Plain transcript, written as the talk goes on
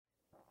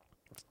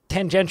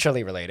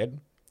tangentially related.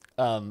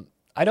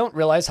 I don't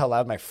realize how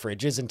loud my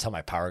fridge is until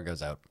my power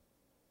goes out.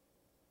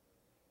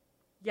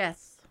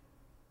 Yes.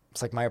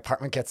 It's like my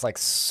apartment gets like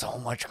so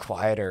much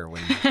quieter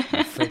when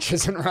my fridge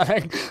isn't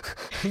running.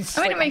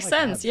 It makes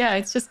sense. God. Yeah,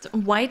 it's just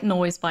white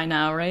noise by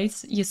now, right?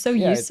 You're so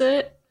used to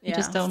it, you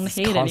just don't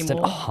hear it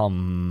anymore.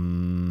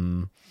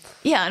 Hum.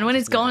 Yeah, and when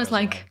it's gone, it's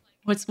like,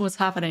 what's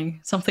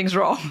happening? Something's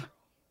wrong.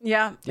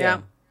 Yeah.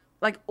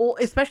 Like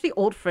especially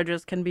old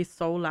fridges can be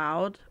so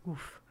loud.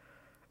 Oof.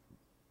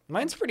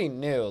 Mine's pretty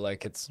new.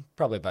 Like it's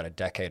probably about a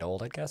decade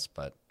old, I guess.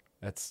 But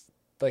it's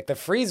like the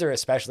freezer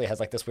especially has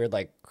like this weird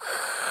like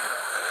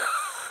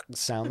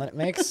sound that it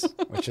makes,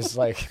 which is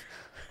like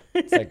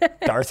it's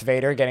like Darth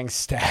Vader getting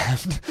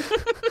stabbed.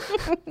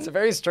 It's a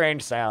very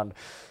strange sound,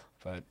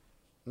 but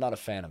not a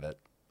fan of it.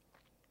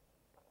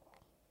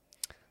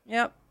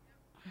 Yep.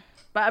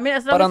 But I mean,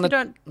 as long as you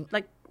don't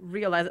like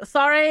realize it.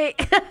 Sorry.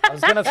 I was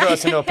gonna throw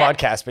us into a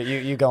podcast, but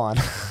you go on.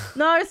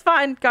 No, it's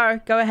fine. Go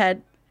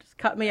ahead. Just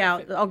cut me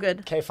out. All good.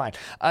 Okay, fine.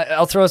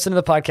 I'll throw us into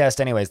the podcast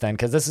anyways then,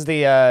 because this is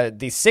the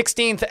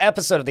 16th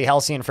episode of the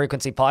Halcyon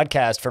Frequency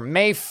podcast for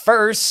May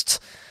 1st.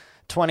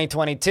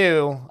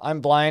 2022.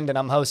 I'm Blind and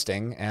I'm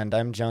hosting, and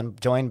I'm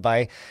joined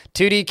by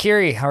 2D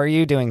Kiri. How are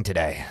you doing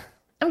today?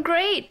 I'm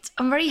great.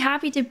 I'm very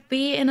happy to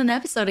be in an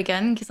episode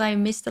again because I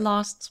missed the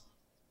last,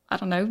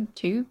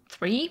 2,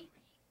 3.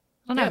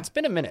 I don't know. Yeah, it's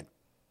been a minute.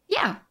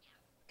 Yeah.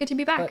 Good to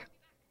be back. But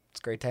it's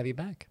great to have you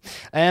back.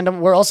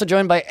 And we're also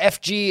joined by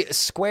FG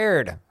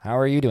Squared. How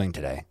are you doing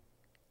today?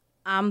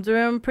 I'm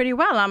doing pretty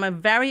well.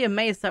 I'm very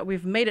amazed that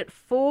we've made it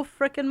 4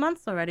 freaking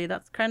months already.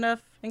 That's kind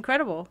of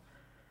incredible.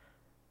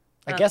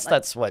 I guess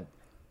that's what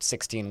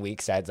 16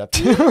 weeks adds up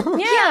to.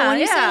 Yeah, when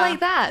you say it like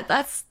that,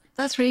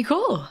 that's really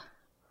cool.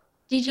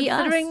 GG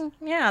Considering,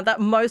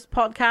 that most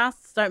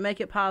podcasts don't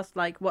make it past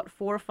 4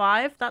 or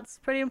 5. That's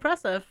pretty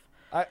impressive.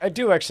 I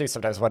do actually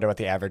sometimes wonder what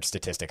the average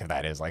statistic of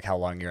that is, like how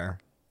long your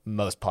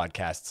most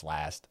podcasts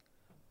last.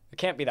 It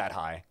can't be that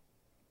high.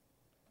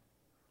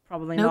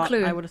 Probably no not,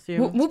 clue. I would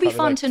assume. Will be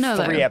fun to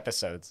know, 3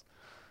 episodes.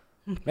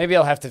 Maybe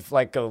I'll have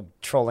to go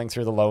trolling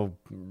through the low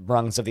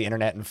rungs of the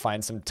internet and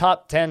find some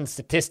top 10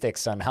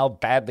 statistics on how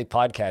badly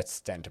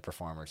podcasts tend to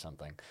perform or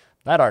something.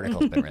 That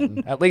article's been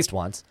written at least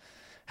once.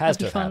 Has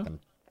to have happened.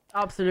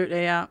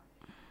 Absolutely, yeah.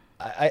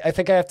 I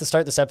think I have to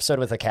start this episode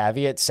with a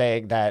caveat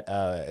saying that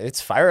it's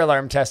fire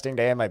alarm testing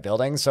day in my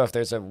building. So if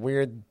there's a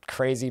weird,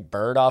 crazy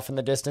bird off in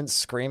the distance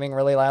screaming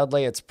really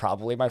loudly, it's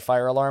probably my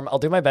fire alarm. I'll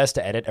do my best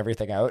to edit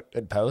everything out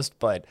in post,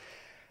 but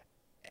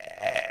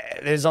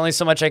there's only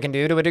so much I can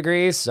do to a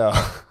degree, so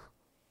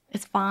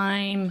it's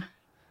fine.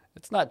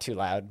 It's not too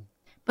loud.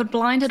 But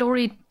Blind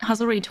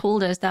has already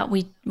told us that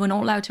we're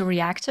not allowed to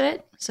react to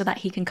it, so that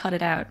he can cut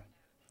it out.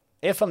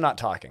 If I'm not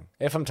talking.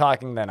 If I'm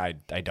talking, then I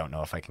don't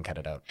know if I can cut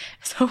it out.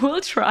 So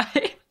we'll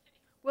try.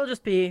 We'll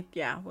just be.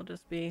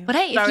 But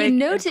hey, if you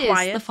notice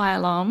the fire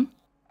alarm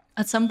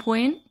at some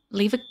point,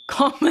 leave a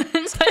comment.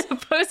 I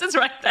suppose it's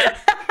right there.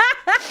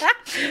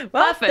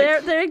 Well,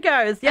 there it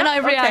goes. Yep, and I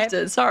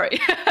reacted. Sorry.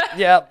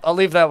 Yeah, I'll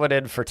leave that one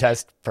in for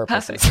test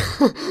purposes.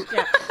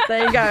 Yeah,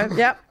 there you go.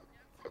 Yep.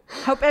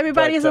 Hope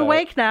everybody's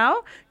awake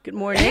now. Good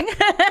morning.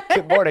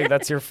 Good morning.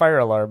 That's your fire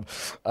alarm.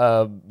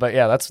 But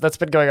yeah, that's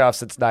been going off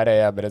since 9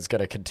 a.m. and it's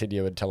going to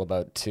continue until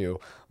about 2.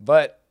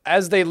 But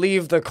as they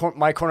leave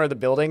my corner of the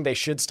building, they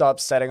should stop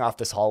setting off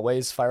this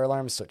hallway's fire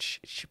alarm, so it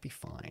should be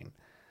fine.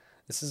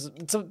 It's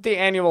the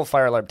annual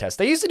fire alarm test.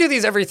 They used to do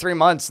these every 3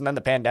 months, and then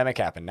the pandemic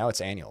happened. Now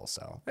it's annual,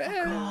 so.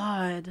 Oh,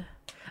 God.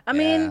 I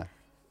mean,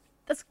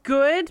 that's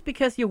good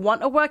because you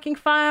want a working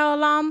fire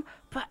alarm,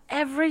 but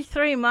every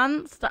 3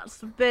 months,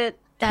 that's a bit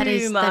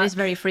too much. That is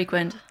very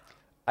frequent.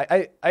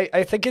 I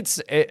think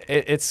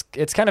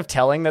it's kind of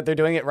telling that they're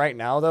doing it right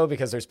now, though,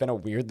 because there's been a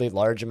weirdly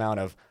large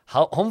amount of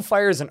home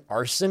fires and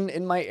arson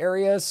in my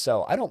area,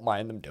 so I don't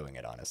mind them doing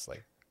it, honestly.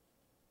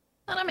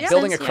 The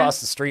building across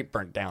the street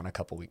burnt down a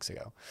couple weeks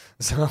ago.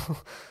 So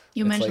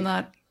you mentioned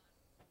that.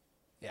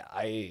 Yeah,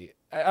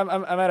 I'm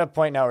at a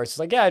point now where it's just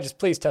like, just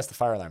please test the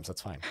fire alarms.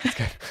 That's fine. That's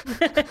good.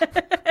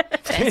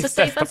 It's a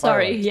safe and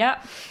sorry.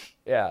 Yeah.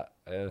 Yeah.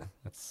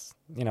 It's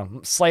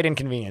slight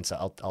inconvenience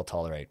I'll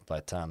tolerate.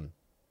 But on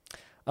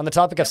the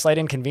topic of slight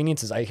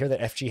inconveniences, I hear that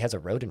FG has a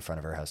road in front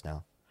of her house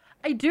now.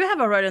 I do have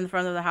a road in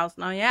front of the house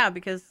now,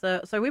 because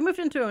so we moved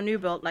into a new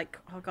build.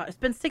 It's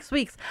been 6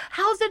 weeks.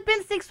 How's it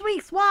been 6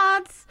 weeks?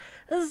 What?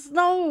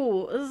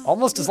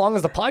 Almost as long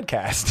as the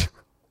podcast.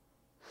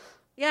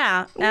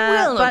 Yeah,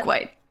 well, not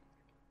quite.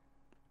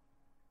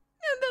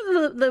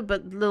 A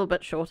little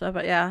bit shorter,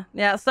 but yeah.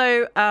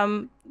 So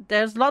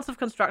there's lots of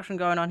construction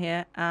going on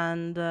here,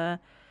 and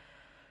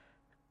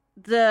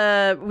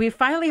we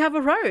finally have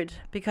a road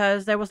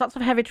because there was lots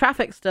of heavy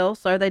traffic still,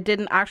 so they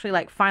didn't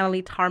actually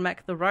finally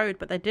tarmac the road,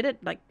 but they did it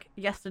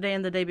yesterday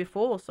and the day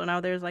before. So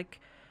now there's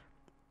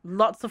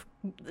lots of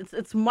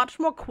it's much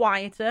more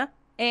quieter,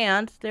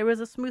 and there is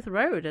a smooth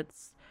road.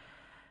 It's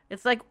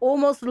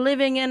almost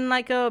living in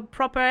a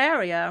proper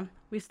area.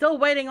 We're still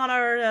waiting on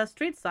our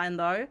street sign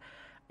though,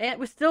 and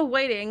we're still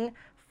waiting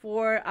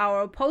for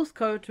our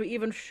postcode to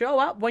even show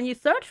up when you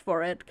search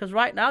for it. Because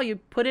right now you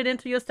put it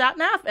into your sat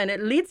nav and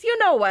it leads you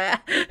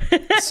nowhere.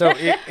 So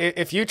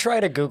if you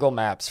try to Google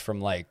Maps from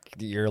like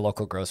your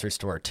local grocery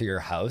store to your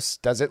house,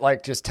 does it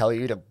like just tell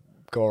you to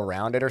go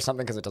around it or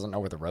something because it doesn't know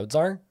where the roads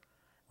are?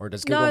 Or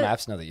does Google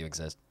Maps know that you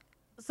exist?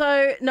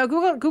 So no,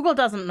 Google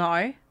doesn't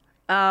know.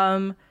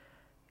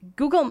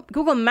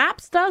 Google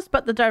Maps does,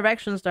 but the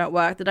directions don't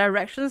work. The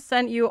directions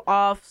send you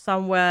off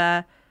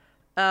somewhere,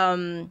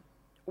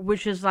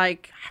 which is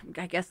like,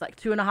 I guess like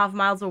 2.5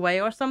 miles away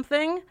or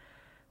something,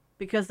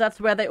 because that's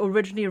where they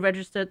originally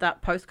registered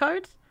that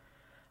postcode.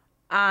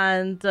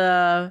 And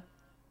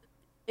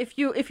if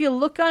you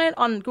look at it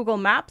on Google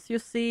Maps, you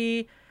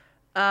see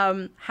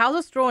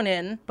houses drawn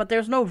in, but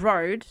there's no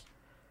road,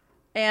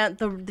 and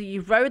the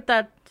road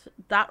that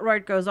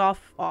road goes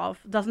off of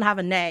doesn't have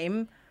a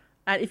name.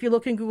 And if you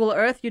look in Google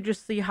Earth, you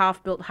just see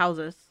half-built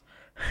houses.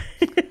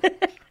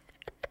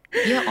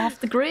 You're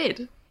off the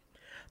grid.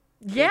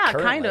 Yeah,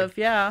 kind of.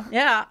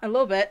 Yeah, a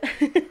little bit.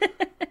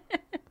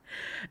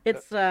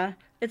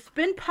 It's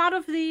been part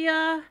of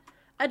the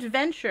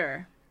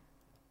adventure.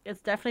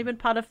 It's definitely been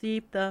part of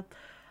the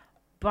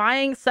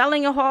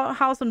selling a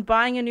house and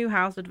buying a new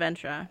house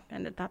adventure,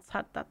 and that's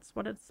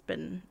what it's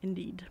been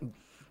indeed.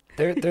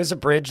 There's a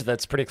bridge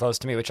that's pretty close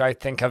to me, which I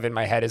think of in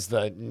my head as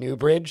the new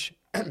bridge,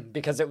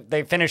 because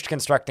they finished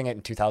constructing it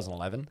in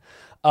 2011.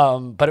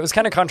 But it was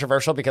kind of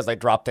controversial because they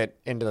dropped it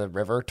into the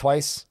river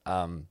twice.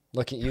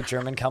 Look at you,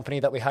 German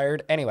company that we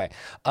hired. Anyway,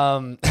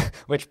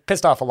 which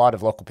pissed off a lot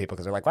of local people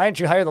because they're like, why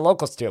didn't you hire the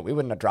locals to do it? We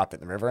wouldn't have dropped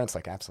it in the river. And it's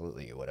like,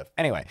 absolutely, you would have.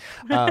 Anyway,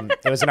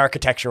 it was an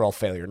architectural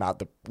failure, not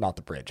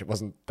the bridge. It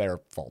wasn't their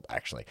fault,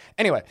 actually.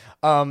 Anyway,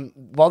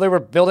 while they were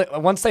building,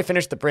 once they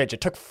finished the bridge, it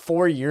took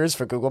 4 years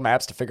for Google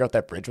Maps to figure out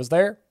that bridge was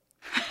there.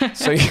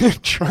 So you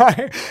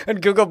try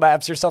and Google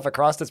Maps yourself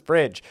across this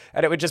bridge,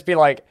 and it would just be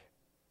like,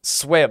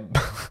 swim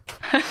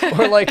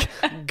or like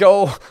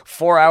go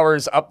 4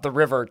 hours up the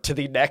river to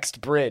the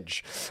next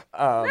bridge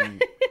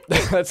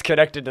that's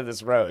connected to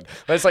this road.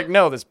 But it's like,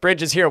 no, this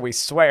bridge is here, we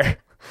swear.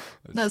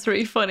 That's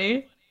really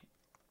funny.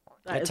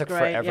 It took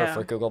forever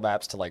for Google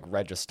Maps to like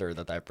register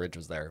that bridge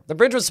was there. The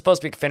bridge was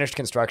supposed to be finished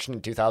construction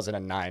in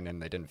 2009,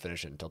 and they didn't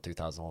finish it until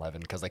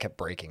 2011 because they kept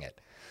breaking it.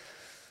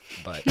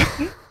 But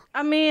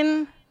I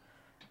mean,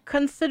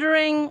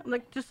 considering,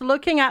 like, just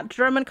looking at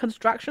German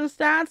construction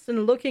stats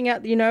and looking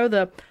at,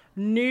 the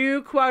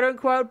new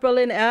quote-unquote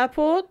Berlin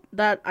airport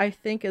that I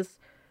think is,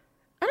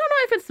 I don't know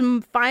if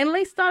it's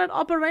finally started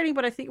operating,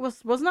 but I think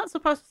wasn't that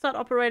supposed to start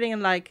operating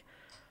in, like,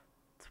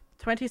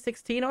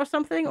 2016 or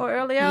something, or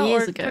earlier?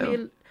 Years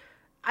ago.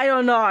 I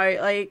don't know.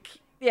 Like,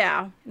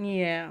 yeah.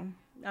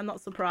 I'm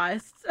not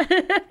surprised.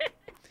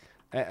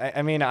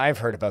 I mean, I've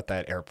heard about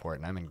that airport,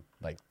 and I'm in,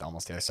 like,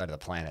 almost the other side of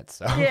the planet,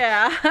 so.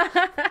 Yeah.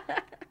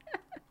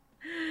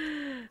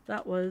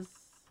 That was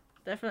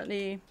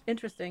definitely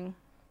interesting.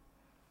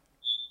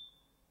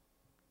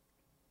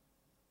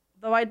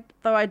 Though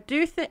I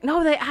do think,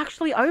 no, they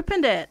actually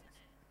opened it.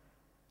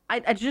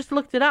 I just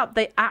looked it up.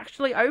 They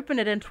actually opened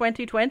it in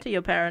 2020,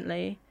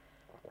 apparently.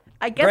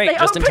 I guess Great, they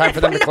just in opened time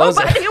for them to close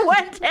it. Nobody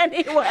went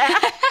anywhere.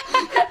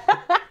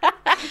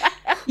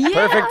 Yeah,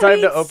 Perfect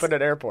time to open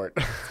an airport.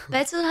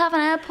 Better have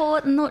an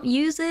airport and not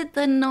use it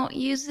than not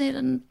use it.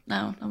 And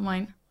no, never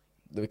mind.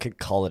 We could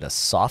call it a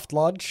soft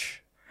launch.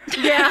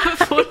 Yeah,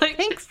 For like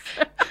thanks.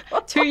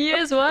 2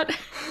 years, what?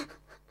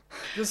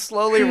 Just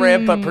slowly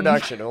ramp up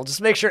production. We'll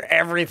just make sure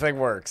everything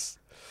works.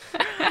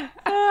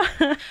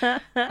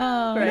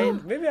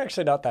 Right. Maybe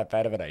actually not that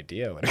bad of an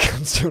idea when it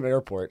comes to an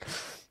airport.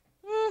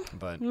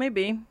 But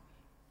Maybe.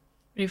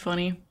 Pretty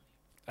funny.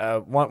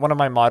 one of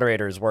my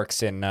moderators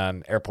works in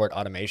airport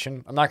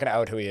automation. I'm not going to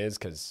out who he is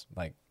because,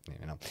 like,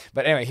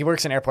 But anyway, he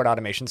works in airport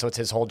automation, so it's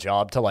his whole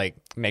job to, like,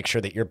 make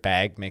sure that your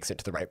bag makes it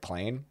to the right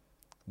plane.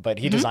 But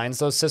he designs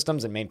those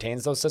systems and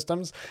maintains those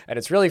systems, and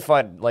it's really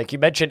fun. Like, you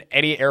mentioned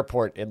any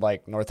airport in,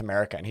 like, North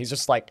America, and he's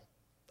just like,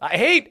 I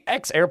hate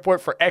X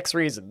airport for X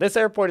reason. This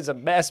airport is a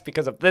mess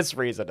because of this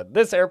reason. And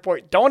this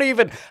airport,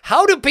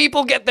 how do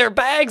people get their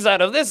bags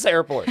out of this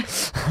airport?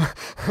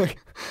 I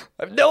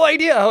have no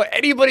idea how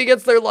anybody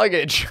gets their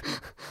luggage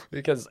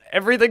because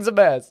everything's a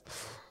mess.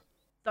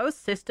 Those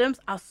systems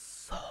are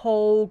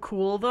so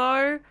cool,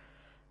 though.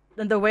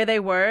 And the way they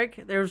work,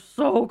 they're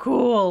so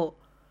cool.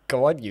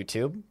 Go on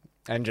YouTube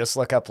and just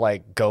look up,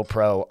 like,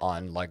 GoPro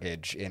on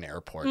luggage in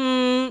airport.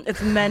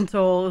 It's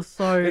mental.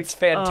 It's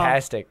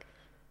fantastic.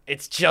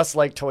 It's just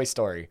like Toy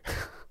Story.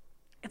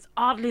 It's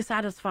oddly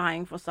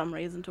satisfying for some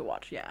reason to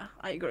watch. Yeah,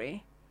 I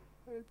agree.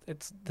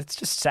 It's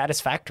just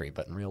satisfactory,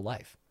 but in real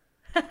life.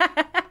 That'd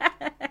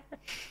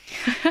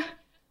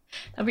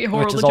be a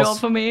horrible job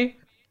for me.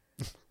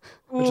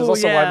 Which is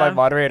also why my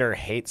moderator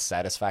hates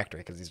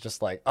satisfactory, because he's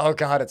just like, oh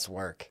God, it's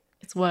work.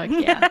 It's work,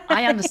 yeah.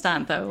 I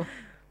understand, though.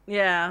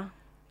 Yeah,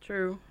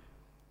 true.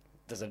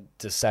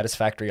 Does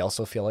satisfactory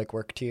also feel like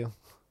work to you?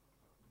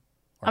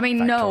 Or I mean,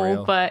 factorial?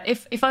 no, but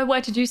if I were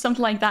to do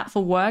something like that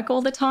for work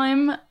all the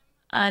time,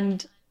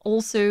 and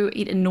also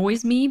it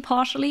annoys me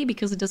partially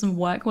because it doesn't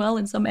work well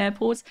in some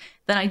airports,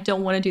 then I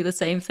don't want to do the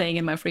same thing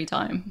in my free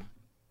time.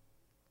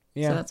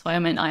 Yeah. So that's why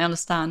I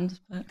understand.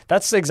 But...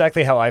 That's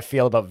exactly how I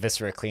feel about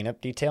Viscera Cleanup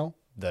Detail,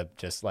 the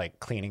just like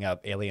cleaning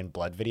up Alien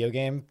Blood video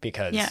game,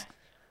 because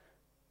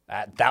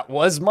that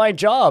was my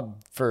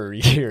job for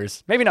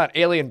years. Maybe not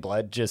Alien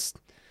Blood, just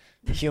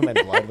human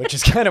blood, which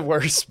is kind of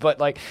worse. But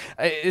like,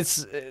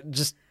 it's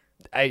just,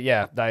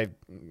 I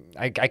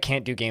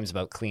can't do games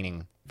about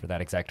cleaning for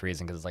that exact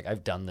reason, because it's like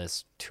I've done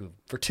this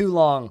for too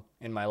long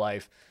in my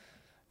life.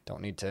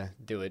 Don't need to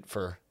do it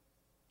for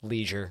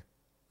leisure,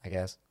 I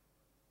guess.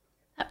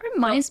 That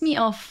reminds me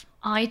of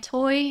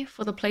iToy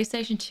for the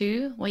PlayStation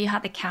 2, where you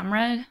had the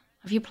camera.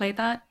 Have you played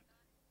that?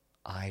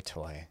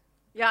 iToy.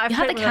 Yeah, I've You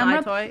had played the with camera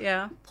an iToy,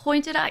 yeah.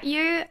 pointed at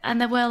you,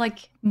 and there were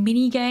like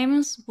mini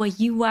games where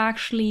you were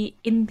actually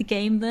in the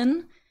game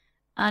then,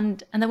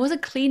 and there was a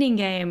cleaning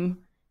game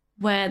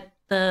where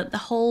the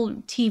whole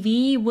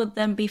TV would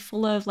then be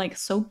full of like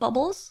soap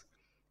bubbles,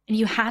 and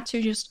you had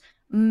to just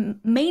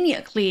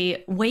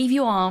maniacally wave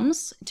your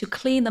arms to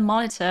clean the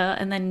monitor,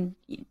 and then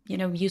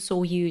you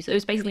saw you. So it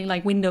was basically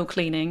like window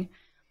cleaning.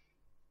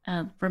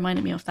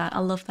 Reminded me of that. I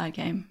love that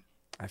game.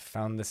 I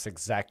found this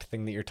exact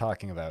thing that you're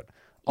talking about.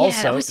 Yeah,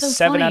 Also, it was so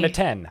 7 funny. out of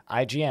 10,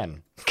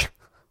 IGN.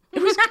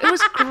 It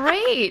was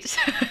great.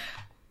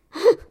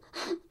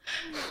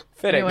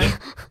 Fitting. Anyway,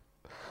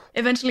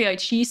 eventually I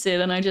cheated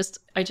and I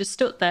just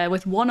stood there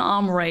with one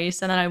arm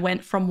raised, and then I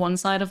went from one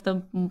side of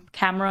the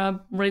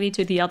camera really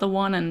to the other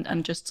one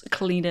and just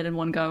cleaned it in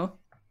one go.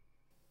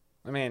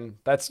 I mean,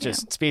 that's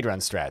just speedrun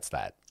strats,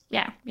 that.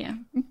 Yeah.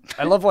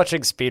 I love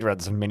watching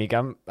speedruns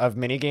of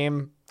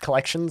minigame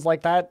collections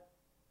like that,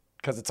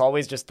 because it's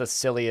always just the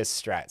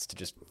silliest strats to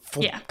just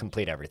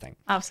complete everything.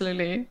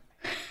 Absolutely.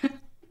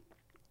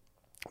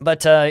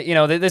 But,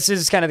 this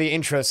is kind of the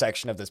intro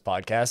section of this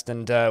podcast,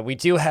 and we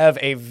do have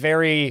a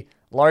very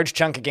large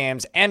chunk of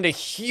games and a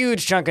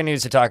huge chunk of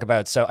news to talk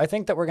about. So I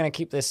think that we're going to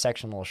keep this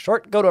section a little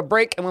short, go to a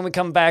break, and when we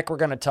come back, we're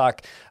going to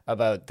talk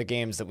about the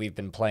games that we've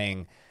been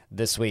playing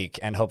this week,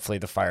 and hopefully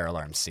the fire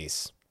alarms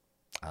cease.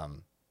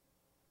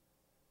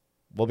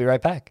 We'll be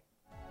right back.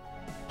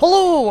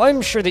 Hello!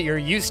 I'm sure that you're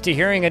used to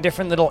hearing a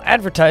different little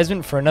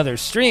advertisement for another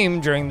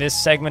stream during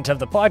this segment of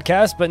the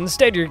podcast, but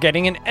instead you're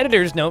getting an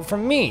editor's note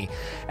from me.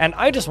 And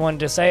I just wanted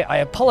to say I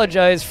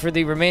apologize for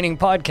the remaining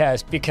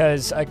podcast,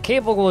 because a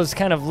cable was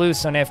kind of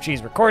loose on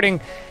FG's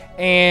recording,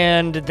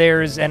 and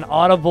there's an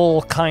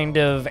audible kind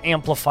of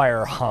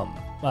amplifier hum.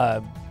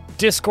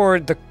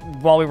 Discord,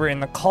 while we were in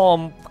the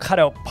call, cut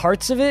out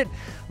parts of it,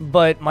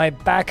 but my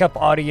backup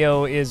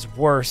audio is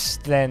worse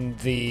than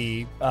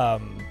the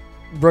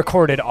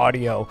recorded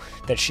audio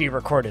that she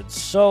recorded.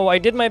 So I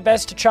did my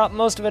best to chop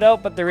most of it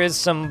out, but there is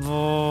some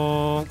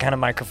kind of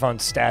microphone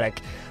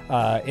static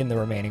in the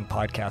remaining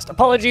podcast.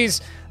 Apologies,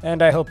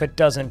 and I hope it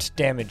doesn't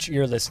damage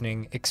your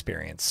listening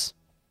experience.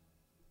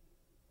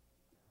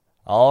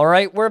 All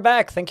right, we're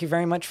back. Thank you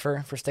very much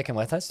for sticking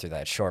with us through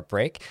that short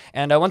break.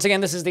 And once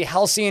again, this is the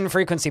Halcyon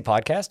Frequency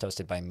Podcast,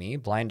 hosted by me,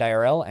 Blind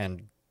IRL,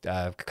 and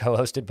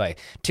co-hosted by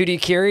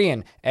 2D Curie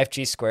and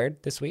FG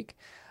Squared this week.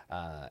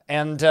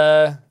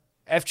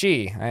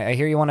 FG, I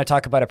hear you want to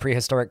talk about a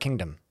prehistoric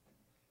kingdom.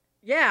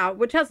 Yeah,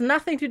 which has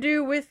nothing to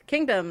do with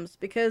kingdoms,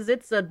 because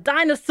it's a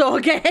dinosaur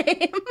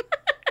game.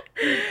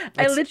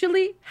 I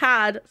literally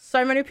had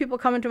so many people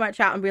come into my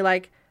chat and be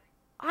like,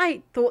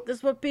 I thought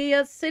this would be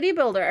a city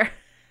builder.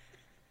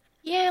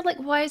 Yeah, like,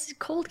 why is it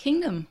called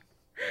Kingdom?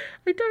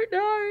 I don't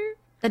know.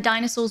 The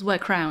dinosaurs wear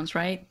crowns,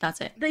 right?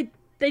 That's it.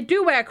 They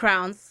do wear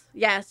crowns.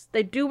 Yes,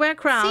 they do wear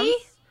crowns. See?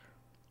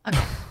 Okay.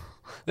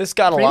 This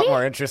got a lot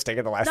more interesting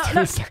in the last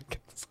 3 seconds.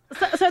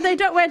 So they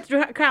don't wear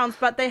crowns,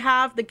 but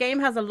the game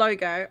has a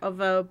logo of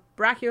a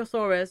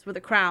Brachiosaurus with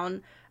a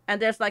crown,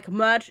 and there's like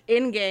merch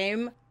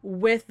in-game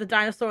with the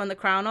dinosaur and the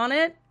crown on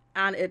it,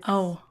 and it's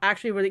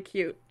actually really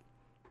cute.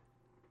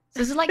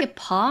 So is it like a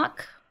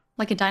park?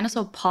 Like a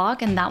dinosaur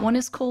park, and that one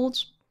is called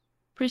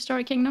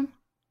Prehistoric Kingdom?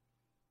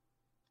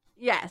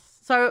 Yes.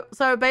 So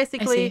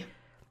basically,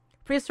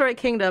 Prehistoric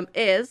Kingdom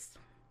is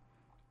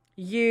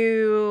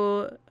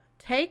you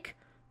take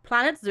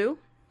Planet Zoo,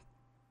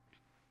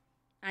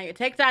 and you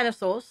take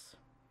dinosaurs,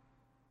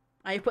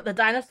 and you put the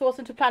dinosaurs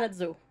into Planet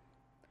Zoo,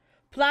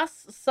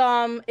 plus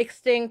some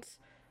extinct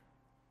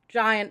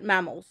giant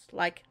mammals,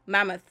 like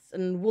mammoths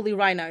and woolly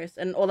rhinos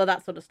and all of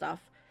that sort of stuff,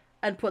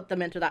 and put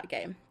them into that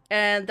game.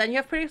 And then you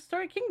have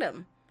Prehistoric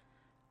Kingdom.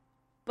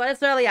 But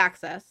it's early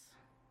access.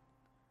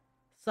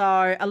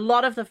 So a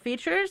lot of the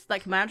features,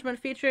 like management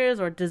features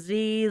or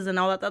disease and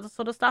all that other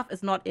sort of stuff,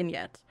 is not in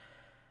yet.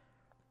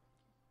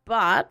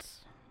 But,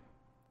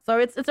 so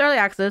it's early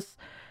access.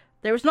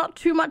 There is not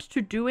too much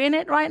to do in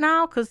it right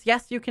now, because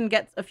yes, you can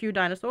get a few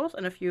dinosaurs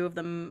and a few of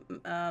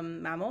them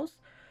mammals.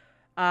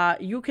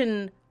 You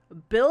can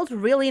build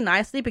really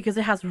nicely because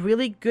it has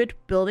really good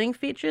building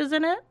features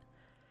in it.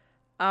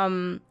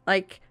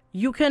 Like,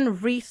 you can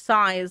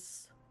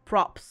resize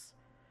props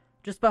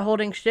just by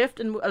holding shift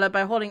and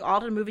by holding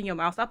alt and moving your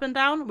mouse up and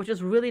down, which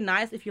is really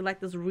nice if you like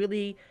this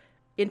really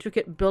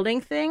intricate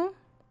building thing.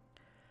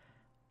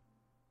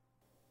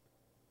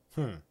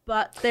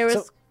 But there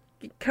is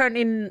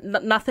currently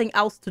nothing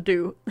else to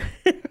do.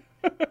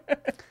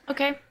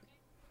 Okay.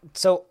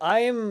 So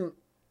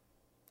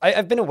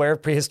I've been aware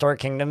of Prehistoric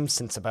Kingdoms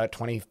since about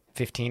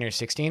 2015 or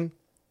 16,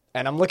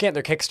 and I'm looking at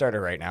their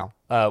Kickstarter right now,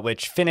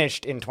 which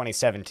finished in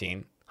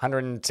 2017,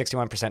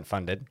 161%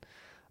 funded.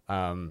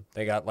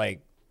 They got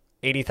like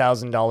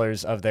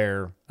 $80,000 of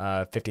their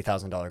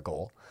 $50,000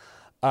 goal.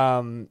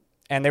 And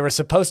they were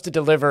supposed to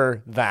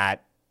deliver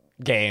that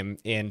game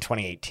in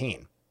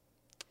 2018,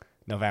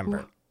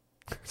 November.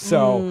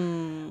 So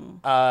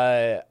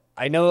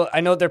I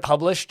know they're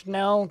published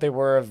now. They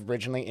were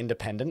originally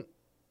independent.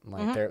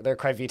 Like they're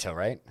Cryvito,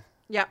 right?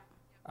 Yeah.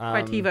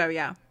 Crytivo,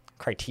 yeah.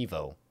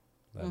 Crytivo.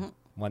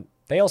 One.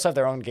 They also have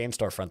their own game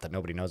storefront that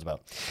nobody knows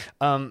about.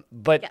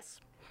 But Yes.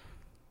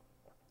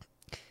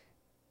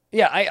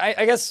 yeah,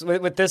 I guess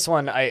with this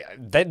one,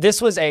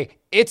 this was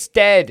it's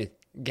dead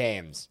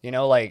games. You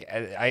know, like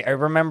I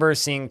remember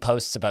seeing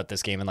posts about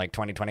this game in like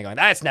 2020 going,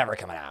 that's never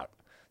coming out.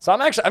 So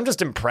I'm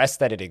just impressed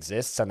that it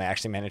exists and they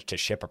actually managed to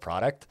ship a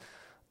product.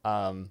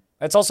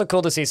 It's also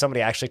cool to see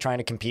somebody actually trying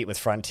to compete with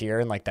Frontier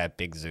in like that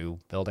big zoo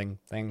building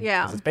thing.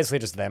 Yeah. 'Cause it's basically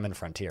just them and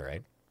Frontier,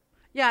 right?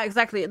 Yeah,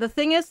 exactly. The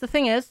thing is,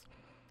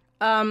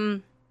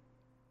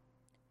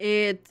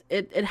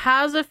 it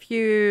has a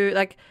few,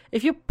 like,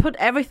 if you put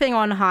everything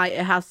on high,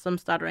 it has some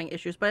stuttering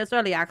issues, but it's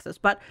early access.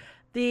 But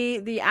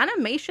the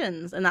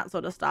animations and that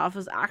sort of stuff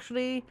is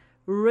actually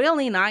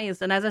really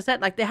nice. And as I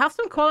said, like, they have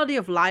some quality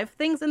of life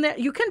things in there.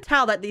 You can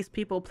tell that these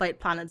people played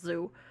Planet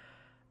Zoo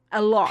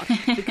a lot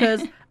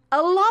because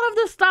a lot of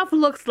the stuff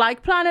looks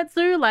like Planet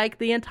Zoo, like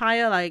the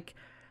entire like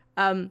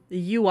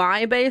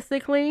UI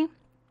basically.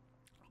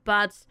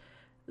 But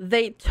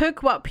they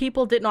took what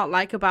people did not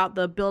like about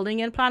the building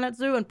in Planet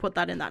Zoo and put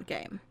that in that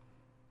game.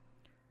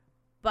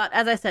 But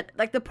as I said,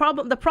 like the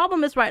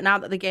problem is right now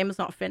that the game is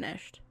not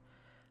finished.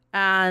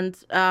 And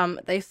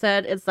they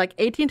said it's like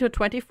 18 to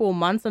 24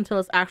 months until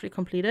it's actually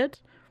completed.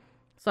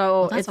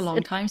 So that's a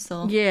long time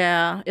still.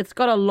 Yeah, it's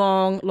got a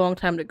long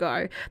time to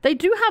go. They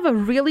do have a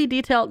really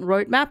detailed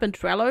roadmap in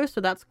Trello,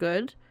 so that's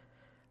good.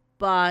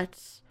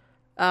 But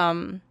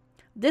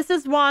this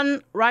is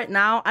one right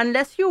now,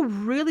 unless you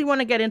really want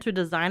to get into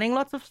designing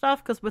lots of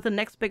stuff, because with the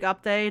next big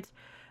update,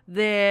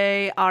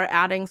 they are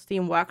adding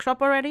Steam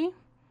Workshop already.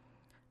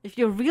 If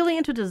you're really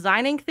into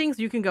designing things,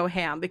 you can go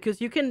ham,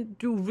 because you can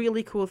do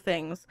really cool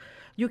things.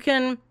 You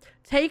can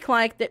take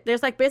like,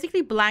 there's like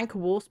basically blank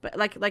walls,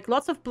 like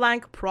lots of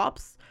blank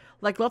props,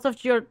 like lots of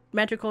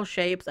geometrical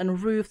shapes and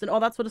roofs and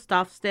all that sort of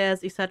stuff,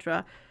 stairs,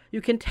 etc.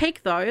 You can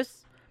take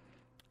those,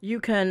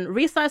 you can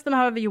resize them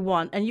however you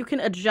want, and you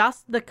can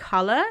adjust the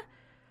color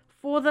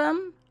for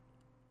them.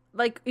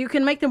 Like, you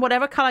can make them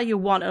whatever color you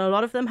want, and a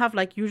lot of them have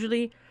like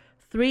usually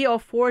 3 or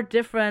 4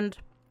 different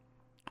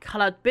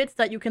colored bits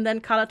that you can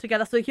then color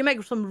together. So you can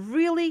make some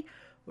really,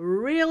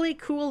 really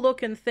cool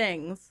looking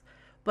things.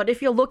 But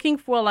if you're looking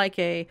for like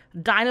a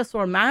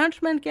dinosaur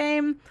management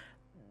game,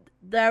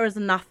 there is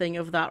nothing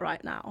of that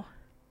right now.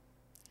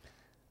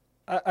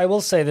 I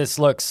will say this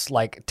looks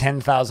like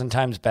 10,000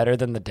 times better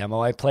than the demo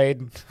I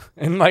played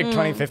in like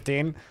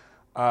 2015.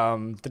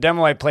 The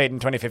demo I played in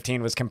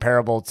 2015 was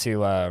comparable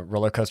to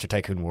Roller Coaster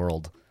Tycoon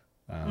World.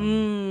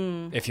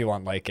 If you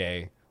want like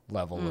a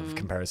level of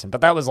comparison,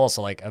 but that was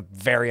also like a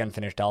very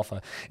unfinished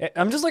alpha.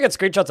 I'm just looking at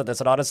screenshots of this,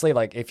 and honestly,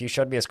 like if you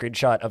showed me a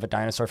screenshot of a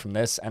dinosaur from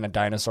this and a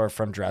dinosaur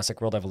from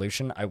Jurassic World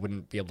Evolution, I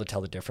wouldn't be able to tell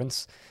the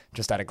difference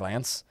just at a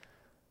glance,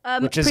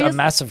 which is a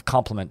massive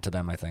compliment to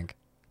them, I think.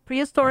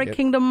 Prehistoric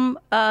Kingdom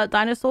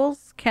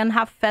dinosaurs can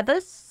have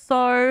feathers,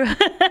 so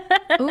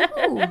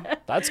Ooh,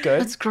 that's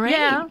good. that's great.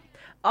 yeah.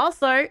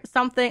 Also,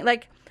 something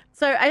like,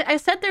 so I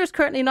said there's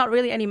currently not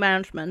really any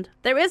management.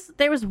 There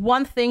is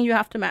one thing you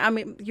have to manage. I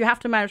mean, you have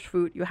to manage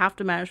food, you have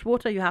to manage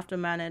water, you have to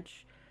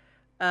manage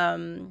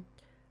and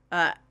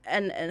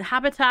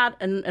habitat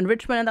and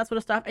enrichment and that sort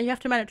of stuff, and you have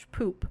to manage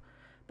poop.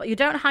 But you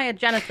don't hire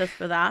janitors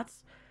for that.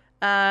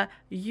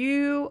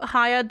 You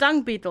hire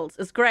dung beetles.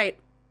 It's great.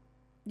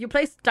 You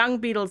place dung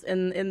beetles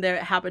in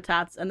their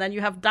habitats, and then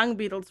you have dung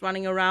beetles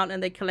running around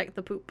and they collect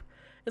the poop.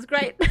 It's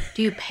great.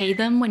 Do you pay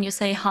them when you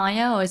say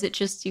hire, or is it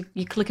just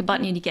you click a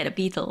button and you get a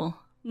beetle?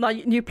 No,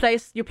 you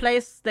place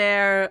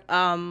their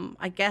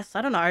I guess,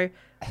 I don't know,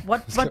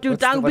 what do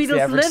dung what's the beetles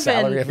average live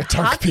salary in? of a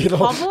dung Huts, beetle?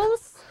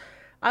 hovels?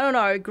 I don't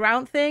know,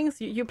 ground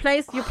things. You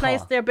place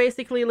their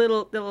basically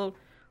little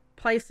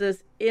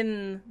places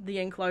in the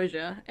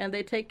enclosure, and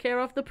they take care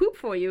of the poop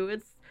for you.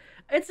 It's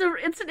an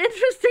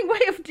interesting way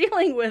of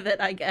dealing with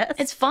it, I guess.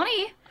 It's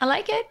funny. I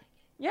like it.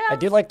 Yeah. I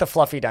do like the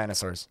fluffy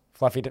dinosaurs.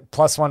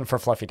 +1 for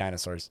fluffy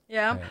dinosaurs.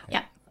 Yeah.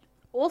 Yeah.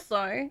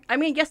 Also, I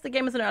mean, yes, the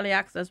game is in early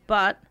access,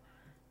 but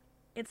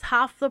it's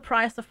half the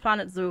price of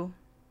Planet Zoo.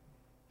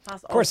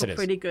 That's Of course also it is.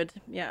 pretty good.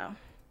 Yeah.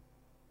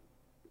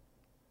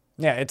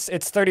 Yeah, it's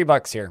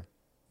 $30 here,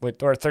 or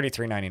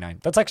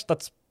 $33.99.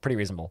 That's pretty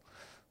reasonable,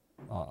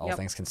 all Yep.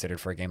 things considered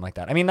for a game like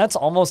that. I mean, that's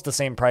almost the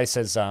same price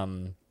as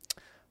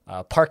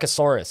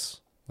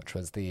Parkasaurus, which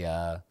was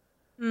the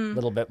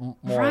little bit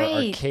more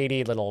Right.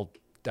 arcadey little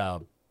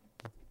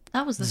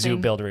That was the zoo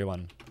thing. buildery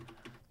one.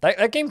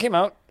 That game came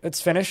out.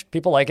 It's finished.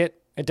 People like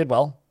it. It did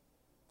well.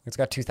 It's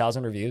got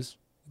 2,000 reviews.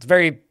 It's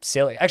very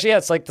silly. Actually, yeah,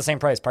 it's like the same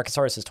price.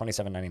 Parkosaurus is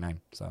 $27.99.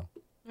 So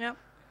Yeah.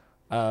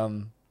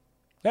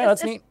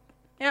 That's neat.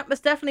 Yeah,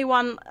 it's definitely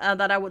one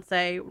that I would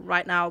say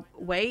right now,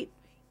 wait,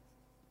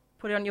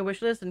 put it on your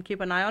wish list and keep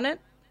an eye on it.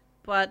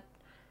 But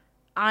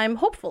I'm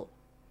hopeful.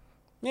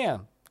 Yeah,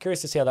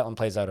 curious to see how that one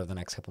plays out over the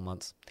next couple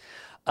months.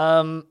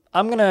 I'm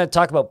going to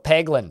talk about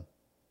Peglin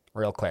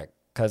real quick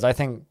because I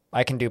think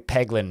I can do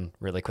Peglin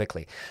really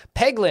quickly.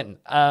 Peglin,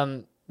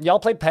 y'all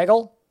played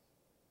Peggle?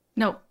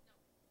 No.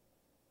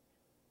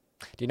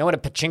 Do you know what a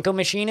pachinko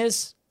machine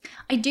is?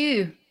 I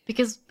do,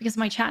 because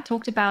my chat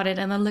talked about it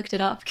and I looked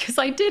it up because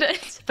I did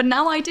it, but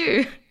now I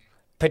do.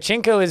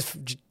 Pachinko is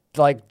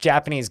like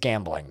Japanese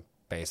gambling,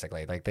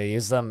 basically. Like they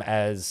use them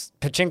as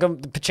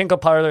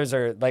pachinko parlors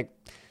are like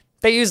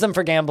they use them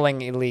for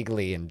gambling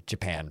illegally in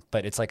Japan,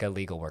 but it's like a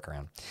legal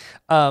workaround.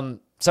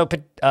 So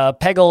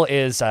Peggle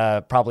is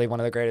probably one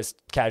of the greatest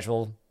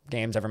casual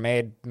games ever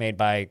made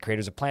by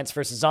creators of Plants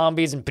vs.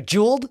 Zombies and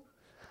Bejeweled.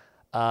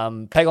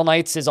 Peggle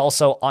Knights is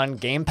also on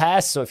Game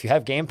Pass, so if you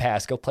have Game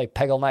Pass, go play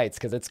Peggle Knights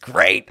because it's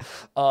great.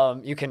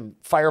 You can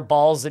fire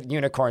balls at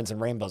unicorns and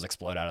rainbows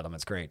explode out of them.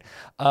 It's great.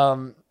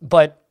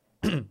 But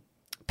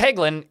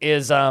Peglin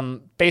is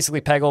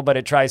basically Peggle, but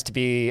it tries to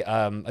be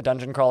a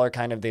dungeon crawler,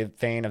 kind of the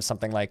vein of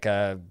something like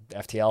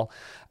FTL.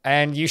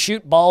 And you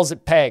shoot balls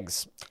at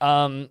pegs.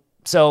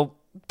 So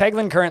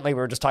Peglin currently, we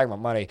were just talking about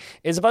money,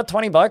 is about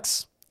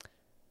 $20.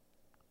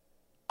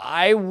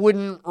 I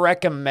wouldn't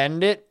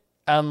recommend it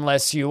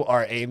unless you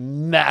are a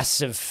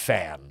massive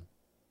fan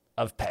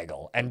of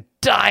Peggle and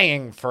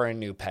dying for a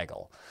new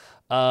Peggle.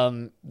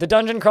 The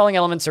dungeon crawling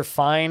elements are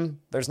fine.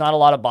 There's not a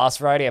lot of boss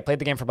variety. I played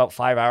the game for about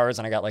 5 hours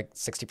and I got like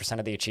 60%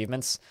 of the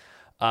achievements.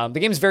 The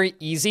game's very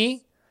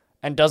easy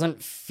and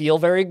doesn't feel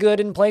very good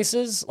in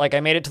places. Like I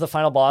made it to the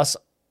final boss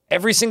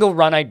every single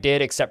run I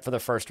did except for the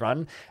first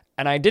run.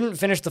 And I didn't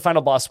finish the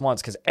final boss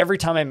once because every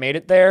time I made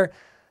it there,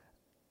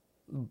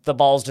 the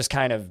balls just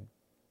kind of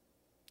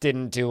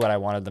didn't do what I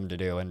wanted them to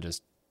do and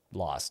just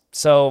lost.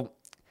 So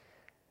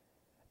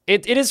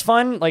it is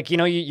fun. Like, you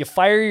know, you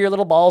fire your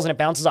little balls and it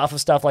bounces off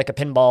of stuff like a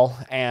pinball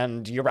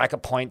and you rack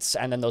up points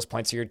and then those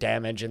points are your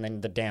damage and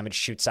then the damage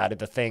shoots out of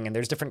the thing and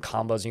there's different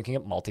combos and you can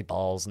get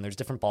multi-balls and there's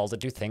different balls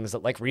that do things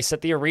that like reset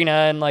the arena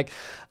and like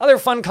other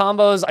fun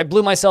combos. I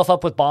blew myself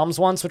up with bombs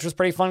once, which was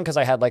pretty fun because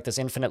I had like this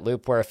infinite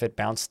loop where if it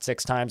bounced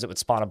 6 times, it would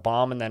spawn a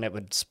bomb and then it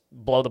would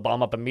blow the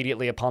bomb up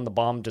immediately upon the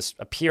bomb just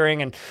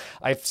appearing. And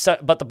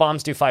but the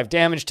bombs do 5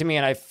 damage to me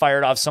and I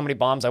fired off so many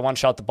bombs. I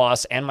one-shot the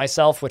boss and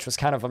myself, which was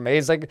kind of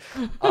amazing.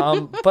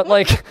 But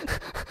like,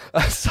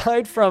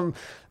 aside from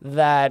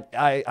that,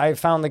 I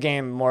found the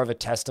game more of a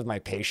test of my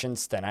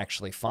patience than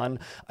actually fun.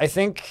 I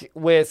think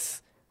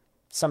with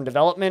some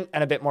development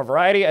and a bit more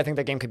variety, I think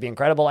the game could be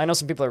incredible. I know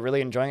some people are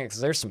really enjoying it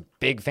because there's some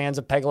big fans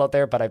of Peggle out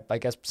there, but I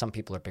guess some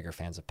people are bigger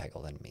fans of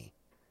Peggle than me.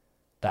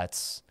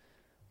 That's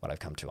what I've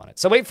come to on it.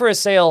 So wait for a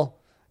sale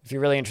if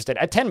you're really interested.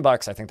 At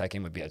 $10, I think that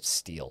game would be a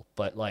steal.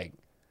 But like,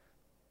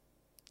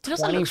 It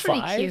also looks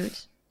really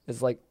cute.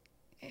 is like,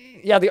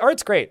 yeah, the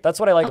art's great. That's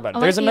what I like about it.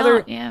 There's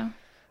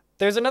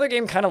another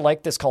game kind of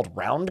like this called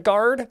Round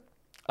Guard.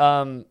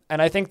 And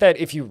I think that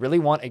if you really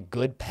want a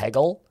good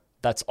Peggle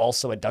that's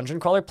also a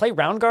dungeon crawler, play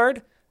Round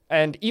Guard.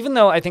 And even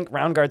though I think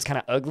Round Guard's kind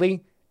of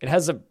ugly,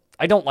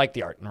 I don't like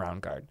the art in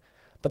Round Guard.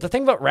 But the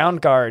thing about Round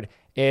Guard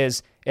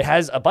is it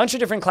has a bunch of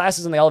different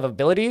classes and they all have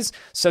abilities.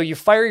 So you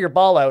fire your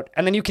ball out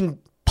and then you can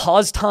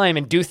pause time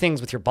and do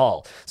things with your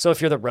ball. So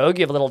if you're the rogue,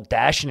 you have a little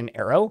dash and an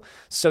arrow.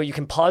 So you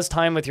can pause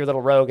time with your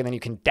little rogue and then you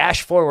can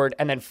dash forward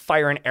and then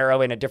fire an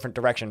arrow in a different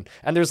direction.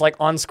 And there's like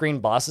on-screen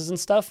bosses and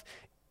stuff.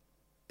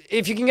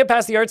 If you can get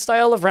past the art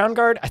style of Round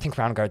Guard, I think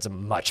Round Guard's a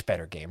much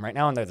better game right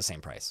now and they're the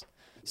same price.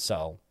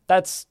 So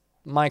that's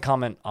my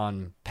comment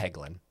on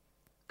Peglin.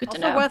 Good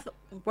to also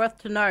know. worth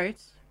to note,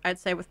 I'd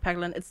say with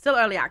Peglin, it's still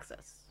early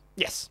access.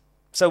 Yes.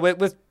 So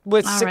with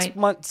 6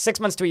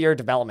 months to a year of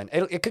development,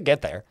 it could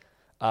get there.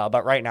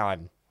 But right now,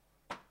 I'm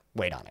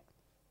wait on it.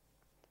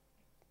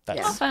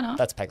 That's fair enough.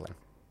 That's Peglin.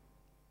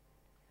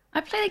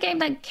 I played a game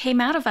that came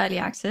out of early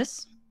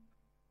access.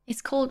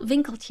 It's called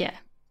Winkeltier,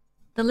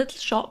 The Little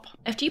Shop.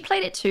 Have you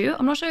played it too?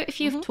 I'm not sure if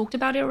you've talked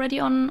about it already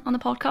on the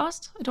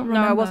podcast. I don't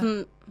remember.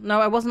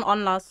 I wasn't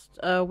on last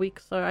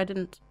week, so I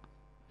didn't.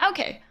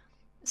 Okay.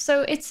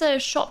 So it's a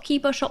shop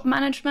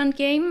management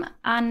game,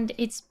 and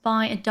it's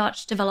by a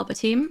Dutch developer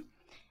team.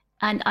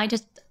 And I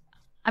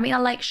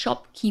like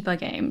shopkeeper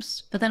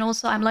games, but then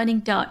also I'm learning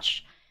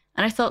Dutch.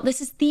 And I thought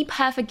this is the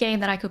perfect game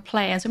that I could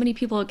play. And so many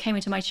people came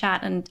into my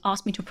chat and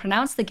asked me to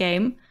pronounce the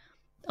game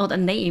or the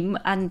name.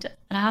 And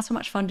I had so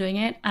much fun doing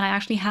it. And I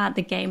actually had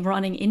the game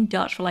running in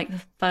Dutch for like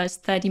the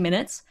first 30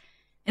 minutes.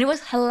 And it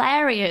was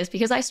hilarious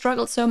because I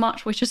struggled so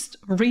much with just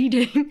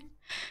reading.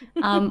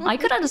 I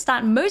could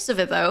understand most of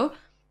it though.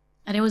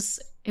 And it was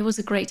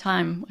a great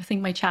time. I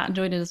think my chat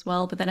enjoyed it as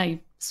well. But then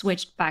I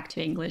switched back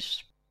to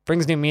English.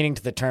 Brings new meaning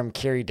to the term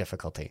Kiri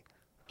difficulty.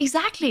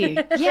 Exactly.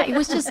 Yeah, it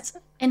was just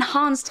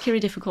enhanced Kiri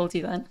difficulty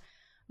then.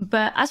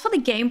 But as for the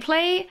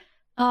gameplay,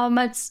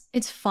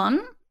 It's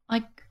fun.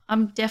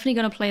 I'm definitely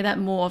gonna play that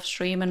more off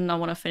stream, and I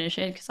want to finish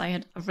it because I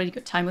had a really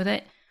good time with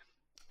it.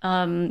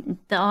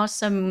 There are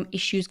some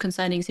issues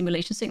concerning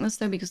simulation sickness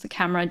though, because the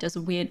camera does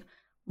a weird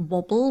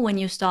wobble when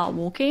you start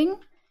walking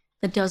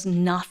that does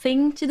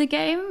nothing to the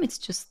game. It's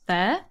just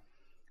there.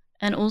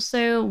 And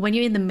also, when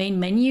you're in the main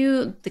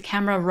menu, the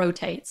camera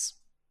rotates.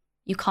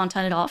 You can't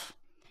turn it off.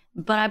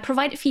 But I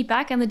provided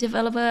feedback, and the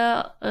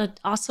developer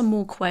asked some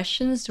more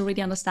questions to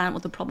really understand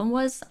what the problem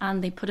was,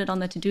 and they put it on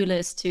the to-do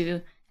list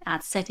to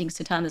add settings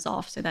to turn this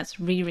off. So that's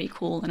really, really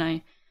cool.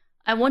 And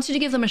I wanted to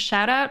give them a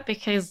shout out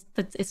because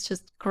it's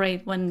just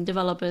great when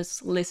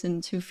developers listen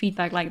to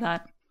feedback like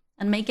that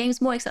and make games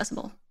more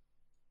accessible.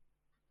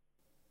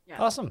 Yeah.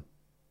 Awesome.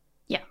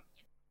 Yeah.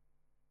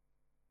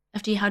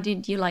 FD, how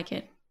did you like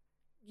it?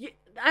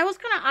 I was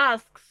gonna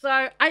ask. So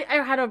I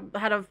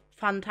had a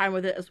fun time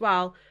with it as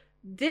well.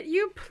 Did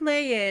you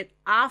play it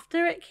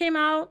after it came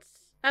out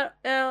out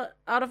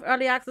of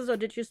early access, or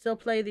did you still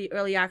play the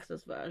early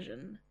access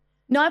version?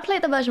 No, I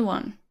played the version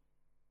 1.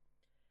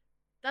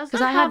 Does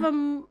that have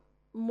a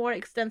more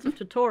extensive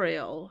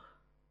tutorial?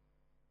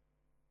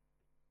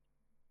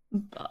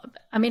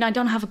 I mean, I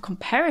don't have a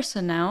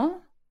comparison now.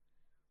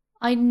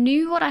 I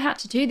knew what I had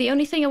to do. The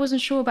only thing I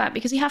wasn't sure about,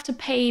 because you have to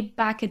pay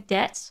back a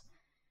debt,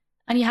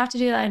 and you have to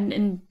do that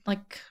in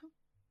like,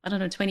 I don't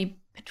know,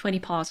 20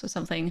 parts or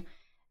something.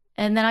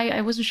 And then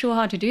I wasn't sure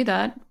how to do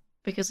that,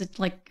 because it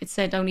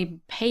said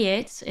only pay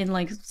it in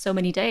like so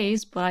many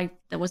days, but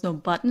there was no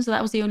button. So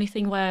that was the only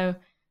thing where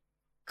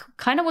I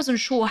kind of wasn't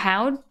sure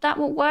how that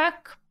would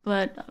work,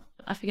 but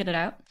I figured it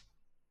out.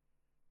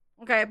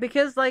 Okay,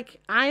 because like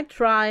I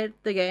tried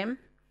the game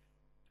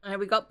and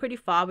we got pretty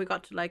far. We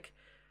got to like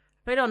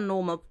played on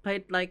normal,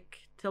 played like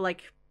till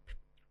like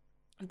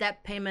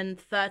debt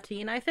payment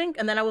 13, I think.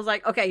 And then I was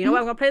like, okay, you know what?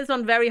 I'm gonna play this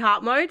on very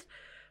hard mode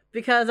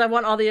because I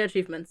want all the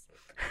achievements.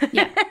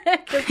 Yeah.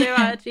 Because there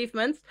are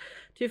achievements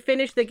to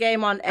finish the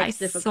game on X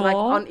difficulty, like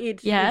on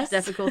each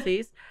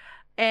difficulties.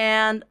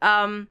 And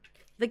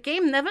the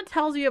game never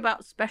tells you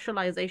about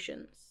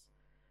specializations.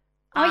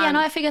 Oh yeah, no,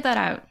 I figured that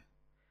out.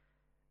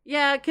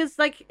 Yeah, because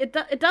like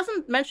it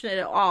doesn't mention it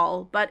at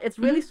all, but it's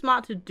really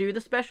smart to do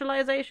the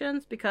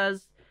specializations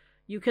because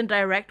you can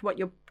direct what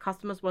your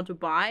customers want to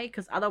buy,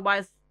 because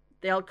otherwise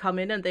they'll come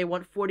in and they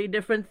want 40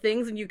 different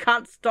things and you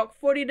can't stock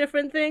 40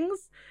 different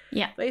things.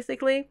 Yeah.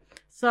 Basically.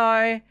 So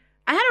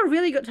I had a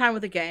really good time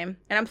with the game,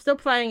 and I'm still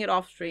playing it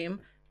off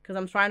stream because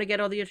I'm trying to get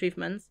all the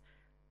achievements.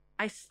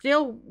 I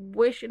still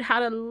wish it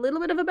had a little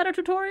bit of a better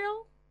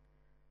tutorial.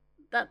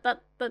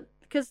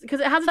 Because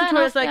it has a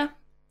tutorial like,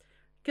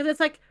 because it's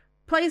like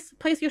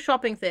place your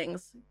shopping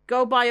things,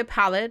 go buy a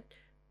pallet,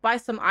 buy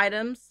some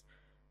items,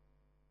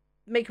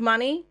 make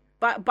money,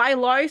 buy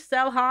low,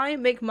 sell high,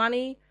 make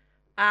money,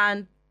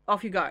 and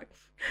off you go.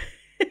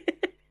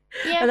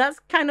 Yeah. And that's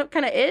kind of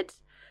it.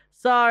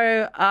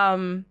 So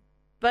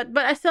but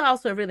I still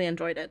also really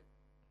enjoyed it.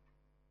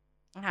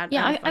 I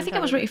think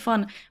it was really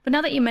fun. But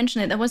now that you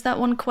mention it, there was that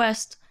one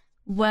quest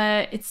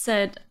where it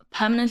said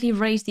permanently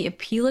raise the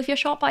appeal of your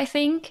shop, I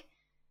think.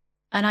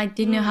 And I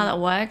didn't know how that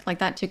worked. Like,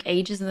 that took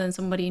ages, and then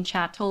somebody in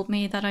chat told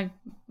me that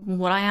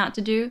what I had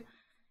to do.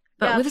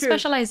 But with the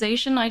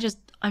specialization,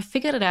 I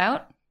figured it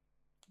out.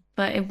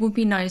 But it would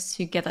be nice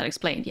to get that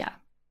explained, yeah.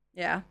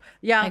 Yeah.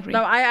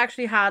 No, I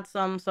actually had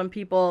some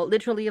people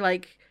literally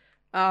like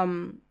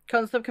some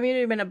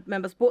community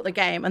members bought the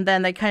game, and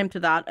then they came to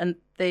that and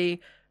they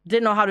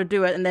didn't know how to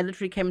do it, and they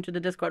literally came to the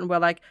Discord and were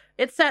like,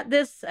 it said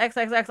this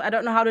XXX, I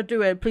don't know how to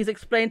do it, please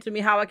explain to me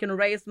how I can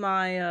raise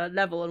my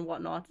level and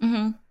whatnot.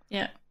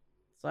 Yeah.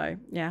 So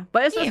yeah,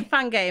 but it's just a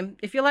fun game.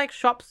 If you like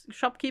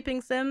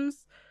shopkeeping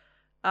sims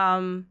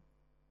that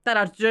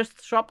are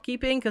just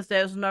shopkeeping, because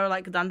there's no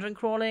like dungeon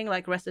crawling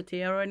like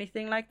Recettear or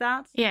anything like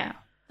that. Yeah,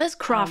 there's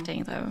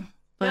crafting though,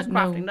 but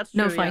crafting, that's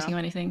true, no fighting or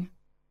anything.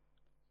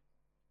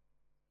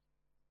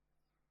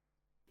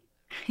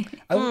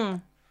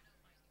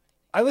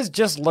 I was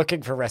just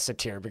looking for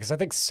Recettear because I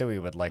think Sui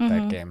would like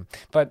that game.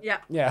 But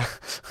yeah.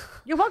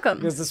 You're welcome.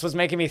 Because this was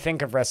making me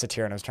think of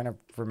Recettear, and I was trying to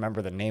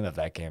remember the name of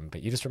that game,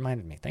 but you just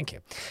reminded me. Thank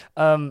you.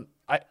 I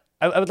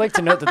would like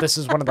to note that this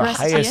is one of the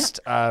highest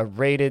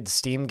rated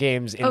Steam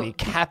games in the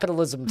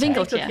capitalism tag.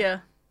 Yeah.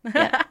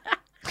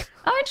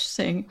 Oh,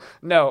 interesting.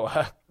 No,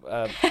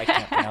 I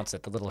can't pronounce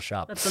it. The little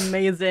shop. That's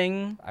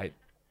amazing.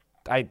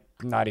 I'm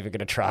not even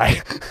gonna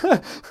try.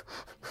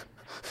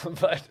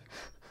 But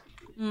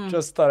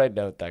just thought I'd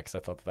note that because I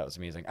thought that was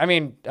amusing. I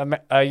mean,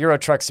 Euro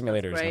Truck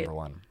Simulator is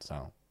 #1,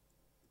 so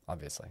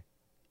obviously.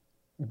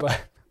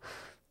 But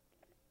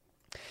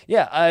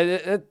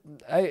yeah,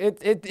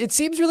 it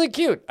seems really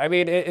cute. I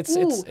mean, it's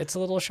a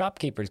little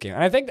shopkeeper's game,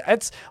 and I think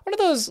it's one of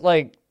those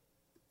like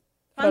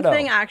fun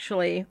thing.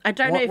 Actually, I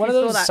don't know if you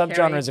saw that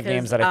subgenres of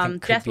games that I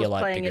think could Jess be a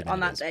lot playing bigger it on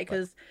than that day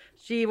because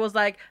she was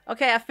like,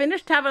 "Okay, I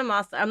finished Tavern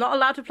Master. I'm not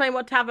allowed to play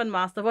more Tavern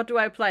Master. What do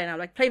I play?" And I'm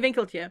like, "Play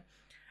Winkeltier."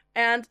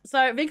 And so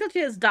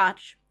Winkeltier is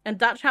Dutch, and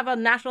Dutch have a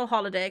national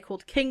holiday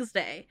called King's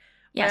Day,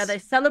 where they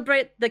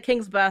celebrate the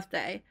king's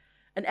birthday,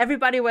 and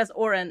everybody wears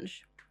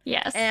orange.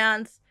 Yes.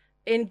 And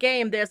in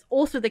game there's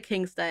also the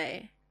King's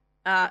Day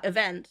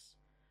event,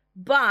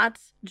 but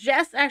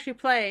Jess actually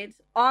played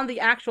on the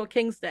actual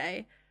King's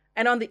Day,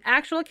 and on the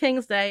actual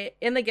King's Day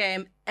in the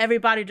game,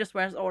 everybody just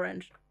wears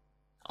orange.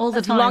 All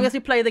the time. As long as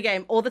you play the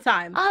game, all the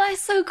time. Oh,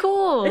 that's so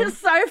cool. It's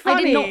so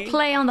funny. I did not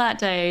play on that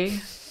day.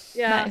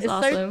 Yeah, that is it's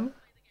awesome.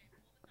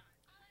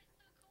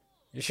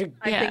 You should.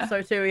 I think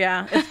so too.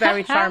 Yeah, it's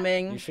very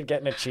charming. You should get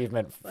an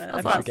achievement.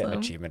 That's You should get an awesome.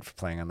 achievement for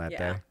playing on that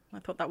Yeah, day. I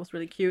thought that was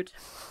really cute.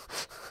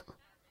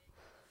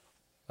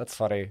 That's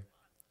funny.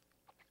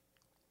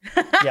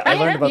 Yeah, I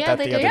learned about that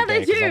they the do. other Yeah, day.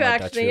 they 'cause do, all my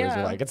actually, Dutch viewers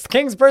were yeah. like, it's the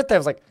king's birthday. I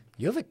was like,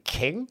 you have a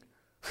king?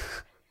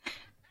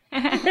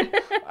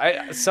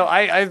 I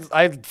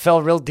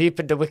fell real deep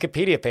into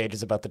Wikipedia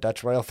pages about the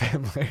Dutch royal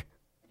family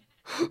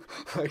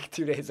like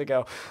 2 days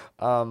ago.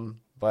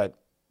 But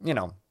you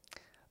know,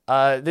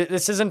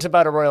 this isn't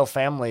about a royal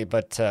family,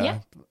 but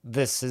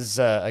this is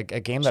a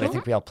game that I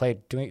think we all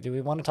played. Do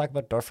we want to talk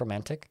about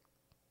Dorfromantik?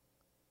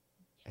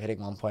 Hitting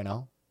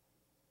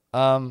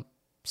 1.0.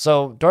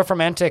 So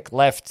Dorfromantik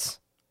left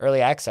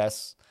early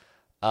access,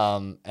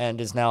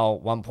 and is now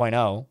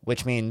 1.0,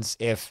 which means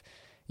if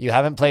you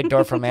haven't played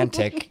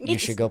Dorfromantik, you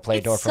should go play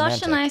Dorfromantik. It's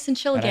such a nice and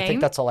chill game. I think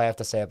that's all I have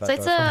to say about So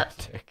it's a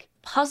Dorfromantik.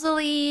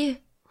 puzzly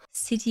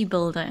city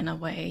builder in a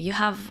way. You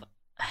have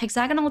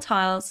hexagonal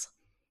tiles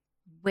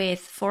with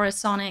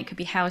forests on it. It could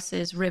be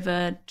houses,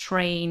 river,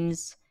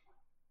 trains,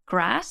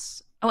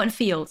 grass, and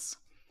fields.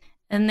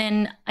 And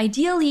then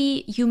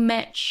ideally you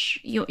match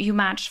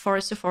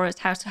forest to forest,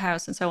 house to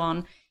house, and so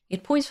on. You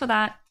get points for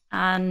that,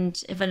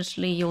 and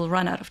eventually you'll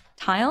run out of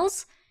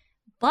tiles.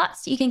 But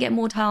you can get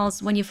more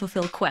tiles when you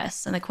fulfill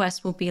quests, and the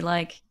quest will be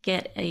like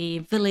get a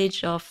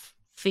village of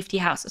 50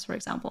 houses, for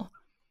example.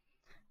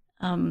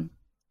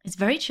 It's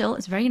very chill.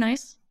 It's very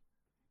nice.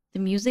 The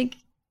music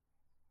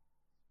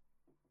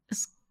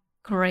is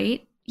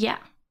great. Yeah,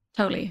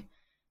 totally.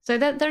 So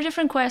there are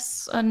different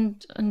quests,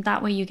 and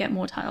that way you get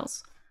more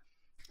tiles.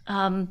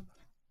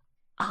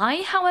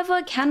 I,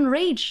 however, can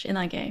rage in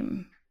that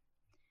game.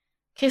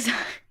 Because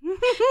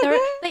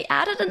they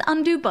added an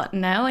undo button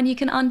now, and you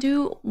can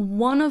undo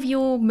one of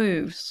your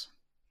moves.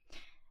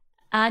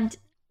 And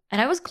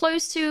I was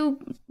close to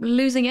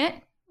losing it,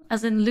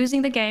 as in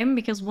losing the game,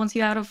 because once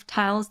you're out of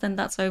tiles, then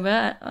that's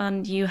over,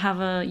 and you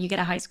get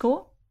a high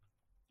score,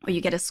 or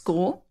you get a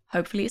score.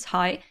 Hopefully, it's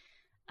high.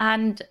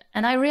 And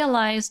I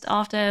realized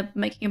after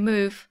making a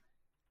move,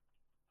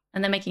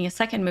 and then making a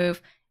second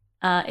move,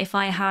 if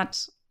I had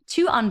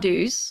 2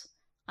 undos,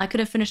 I could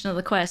have finished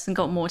another quest and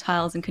got more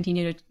tiles and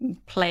continued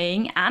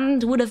playing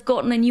and would have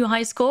gotten a new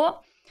high score.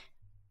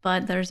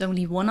 But there's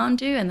only 1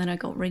 undo, and then I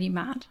got really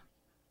mad.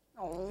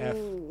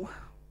 Oh.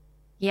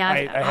 Yeah.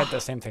 I had the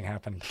same thing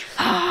happen.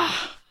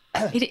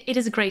 It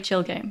is a great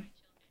chill game.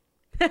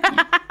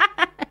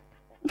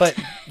 But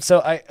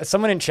so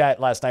someone in chat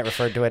last night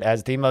referred to it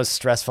as the most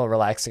stressful,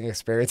 relaxing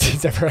experience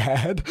he's ever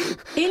had.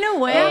 In a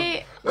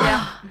way,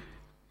 Yeah.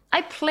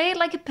 I play it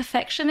like a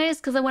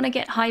perfectionist because I want to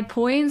get high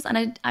points,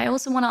 and I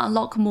also want to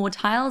unlock more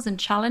tiles and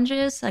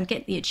challenges and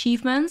get the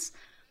achievements.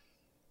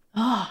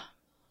 Oh,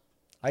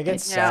 I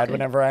get sad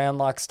whenever I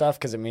unlock stuff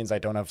because it means I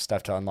don't have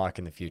stuff to unlock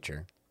in the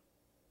future.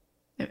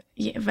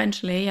 yeah,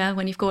 eventually, yeah,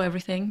 when you've got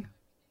everything.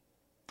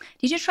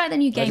 Did you try the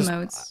new game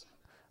modes?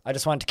 I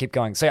just wanted to keep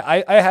going. So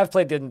yeah, I have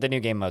played the new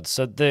game modes.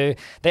 So they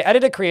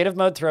added a creative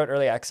mode throughout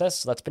early access.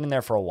 So that's been in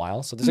there for a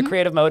while. So there's a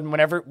creative mode, and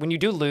when you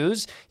do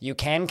lose, you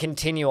can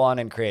continue on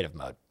in creative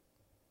mode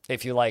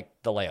if you like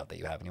the layout that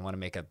you have and you want to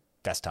make a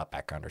desktop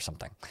background or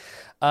something.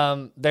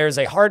 There's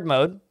a hard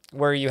mode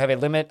where you have a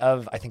limit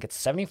of, I think it's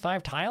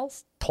 75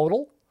 tiles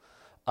total.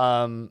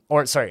 A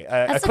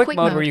quick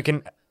mode where you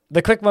can...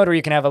 The quick mode where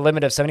you can have a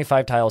limit of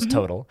 75 tiles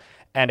total,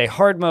 and a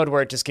hard mode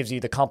where it just gives you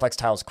the complex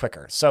tiles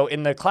quicker. So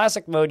in the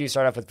classic mode, you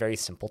start off with very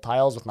simple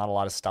tiles with not a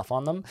lot of stuff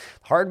on them.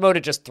 Hard mode, it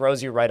just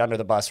throws you right under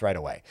the bus right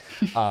away.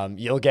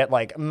 You'll get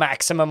like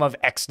maximum of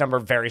X number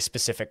of very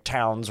specific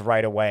towns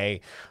right away.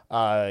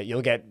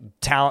 You'll get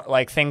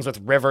things with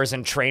rivers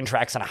and train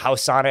tracks and a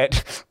house on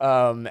it,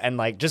 and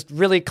like just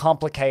really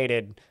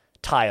complicated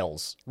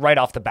tiles right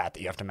off the bat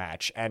that you have to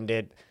match. And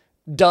it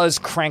does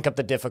crank up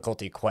the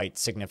difficulty quite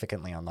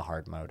significantly on the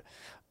hard mode.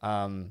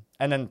 And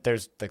then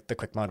there's the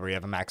quick mode where you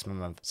have a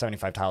maximum of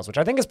 75 tiles, which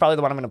I think is probably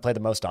the one I'm going to play the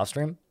most off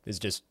stream, is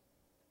just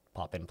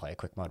pop in and play a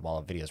quick mode while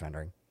a video's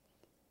rendering.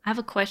 I have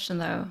a question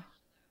though.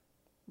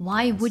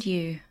 Why would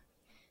you?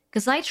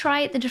 Because I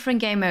tried the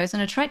different game modes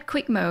and I tried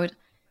quick mode,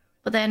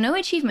 but there are no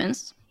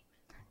achievements,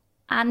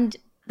 and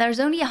there's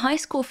only a high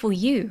score for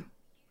you.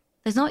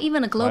 There's not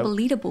even a global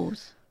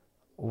leaderboard.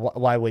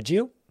 Why would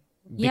you?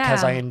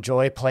 Because Yeah. I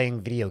enjoy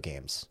playing video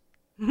games.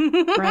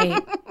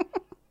 Right.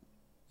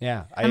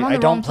 Yeah, I'm on I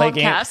the don't wrong play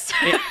games.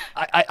 podcast.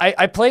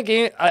 I play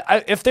game.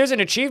 If there's an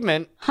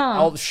achievement,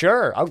 I'll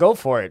go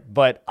for it.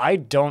 But I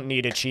don't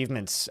need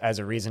achievements as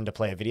a reason to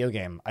play a video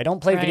game. I don't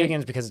play video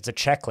games because it's a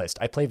checklist.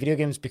 I play video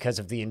games because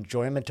of the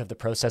enjoyment of the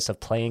process of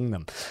playing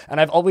them.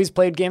 And I've always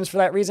played games for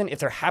that reaan. If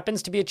there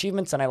happens to be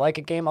achievements and I like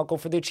a game, I'll go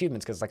for the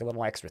achievements because it's like a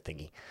little extra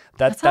thingy.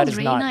 That sounds is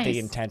really not nice. the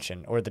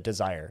intention or the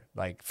desire.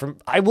 Like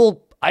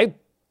I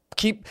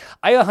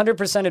I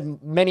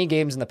 100%ed many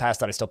games in the past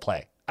that I still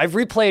play. I've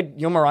replayed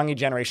Yomirangi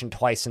Generation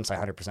twice since I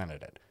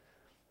 100%ed it.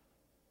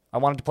 I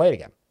wanted to play it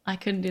again. I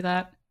couldn't do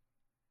that.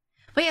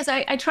 But yes,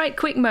 I tried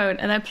quick mode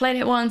and I played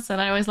it once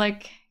and I was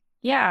like,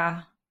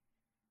 yeah,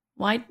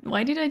 why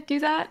did I do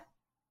that?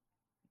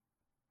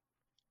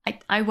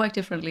 I work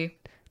differently.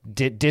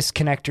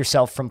 Disconnect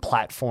yourself from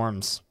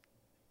platforms.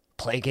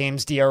 Play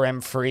games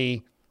DRM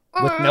free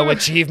with no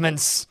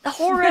achievements. The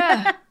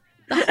horror.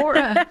 The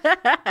horror.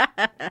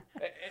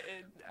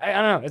 I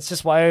don't know. It's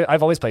just why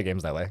I've always played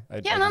games that way.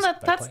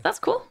 That's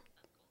cool.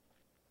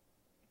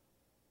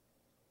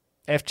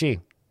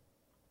 FG.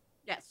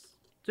 Yes.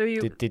 Do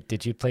you?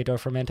 Did you play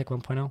Dorfromantik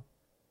 1.0?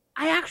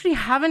 I actually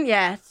haven't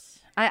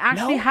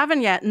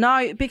yet.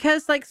 No,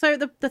 because like, so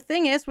the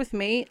thing is with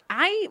me,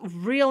 I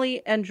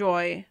really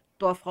enjoy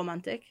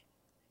Dorfromantik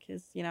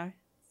because, you know,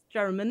 it's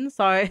German.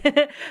 So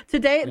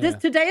today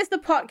is the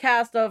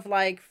podcast of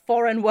like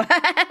foreign words.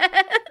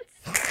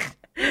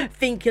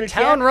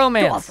 Town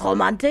romance.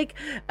 Dorfromantik.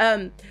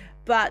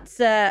 But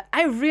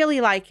I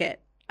really like it.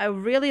 I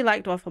really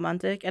like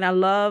Dorfromantik, and I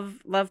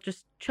love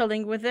just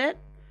chilling with it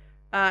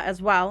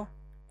as well.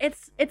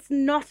 It's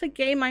not a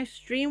game I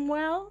stream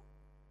well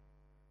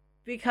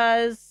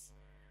because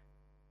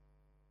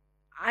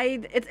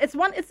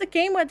it's a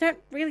game where I don't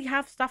really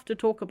have stuff to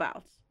talk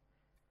about.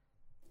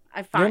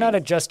 I find You're not a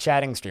just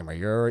chatting streamer.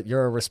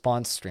 You're a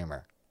response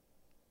streamer.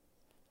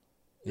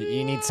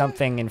 You need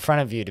something in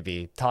front of you to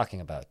be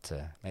talking about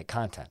to make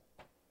content.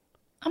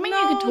 I mean,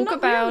 No, you could talk not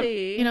about,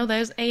 really. you know,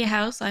 there's a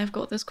house, I've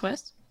got this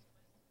quest.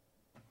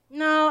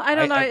 No, I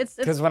don't know. It's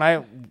because when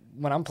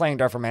I'm playing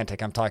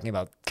Dorfromantik, I'm talking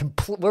about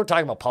we're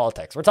talking about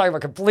politics. We're talking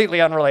about completely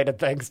unrelated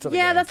things to the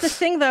game. that's the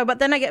thing though. But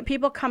then I get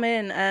people come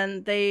in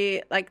and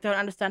they like don't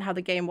understand how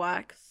the game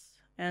works,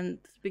 and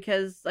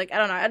because like I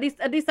don't know. At least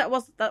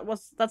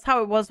that's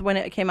how it was when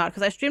it came out.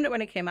 Because I streamed it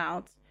when it came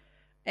out,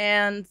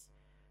 and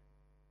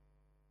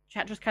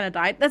chat just kind of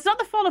died. That's not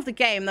the fault of the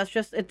game. That's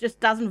just it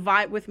just doesn't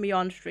vibe with me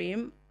on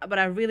stream. But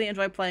I really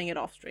enjoy playing it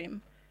off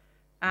stream.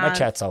 My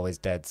chat's always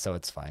dead, so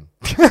it's fine.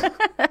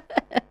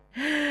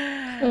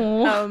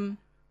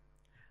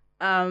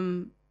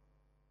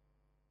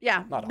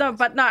 Yeah. Not No, always.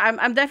 but no,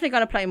 I'm definitely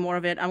gonna play more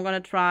of it. I'm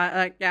gonna try.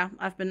 Like, yeah,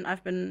 I've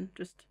been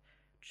just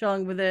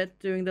chilling with it,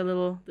 doing the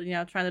little, you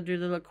know, trying to do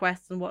the little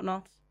quests and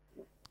whatnot.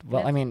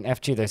 Well, I mean,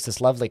 FG, there's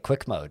this lovely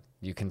quick mode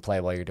you can play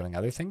while you're doing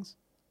other things.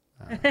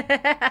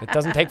 It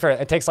doesn't take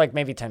it takes like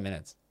maybe 10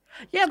 minutes.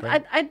 Yeah,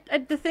 That's but I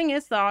the thing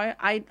is though,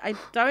 I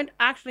don't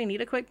actually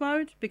need a quick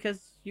mode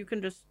because you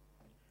can just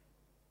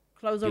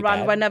close a Be run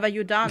bad? whenever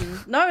you're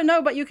done.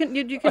 No, but you can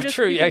just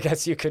True, you yeah, I can,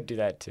 guess you could do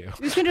that too.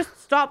 you can just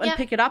stop and Yeah.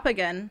 pick it up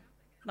again.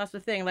 That's the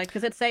thing, like,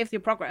 because it saves your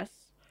progress.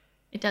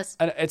 It does.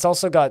 And it's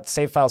also got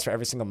save files for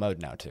every single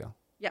mode now too.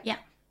 Yeah.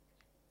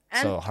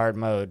 And So hard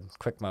mode,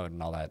 quick mode,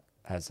 and all that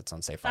has its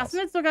own save files.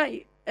 doesn't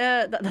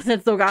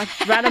it sogar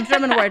random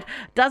German word?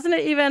 Doesn't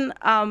it even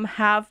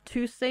have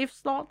 2 save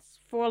slots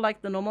for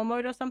like the normal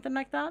mode or something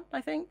like that? I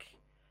think.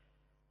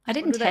 I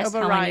didn't do they test how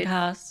many override? it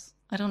has.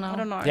 I don't know. I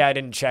don't know. Yeah, I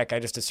didn't check. I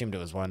just assumed it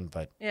was one,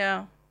 but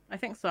Yeah, I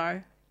think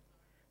so.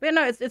 But yeah,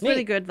 no, it's really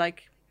Neat. good.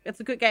 Like, it's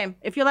a good game.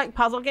 If you like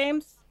puzzle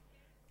games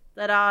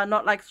that are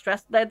not like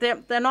stress,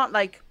 they're not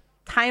like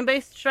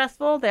time-based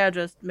stressful. They're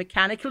just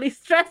mechanically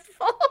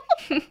stressful.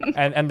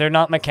 and they're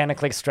not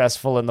mechanically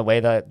stressful in the way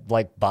that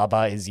like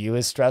Baba is you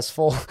is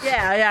stressful.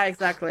 yeah,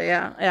 exactly.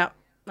 Yeah.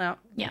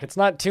 It's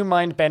not too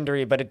mind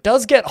bendery, but it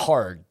does get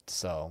hard.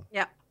 So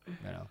Yeah.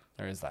 you know,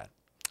 there is that.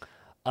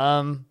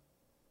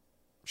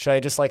 Should I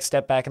just like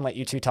step back and let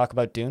you two talk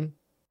about Dune?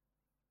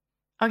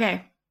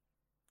 Okay,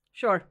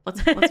 Sure.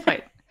 let's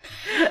fight.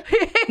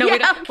 No, Yeah, we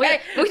don't. okay.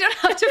 We don't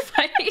have to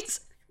fight.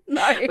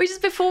 No. We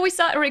just before we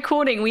started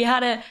recording, we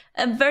had a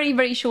very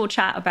very short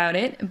chat about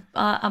it.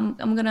 I'm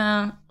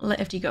gonna let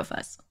FD go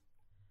first.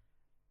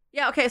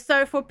 Yeah, okay,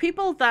 so for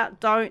people that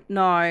don't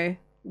know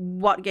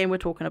what game we're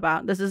talking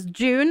about, this is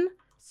Dune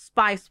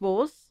Spice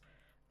Wars.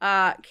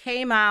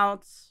 Came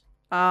out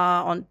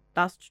on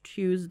last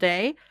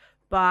Tuesday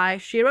by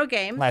Shiro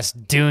Games.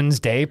 Last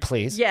Dune's Day,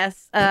 please.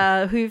 Yes,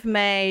 who've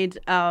made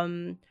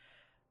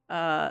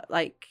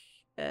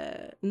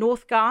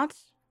Northgard,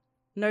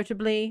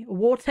 notably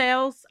War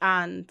Tales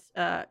and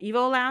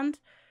Evoland.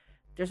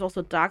 There's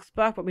also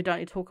Darksburg, but we don't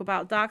need to talk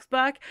about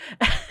Darksburg.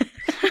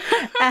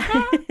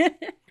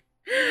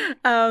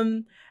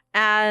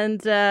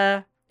 And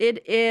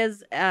it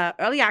is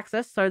early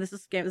access, so this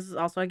is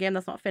also a game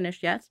that's not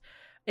finished yet.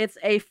 It's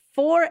a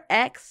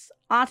 4X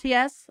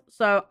RTS,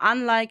 so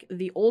unlike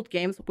the old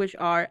games, which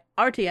are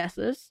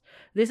RTSs,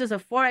 this is a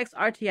 4X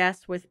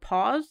RTS with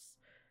pause.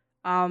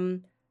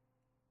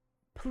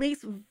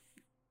 Please,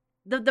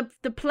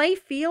 the play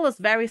feel is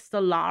very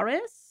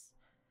Stellaris,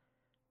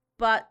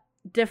 but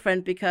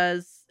different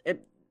because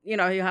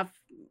you have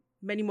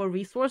many more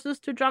resources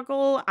to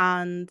juggle,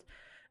 and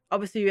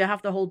obviously you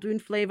have the whole Dune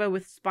flavor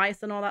with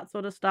spice and all that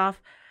sort of stuff.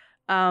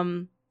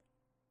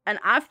 And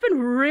I've been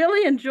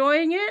really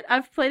enjoying it.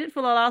 I've played it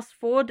for the last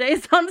 4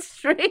 days on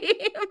stream,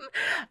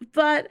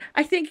 but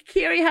I think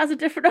Kiri has a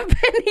different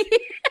opinion.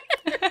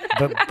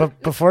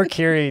 But before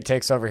Kiri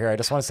takes over here, I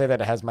just want to say that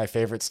it has my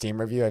favorite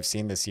Steam review I've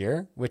seen this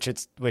year, which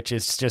is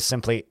just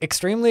simply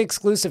extremely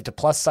exclusive to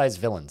plus size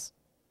villains.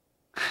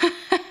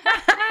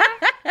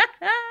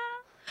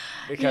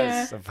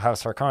 Because of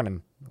House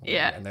Harkonnen.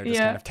 Yeah. And they're just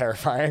kind of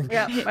terrifying.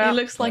 Yeah, He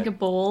looks like a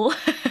ball.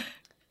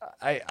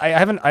 I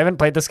haven't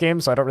played this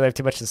game, so I don't really have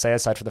too much to say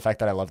aside from the fact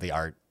that I love the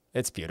art.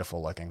 It's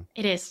beautiful looking.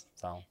 It is.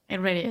 So It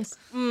really is.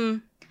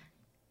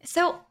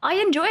 So I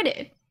enjoyed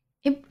it.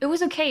 It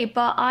was okay,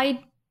 but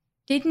I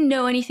didn't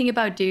know anything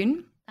about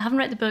Dune. I haven't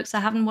read the books. I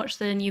haven't watched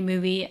the new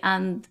movie,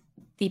 and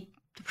the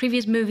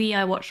previous movie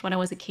I watched when I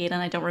was a kid,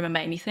 and I don't remember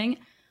anything.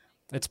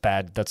 it's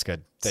bad. That's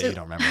good that you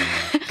don't remember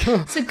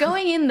anything. So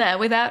going in there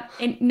without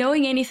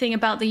knowing anything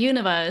about the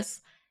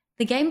universe,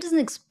 the game doesn't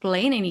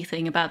explain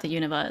anything about the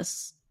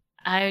universe.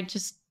 I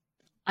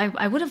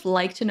would have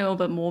liked to know a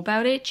bit more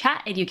about it.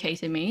 Chat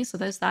educated me, so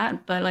there's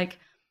that. But like,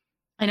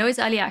 I know it's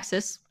early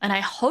access, and I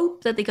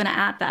hope that they're going to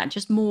add that,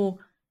 just more,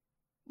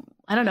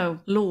 I don't know,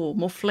 lore,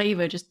 more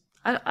flavor. Just,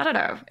 I don't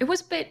know. It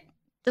was a bit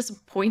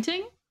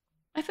disappointing,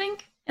 I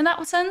think, in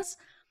that sense.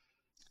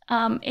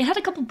 It had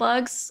a couple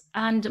bugs,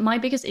 and my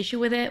biggest issue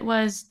with it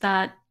was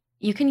that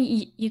you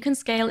can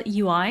scale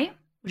UI,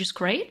 which is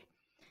great.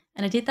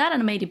 And I did that,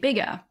 and I made it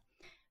bigger.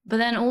 But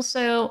then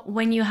also,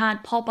 when you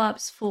had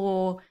pop-ups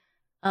for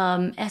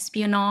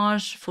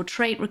espionage, for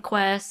trade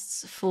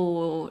requests,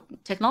 for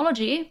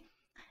technology,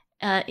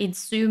 it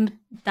zoomed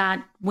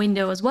that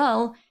window as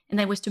well, and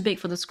that was too big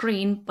for the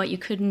screen, but you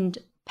couldn't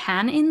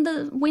pan in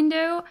the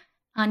window,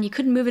 and you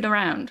couldn't move it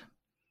around.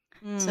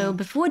 So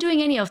before doing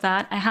any of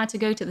that, I had to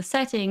go to the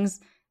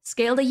settings,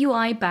 scale the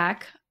UI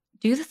back,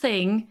 do the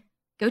thing,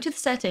 go to the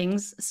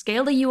settings,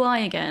 scale the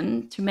UI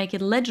again to make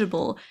it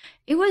legible.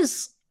 It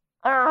was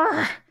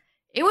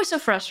so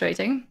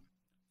frustrating.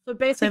 So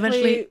basically,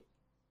 eventually-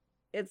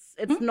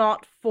 it's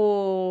not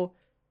for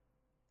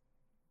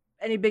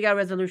any bigger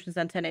resolutions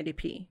than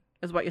 1080p,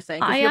 is what you're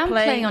saying. 'Cause I you're am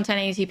playing on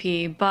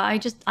 1080p,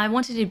 but I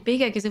wanted it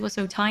bigger because it was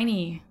so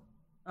tiny.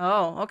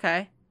 Oh,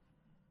 okay.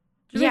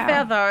 To be Yeah.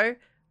 fair though,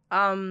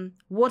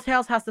 War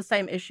Tales has the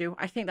same issue.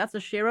 I think that's a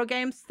Shiro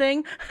Games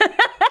thing.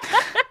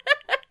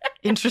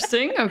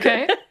 Interesting.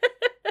 Okay.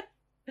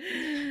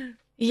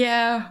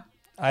 Yeah.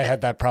 I had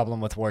that problem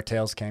with War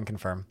Tales, can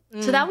confirm.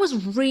 So that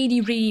was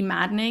really, really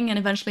maddening, and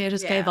eventually I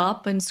just gave Yeah.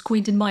 up and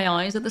squinted my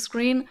eyes at the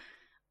screen.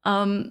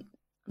 The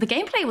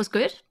gameplay was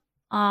good.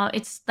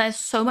 There's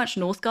so much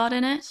Northgard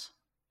in it.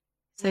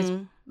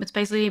 So it's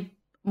basically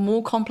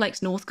more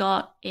complex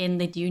Northgard in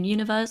the Dune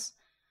universe.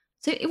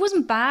 So it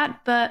wasn't bad,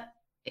 but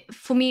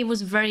for me it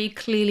was very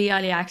clearly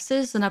early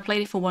access, and I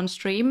played it for one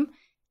stream,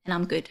 and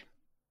I'm good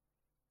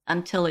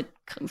until it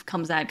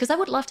comes out. Because I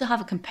would love to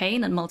have a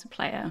campaign and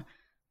multiplayer.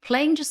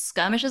 Playing just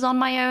skirmishes on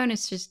my own,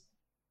 it's just,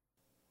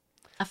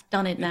 I've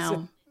done it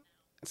now.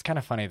 It's kind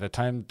of funny. The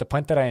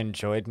point that I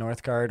enjoyed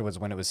Northgard was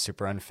when it was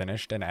super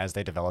unfinished, and as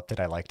they developed it,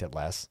 I liked it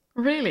less.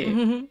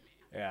 Really?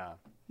 Yeah.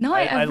 No,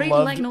 I really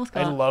like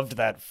Northgard. I loved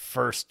that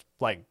first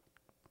like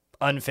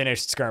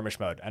unfinished skirmish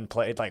mode and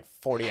played like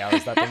 40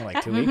 hours that thing in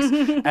like 2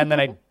 weeks, and then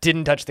I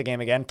didn't touch the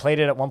game again. Played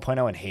it at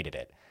 1.0 and hated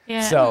it.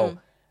 Yeah. So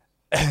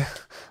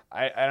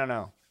I don't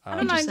know. I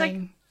don't know. Like,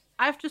 Interesting.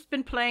 I've just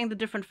been playing the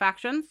different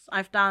factions.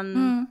 I've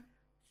done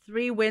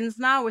 3 wins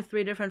now with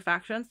 3 different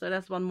factions, so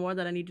that's one more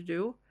that I need to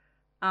do.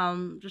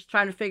 Just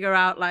trying to figure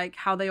out like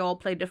how they all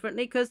play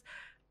differently, because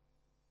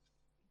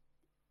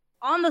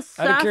on the surface,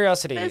 Out of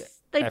curiosity,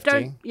 they FT,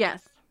 don't.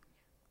 Yes,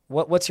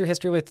 what's your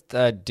history with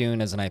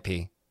Dune as an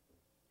IP?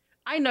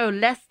 I know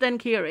less than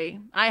Kiri.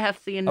 I have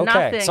seen Okay,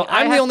 nothing. so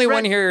I I'm the have only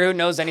one read here who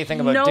knows anything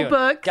about no Dune.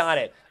 books. Got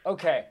it.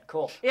 Okay,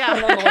 cool. Yeah.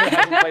 I'm the one who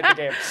hasn't played the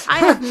game. I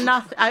have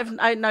nothing.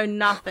 I know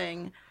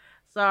nothing.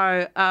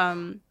 So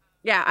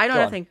yeah, I know Go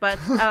on. nothing. But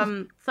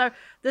so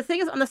the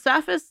thing is, on the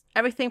surface,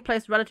 everything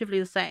plays relatively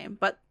the same,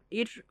 but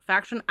each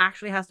faction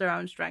actually has their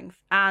own strength.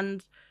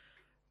 And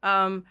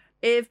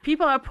if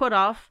people are put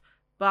off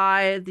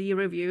by the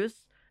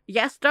reviews,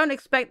 yes, don't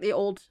expect the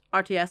old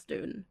RTS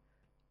Dune.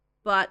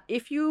 But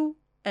if you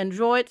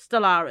enjoyed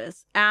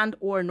Stellaris and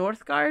or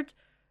Northgard,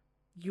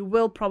 you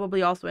will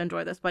probably also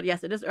enjoy this. But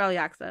yes, it is early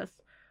access.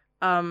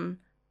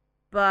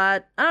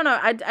 But I don't know.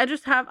 I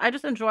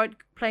just enjoyed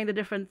playing the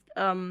different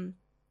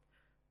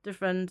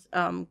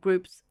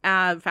groups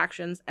and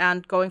factions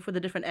and going for the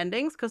different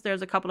endings, because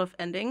there's a couple of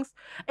endings.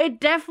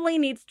 It definitely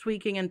needs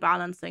tweaking and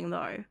balancing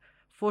though,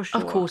 for sure.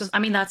 Of course. I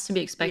mean, that's to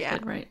be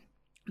expected, Yeah. right?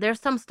 There's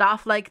some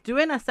stuff like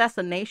doing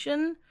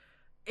assassination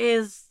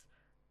is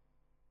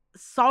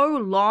so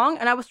long,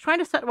 and I was trying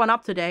to set one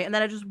up today, and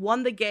then I just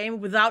won the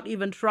game without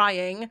even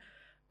trying.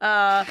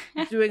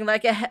 Doing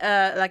like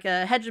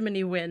a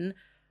hegemony win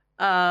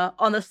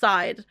on the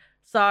side.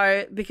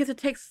 So because it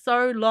takes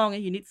so long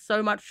and you need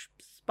so much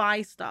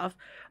spy stuff,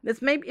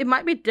 it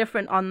might be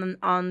different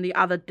on the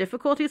other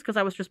difficulties, because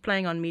I was just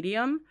playing on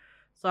medium.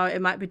 So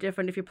it might be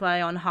different if you play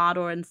on hard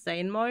or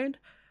insane mode.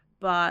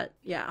 But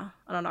yeah,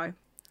 I don't know.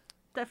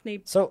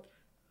 Definitely. So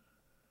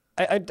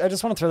I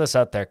just want to throw this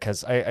out there,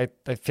 because I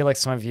feel like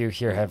some of you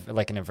here have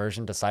like an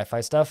aversion to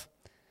sci-fi stuff.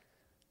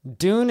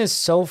 Dune is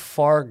so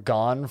far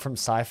gone from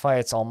sci-fi,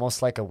 it's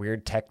almost like a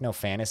weird techno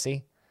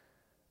fantasy.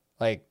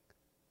 Like,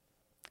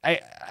 I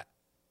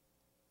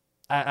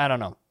I don't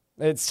know.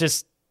 It's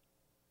just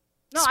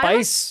No,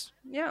 Spice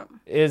Yeah.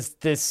 is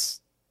this.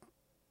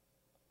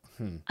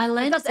 I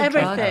learned That's it's a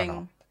drug.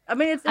 everything. I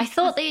mean, it's I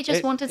thought they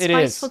just wanted it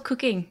spice is. for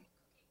cooking.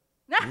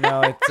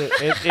 No,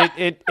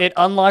 it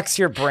unlocks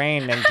your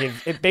brain and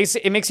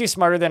it makes you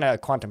smarter than a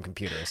quantum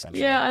computer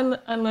essentially. Yeah,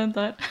 I learned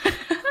that.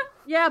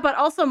 Yeah, but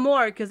also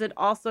more because it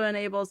also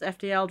enables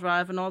FTL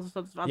drive and all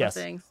sorts of other Yes.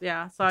 things.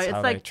 Yeah, so That's it's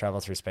how they like travel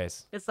through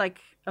space. it's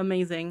like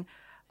amazing.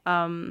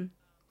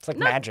 It's like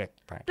magic,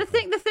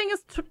 practically. The thing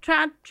is,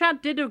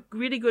 Chad did a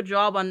really good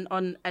job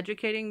on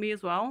educating me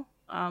as well.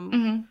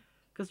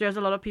 Because there's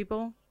a lot of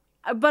people.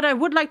 But I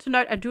would like to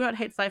note, I do not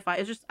hate sci-fi.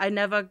 It's just I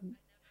never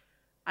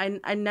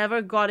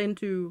got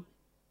into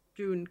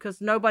Dune because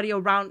nobody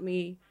around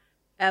me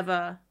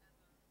ever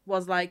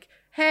was like,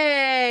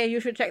 "Hey, you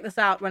should check this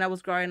out." When I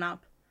was growing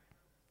up.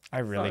 I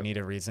really need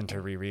a reason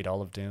to reread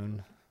all of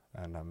Dune,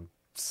 and I'm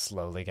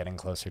slowly getting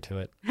closer to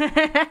it.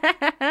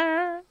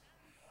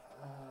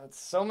 It's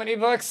so many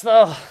books,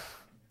 though.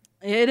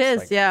 It is,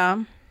 like-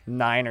 yeah.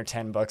 9 or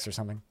 10 books or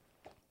something.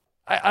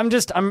 I'm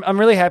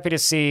really happy to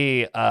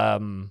see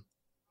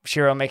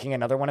Shiro making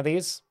another one of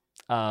these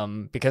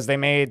because they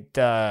made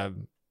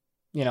Northgard,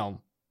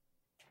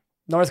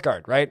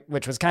 right,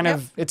 which was kind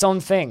of its own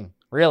thing,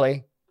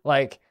 really.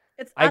 Like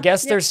I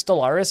guess there's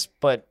Stellaris,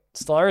 but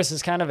Stellaris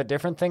is kind of a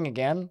different thing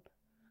again.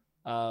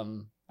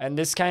 And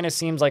this kind of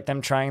seems like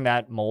them trying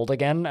that mold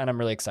again, and I'm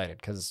really excited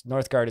because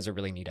Northgard is a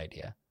really neat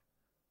idea.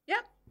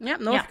 Yeah,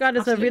 Northgard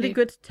is a absolutely. really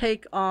good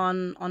take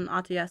on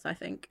RTS, I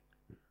think.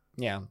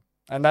 Yeah.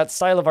 And that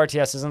style of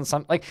RTS isn't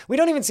some like we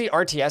don't even see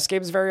RTS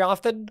games very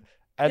often.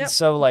 And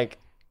so like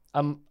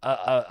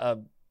a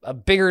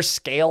bigger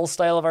scale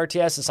style of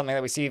RTS is something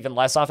that we see even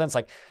less often. It's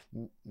like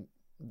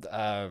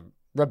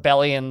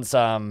Rebellion's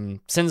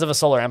Sins of a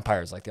Solar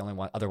Empire is like the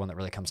only other one that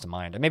really comes to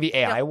mind. And maybe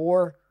AI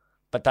War,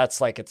 but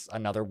that's like it's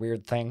another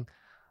weird thing.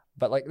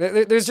 But like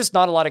there's just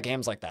not a lot of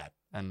games like that.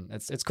 And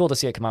it's cool to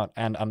see it come out,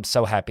 and I'm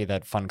so happy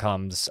that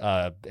Funcom's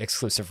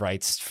exclusive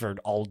rights for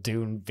all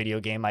Dune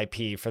video game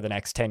IP for the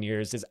next 10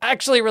 years is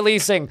actually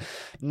releasing,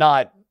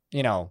 not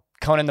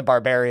Conan the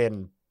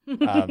Barbarian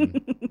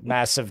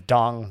massive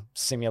dong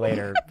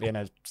simulator in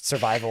a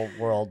survival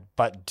world,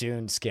 but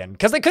Dune skin,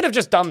 because they could have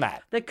just done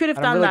that. They could have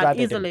And I'm done really that glad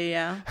they easily,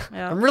 yeah.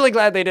 I'm really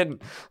glad they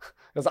didn't,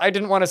 because I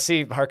didn't want to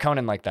see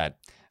Harkonnen like that.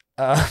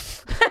 But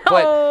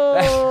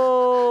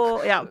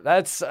Oh, yeah.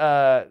 that's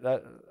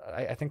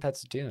I think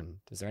that's Dune.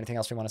 Is there anything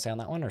else we want to say on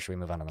that one, or should we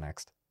move on to the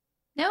next?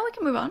 No, we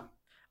can move on.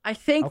 I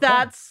think Okay.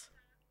 that's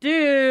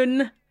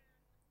Dune.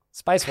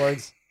 Spice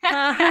words.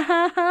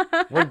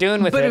 We're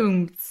Dune with it.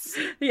 Boom.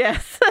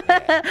 Yes.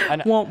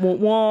 And- Womp, womp,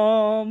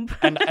 womp.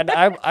 And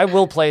I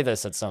will play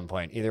this at some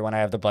point, either when I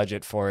have the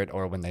budget for it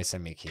or when they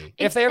send me key.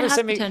 If they It ever has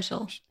send me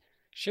potential.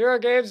 Shiro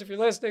Games, if you're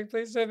listening,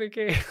 please send me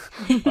key.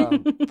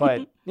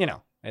 But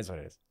it's what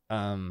it is.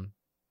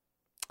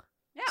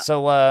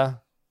 So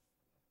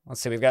let's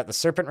see. We've got the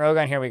Serpent Rogue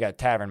on here. We got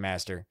Tavern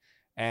Master,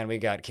 and we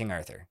got King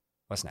Arthur.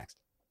 What's next?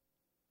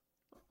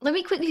 Let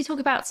me quickly talk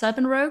about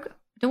Serpent Rogue.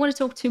 Don't want to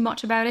talk too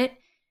much about it.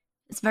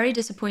 It's very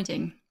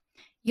disappointing.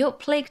 You're a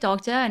Plague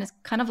Doctor, and it's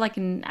kind of like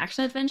an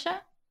action adventure.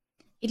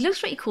 It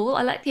looks really cool.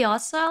 I like the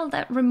art style.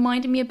 That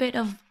reminded me a bit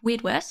of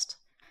Weird West.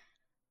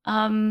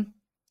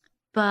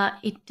 But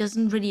it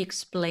doesn't really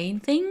explain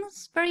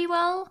things very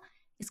well.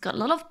 It's got a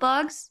lot of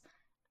bugs,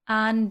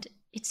 and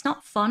it's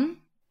not fun.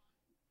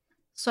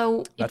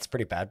 So That's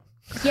pretty bad.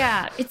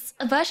 yeah, it's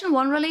a version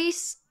 1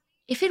 release.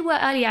 If it were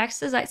early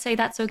access, I'd say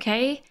that's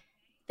okay.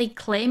 They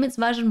claim it's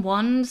version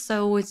 1,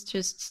 so it's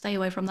just stay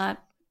away from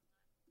that.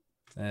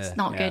 It's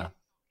not good.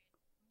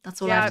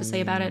 That's all I have to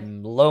say about it.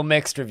 Low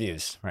mixed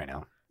reviews right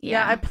now.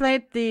 Yeah, I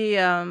played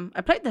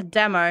the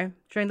demo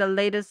during the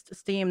latest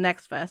Steam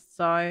Next Fest,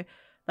 so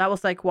that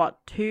was like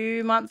what,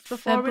 2 months before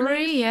February,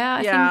 release?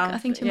 yeah, I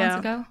think 2 months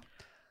ago.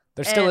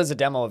 There still is a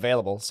demo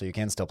available, so you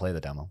can still play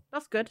the demo.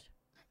 That's good.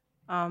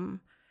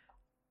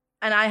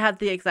 And I had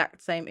the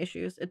exact same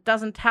issues. It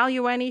doesn't tell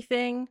you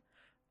anything.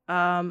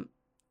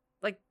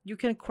 Like you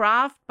can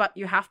craft, but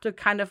you have to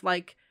kind of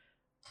like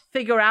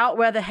figure out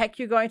where the heck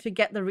you're going to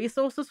get the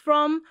resources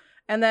from.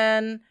 And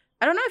then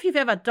I don't know if you've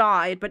ever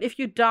died, but if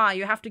you die,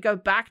 you have to go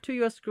back to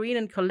your screen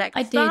and collect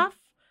stuff.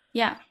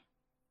 Yeah.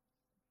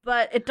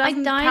 But it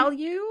doesn't tell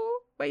you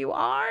where you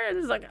are.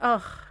 It's like,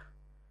 ugh.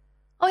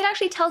 Oh, it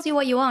actually tells you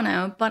what you are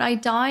now, but I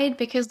died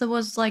because there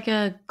was like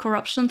a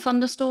corruption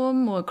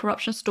thunderstorm or a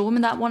corruption storm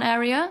in that one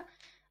area,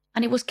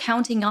 and it was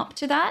counting up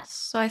to that.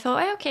 So I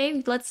thought, hey,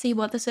 okay, let's see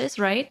what this is,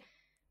 right?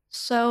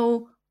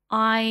 So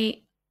I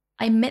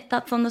met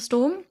that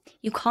thunderstorm.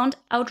 You can't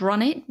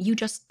outrun it. You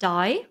just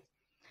die.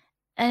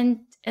 And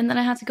then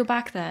I had to go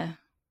back there.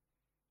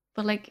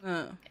 But like,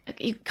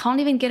 you can't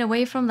even get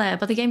away from there.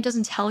 But the game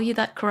doesn't tell you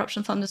that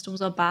corruption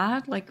thunderstorms are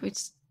bad. Like,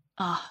 it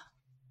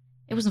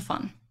wasn't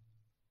fun.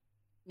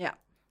 Yeah.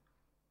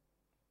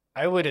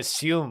 I would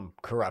assume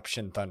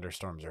corruption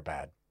thunderstorms are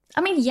bad.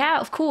 I mean, yeah,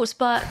 of course,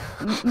 but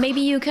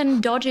maybe you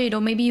can dodge it,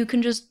 or maybe you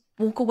can just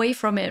walk away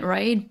from it,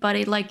 right? But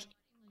it like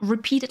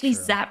repeatedly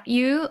zapped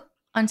you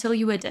until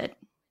you were dead.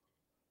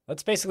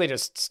 That's basically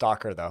just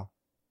Stalker, though.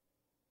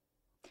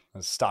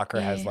 Stalker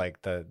has like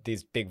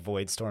these big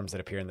void storms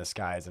that appear in the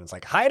skies, and it's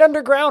like hide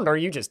underground or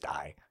you just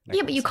die.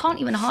 Yeah, but you can't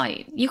even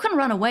hide. You can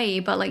run away,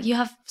 but like you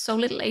have so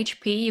little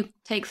HP, you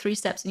take 3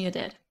 steps and you're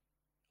dead.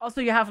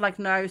 Also, you have like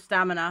no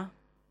stamina.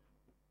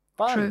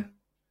 Fun. True.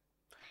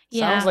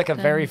 Sounds like a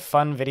very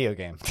fun video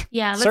game.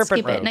 Yeah, let's Serpent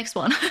skip Road. it. Next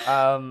one.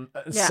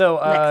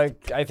 I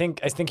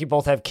think you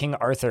both have King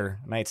Arthur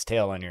Knight's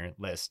Tale on your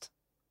list,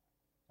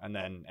 and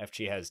then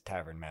FG has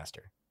Tavern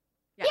Master.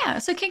 Yeah,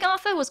 so King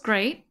Arthur was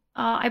great.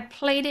 I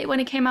played it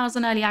when it came out as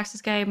an early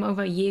access game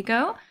over a year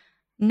ago.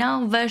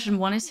 Now version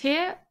 1 is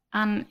here,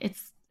 and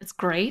it's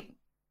great.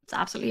 It's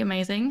absolutely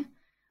amazing.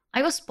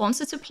 I was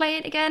sponsored to play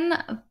it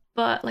again,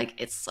 but like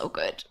it's so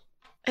good.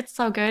 It's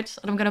so good,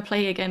 and I'm gonna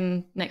play it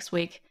again next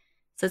week.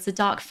 So it's a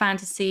dark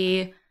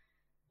fantasy,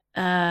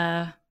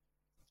 turn-based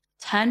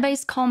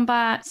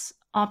combat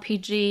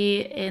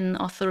RPG in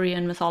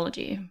Arthurian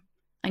mythology,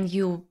 and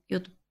you're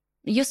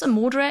a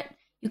moderate.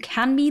 You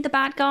can be the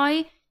bad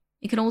guy.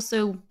 You can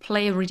also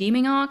play a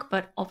redeeming arc,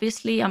 but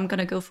obviously I'm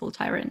gonna go full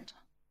tyrant.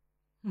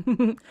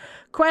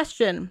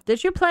 Question: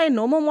 did you play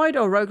normal mode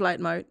or roguelite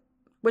mode?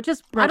 Which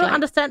is I don't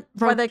understand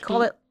why they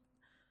call it.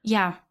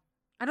 Yeah,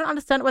 I don't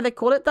understand why they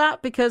call it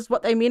that, because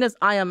what they mean is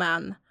Iron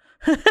Man.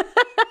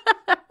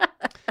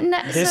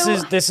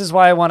 This is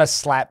why I want to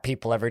slap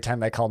people every time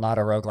they call not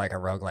a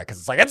roguelike, because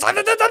it's like it's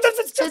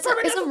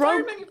a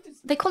rogue.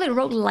 They call it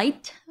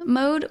roguelite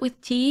mode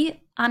with T,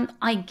 and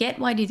I get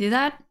why they do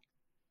that.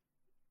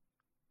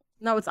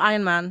 No, it's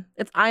Iron Man.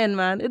 It's Iron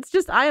Man. It's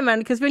just Iron Man,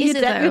 because when you're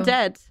dead, you're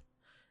dead.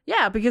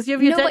 Yeah, because you're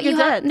dead, you're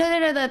dead.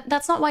 No.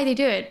 That's not why they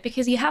do it.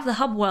 Because you have the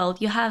hub world.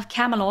 You have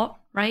Camelot,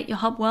 right? Your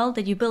hub world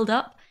that you build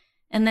up.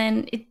 And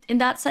then in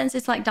that sense,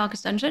 it's like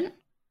Darkest Dungeon.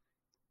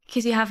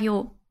 Because you have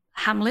your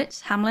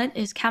Hamlet. Hamlet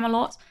is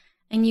Camelot.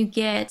 And you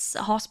get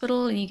a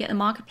hospital, and you get the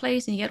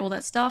marketplace, and you get all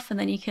that stuff. And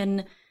then you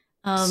can...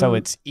 so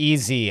it's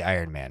easy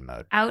Iron Man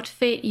mode.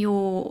 Outfit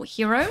your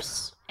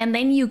heroes. And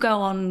then you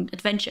go on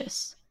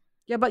adventures.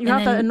 Yeah, but you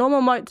have that in normal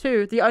mode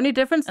too. The only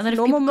difference in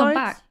normal mode...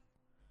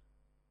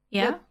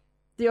 Yeah?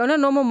 The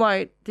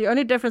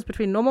only difference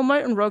between normal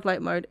mode and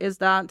roguelite mode is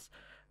that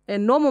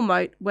in normal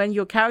mode, when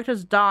your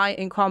characters die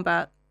in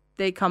combat,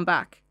 they come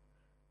back.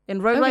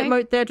 In roguelite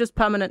mode, they're just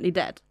permanently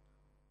dead.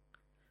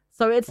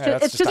 So it's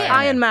just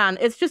Iron Man.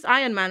 It's just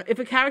Iron Man. If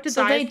a character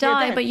dies, they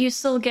die, but you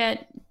still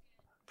get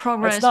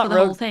progress for the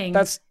whole thing.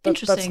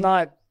 Interesting.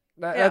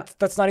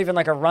 That's not even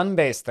like a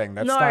run-based thing.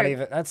 That's not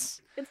even...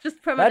 It's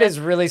just permanent. That is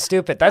really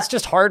stupid. That's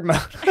just hard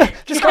mode.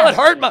 Just call it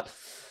hard mode.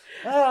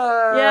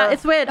 Yeah,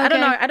 it's weird. Okay.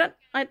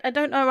 I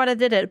don't know why I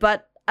did it,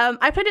 but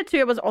I played it too.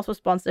 It was also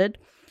sponsored.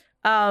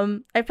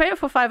 I played it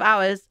for 5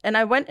 hours, and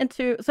I went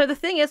into... So the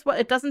thing is, what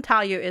it doesn't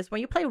tell you is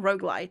when you play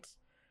roguelite,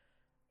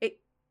 it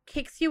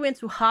kicks you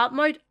into hard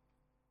mode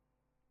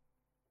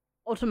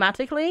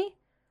automatically.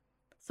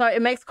 So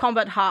it makes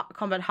combat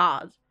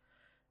hard.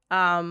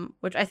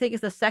 Which I think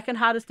is the second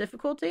hardest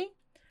difficulty.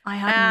 I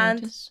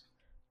hadn't noticed.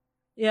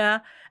 Yeah.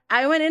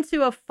 I went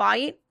into a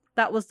fight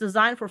that was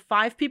designed for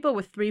 5 people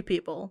with 3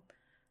 people.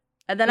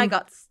 And then I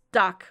got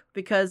stuck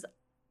because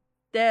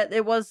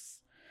there was...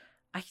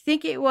 I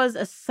think it was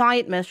a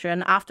side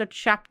mission after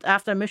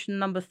mission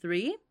number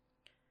 3.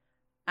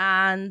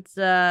 And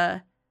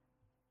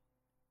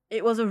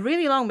it was a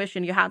really long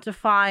mission. You had to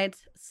fight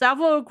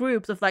several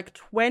groups of like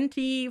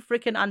 20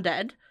 freaking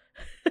undead.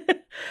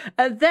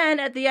 And then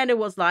at the end it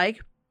was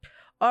like,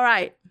 all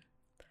right,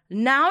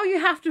 now you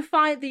have to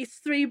fight these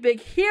 3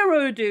 big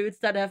hero dudes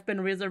that have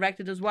been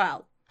resurrected as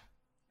well.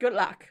 Good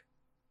luck.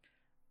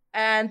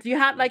 And you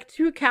had like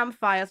 2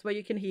 campfires where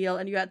you can heal,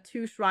 and you had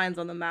 2 shrines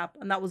on the map,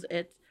 and that was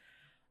it.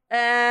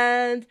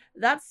 And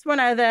that's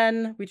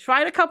when we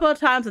tried a couple of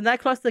times, and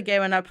that closed the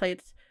game, and I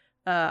played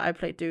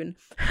Dune.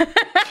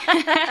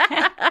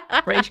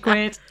 Rage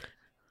quit.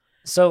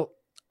 So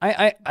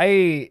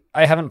I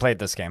haven't played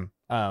this game.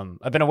 I'm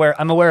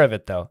aware of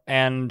it though,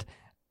 and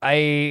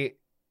I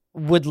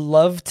would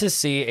love to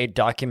see a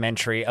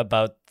documentary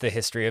about the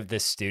history of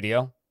this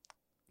studio,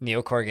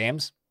 Neocore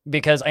Games,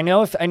 because I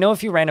know a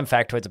few random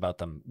factoids about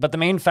them, but the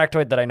main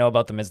factoid that I know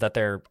about them is that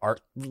they're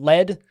art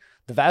led.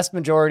 The vast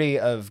majority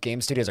of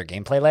game studios are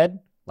gameplay led.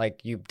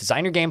 Like, you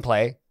design your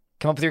gameplay,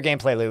 come up with your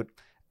gameplay loop,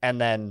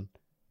 and then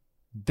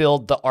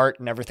build the art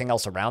and everything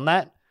else around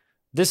that.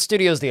 This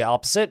studio is the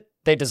opposite.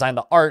 They design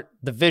the art,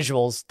 the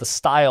visuals, the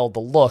style,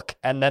 the look,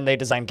 and then they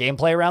design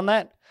gameplay around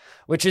that,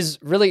 which is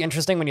really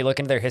interesting when you look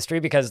into their history,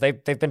 because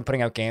they've been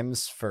putting out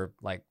games for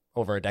like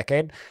over a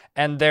decade,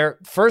 and their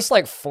first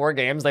like 4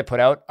 games they put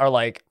out are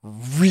like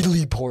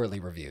really poorly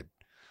reviewed.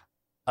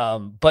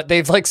 But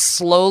they've like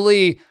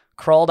slowly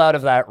crawled out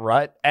of that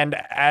rut, and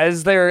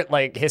as their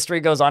like history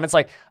goes on, it's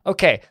like,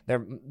 okay,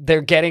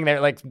 they're getting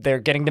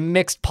to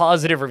mixed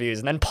positive reviews,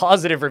 and then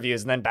positive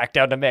reviews, and then back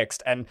down to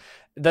mixed. And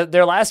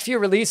their last few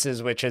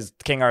releases, which is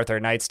King Arthur,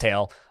 Knight's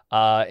Tale,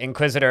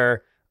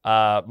 Inquisitor,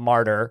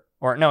 Martyr,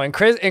 or no,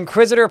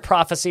 Inquisitor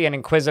Prophecy and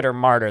Inquisitor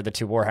Martyr, the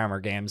 2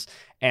 Warhammer games,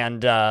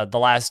 and the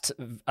last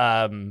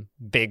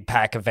big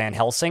pack of Van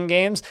Helsing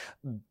games.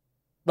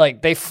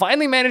 Like, they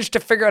finally managed to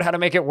figure out how to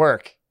make it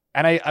work.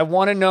 And I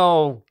want to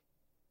know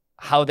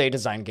how they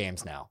design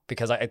games now,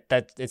 because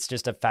it's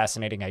just a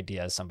fascinating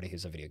idea as somebody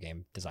who's a video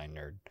game design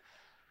nerd.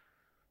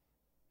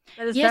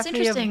 Yeah, it's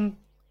interesting.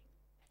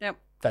 Yep.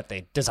 That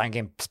they design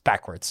games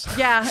backwards.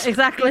 Yeah,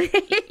 exactly.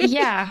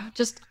 Yeah,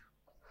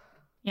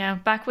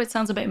 backwards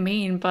sounds a bit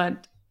mean,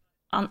 but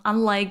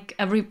unlike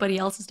everybody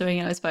else is doing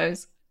it, I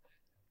suppose.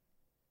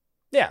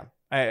 Yeah.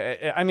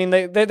 I mean,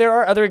 there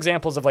are other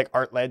examples of like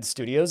art-led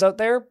studios out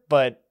there,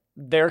 but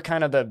they're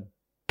kind of the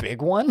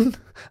big one.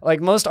 Like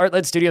most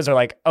art-led studios are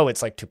like, oh,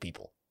 it's like 2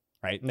 people,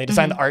 right? And they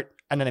design the art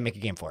and then they make a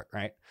game for it,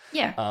 right?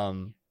 Yeah.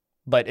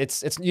 But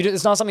it's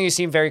not something you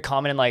see very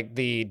common in like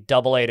the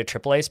AA to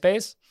AAA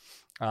space.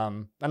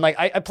 And like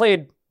I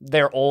played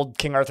their old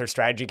King Arthur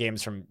strategy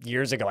games from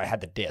years ago. I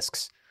had the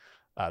discs.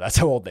 That's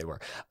how old they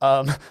were.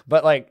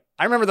 But like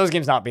I remember those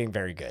games not being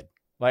very good.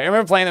 Like I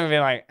remember playing them and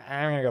being like,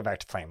 I'm gonna go back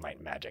to playing Might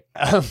and Magic.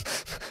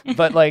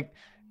 But like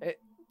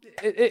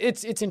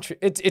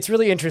it's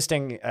really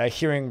interesting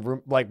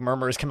hearing like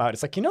murmurs come out.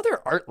 It's like,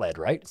 they're art led,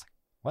 right? It's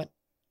like, what?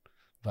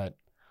 But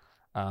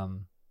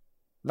I'm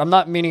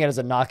not meaning it as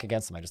a knock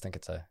against them. I just think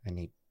it's a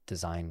neat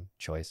design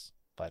choice.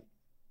 But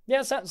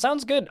yeah,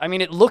 sounds good. I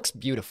mean, it looks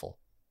beautiful.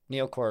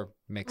 Neocore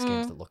makes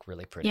games that look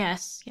really pretty.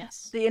 Yes.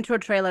 The intro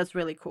trailer is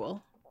really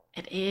cool.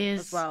 It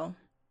is. As well.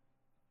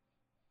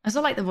 I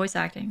still like the voice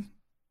acting.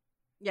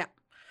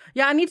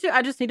 Yeah,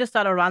 I just need to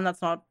start a run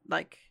that's not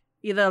like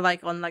either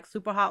like on like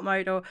super hard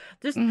mode or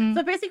just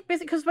so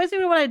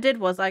basically what I did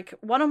was like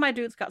one of my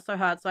dudes got so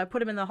hurt, so I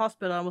put him in the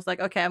hospital and was like,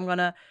 okay, I'm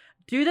gonna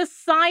do the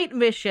side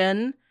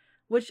mission,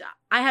 which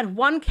I had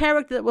one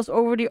character that was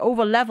already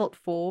over leveled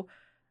for.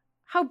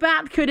 How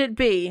bad could it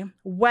be?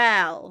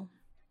 Well,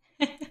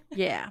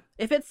 yeah.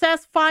 If it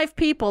says 5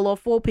 people or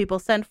 4 people,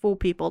 send 4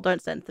 people.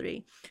 Don't send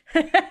 3.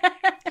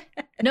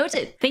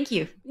 Noted. Thank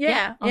you.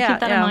 Yeah, I'll keep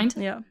that in mind.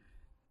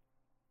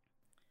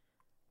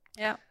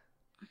 Yeah.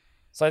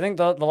 So I think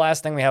the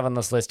last thing we have on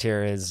this list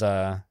here is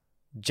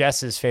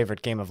Jess's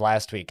favorite game of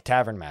last week,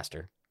 Tavern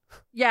Master.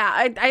 Yeah,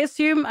 I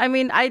assume, I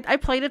mean, I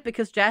played it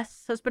because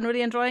Jess has been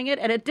really enjoying it,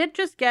 and it did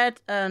just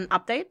get an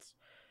update.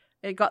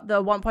 It got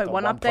the 1.1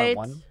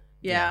 update.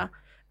 Yeah.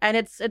 And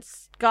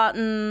it's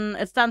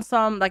done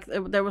some, like,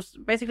 there was,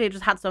 basically it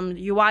just had some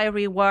UI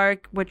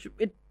rework, which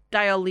it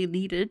direly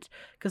needed,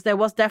 because there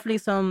was definitely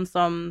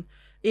some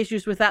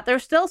issues with that.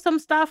 There's still some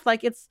stuff,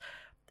 like, it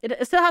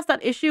still has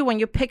that issue when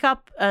you pick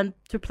up and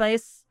to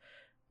place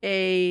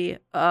a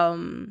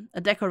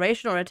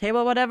decoration or a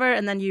table or whatever,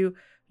 and then you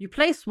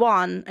place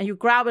one and you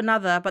grab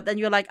another, but then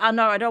you're like, oh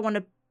no, I don't want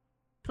to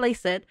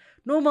place it.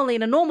 Normally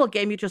in a normal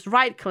game you just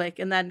right click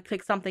and then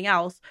click something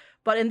else,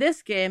 but in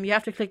this game you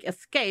have to click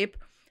escape,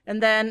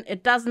 and then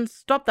it doesn't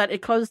stop that,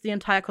 it closes the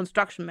entire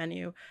construction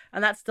menu,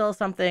 and that's still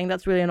something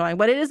that's really annoying.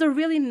 But it is a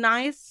really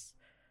nice,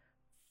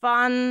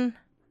 fun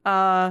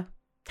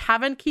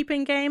tavern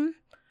keeping game.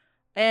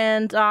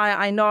 And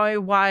I know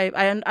why.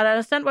 I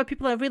understand why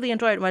people have really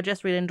enjoyed it. Why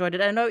Jess really enjoyed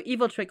it. I know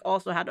Evil Trick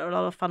also had a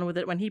lot of fun with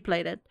it when he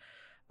played it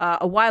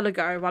a while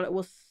ago, while it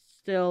was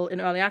still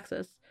in early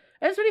access.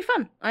 And it's really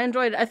fun. I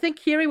enjoyed it. I think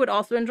Kiri would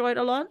also enjoy it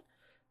a lot.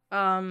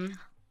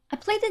 I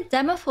played the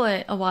demo for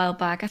it a while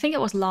back. I think it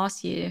was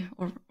last year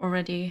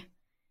already.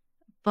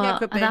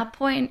 But at that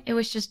point, it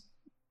was just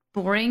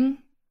boring.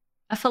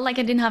 I felt like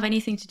I didn't have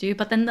anything to do.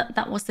 But then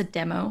that was the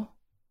demo.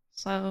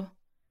 So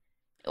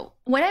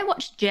when I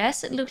watched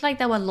Jess, it looked like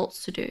there were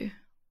lots to do.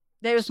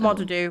 There is more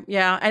to do,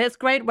 yeah. And it's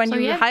great when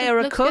you hire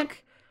a cook. Good.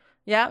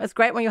 Yeah, it's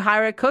great when you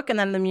hire a cook, and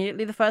then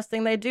immediately the first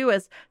thing they do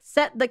is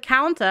set the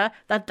counter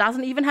that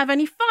doesn't even have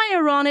any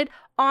fire on it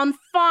on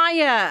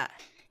fire.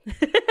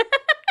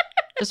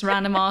 Just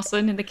random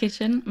arson in the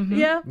kitchen. Mm-hmm.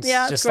 Yeah,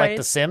 it's just great. Like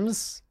The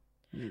Sims.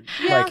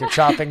 Yeah. Like you're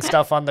chopping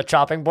stuff on the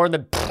chopping board,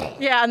 and then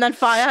and then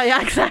fire.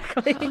 Yeah,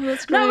 exactly. Oh,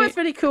 that's great. No, it's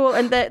really cool,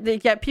 and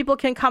people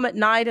can come at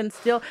night and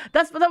steal.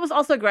 That was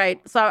also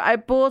great. So I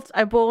bought.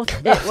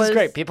 That was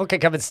great. People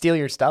can come and steal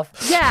your stuff.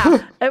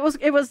 Yeah, it was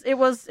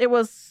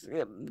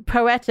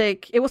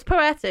poetic. It was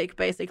poetic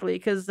basically,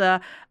 because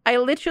it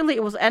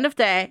was end of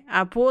day.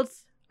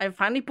 I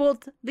finally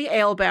bought the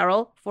ale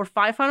barrel for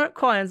 500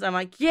 coins. I'm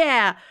like,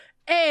 yeah,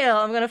 ale.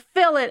 I'm gonna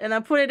fill it, and I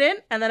put it in,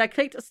 and then I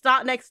clicked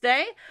start next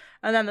day.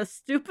 And then the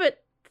stupid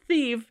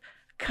thief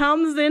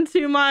comes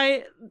into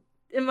my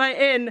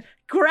inn,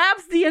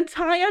 grabs the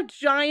entire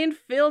giant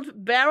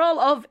filled barrel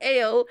of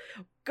ale,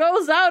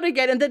 goes out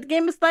again, and the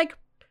game is like,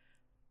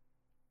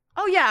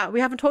 oh yeah, we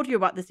haven't told you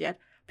about this yet.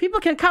 People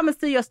can come and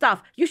steal your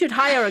stuff. You should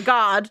hire a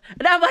guard.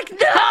 And I'm like,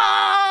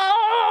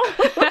 no!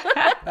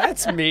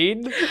 That's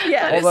mean.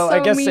 Yeah. Although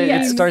I guess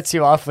it starts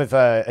you off with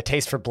a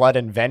taste for blood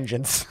and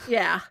vengeance.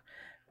 Yeah.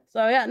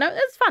 So yeah, no,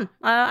 it's fun.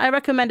 I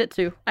recommend it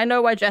too. I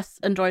know why Jess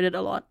enjoyed it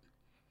a lot.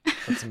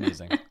 That's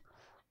amazing.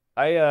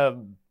 I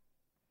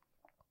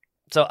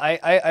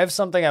have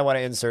something I want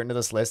to insert into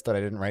this list that I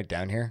didn't write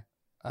down here,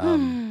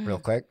 real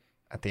quick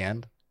at the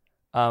end.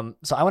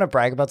 So I want to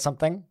brag about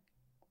something.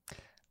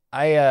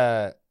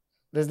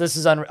 This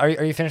is are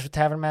you finished with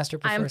Tavern Master?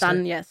 I am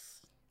done.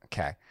 Yes.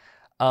 Okay.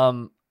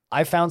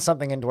 I found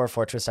something in Dwarf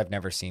Fortress I've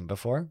never seen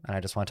before, and I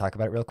just want to talk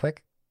about it real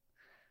quick.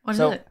 What is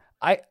it?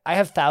 I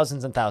have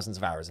thousands and thousands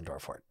of hours in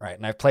Dwarf Fort, right?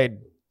 And I've played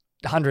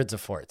hundreds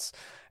of forts,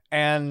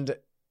 and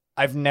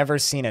I've never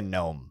seen a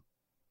gnome.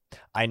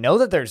 I know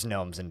that there's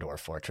gnomes in Dwarf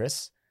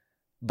Fortress,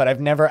 but I've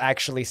never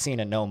actually seen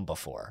a gnome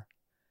before.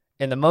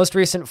 In the most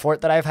recent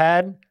fort that I've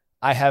had,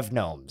 I have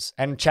gnomes,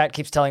 and chat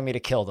keeps telling me to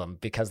kill them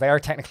because they are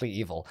technically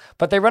evil.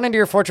 But they run into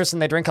your fortress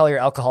and they drink all your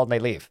alcohol and they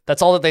leave.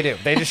 That's all that they do.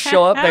 They just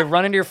show up, they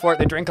run into your fort,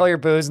 they drink all your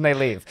booze and they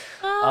leave.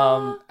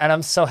 And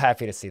I'm so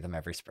happy to see them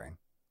every spring.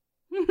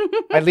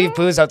 I leave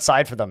booze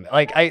outside for them.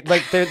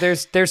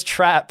 There's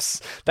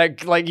traps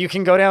that like you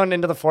can go down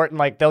into the fort and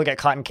like they'll get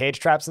caught in cage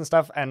traps and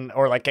stuff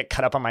or like get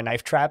cut up on my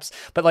knife traps.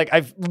 But like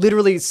I've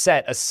literally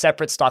set a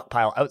separate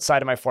stockpile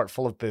outside of my fort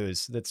full of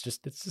booze. It's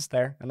just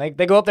there. And they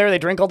go up there, they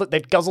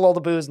guzzle all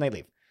the booze and they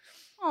leave.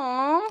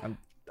 Aww.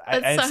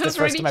 It's the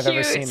first time I've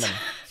ever seen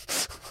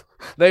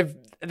them.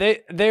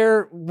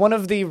 They're one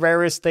of the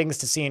rarest things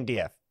to see in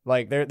DF.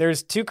 Like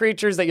there's two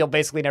creatures that you'll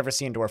basically never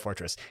see in Dwarf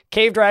Fortress: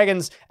 cave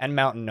dragons and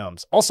mountain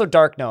gnomes. Also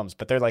dark gnomes,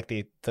 but they're like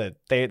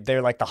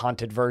they're like the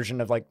haunted version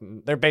of like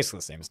they're basically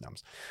the same as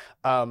gnomes.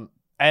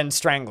 And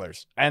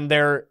stranglers, and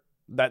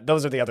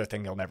those are the other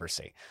thing you'll never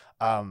see.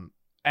 And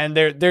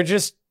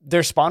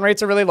their spawn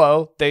rates are really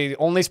low. They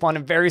only spawn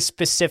in very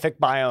specific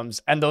biomes,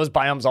 and those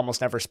biomes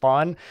almost never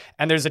spawn.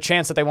 And there's a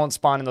chance that they won't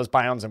spawn in those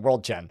biomes in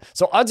World Gen.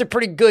 So odds are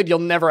pretty good you'll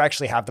never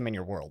actually have them in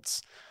your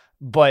worlds.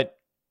 But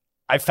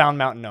I found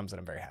mountain gnomes and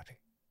I'm very happy.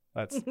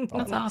 That's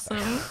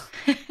awesome.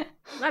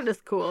 That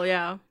is cool,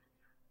 yeah.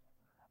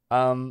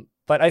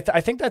 But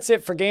I think that's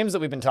it for games that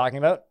we've been talking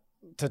about.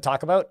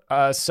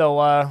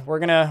 So we're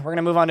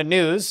gonna move on to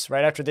news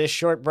right after this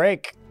short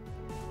break.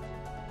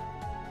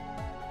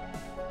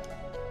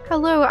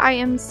 Hello, I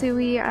am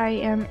Sui. I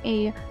am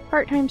a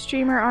part-time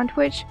streamer on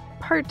Twitch,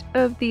 part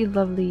of the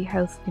lovely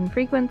House in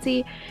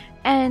Frequency,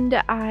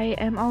 and I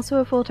am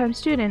also a full-time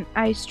student.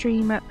 I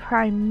stream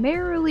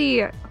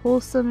primarily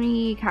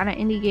wholesome-y kind of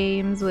indie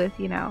games with,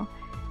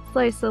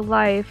 slice of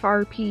life,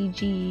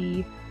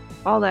 RPG,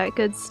 all that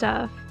good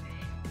stuff.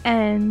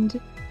 And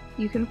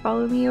you can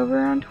follow me over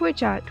on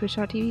Twitch at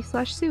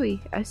twitch.tv/Suey,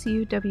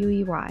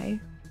 Suwey.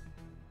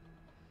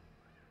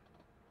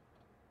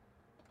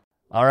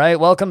 All right,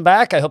 welcome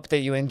back. I hope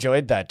that you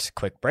enjoyed that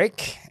quick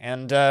break.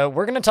 And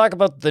we're going to talk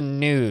about the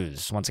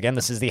news. Once again,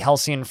 this is the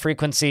Halcyon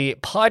Frequency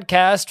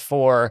podcast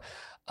for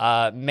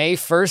May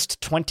 1st,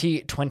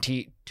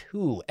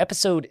 2022,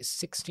 episode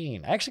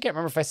 16. I actually can't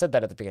remember if I said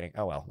that at the beginning.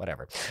 Oh, well,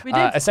 whatever. We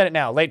did. I said it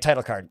now. Late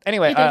title card.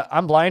 Anyway,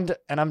 I'm Blind,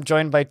 and I'm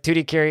joined by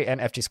 2D Kiri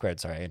and FG Squared.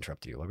 Sorry, I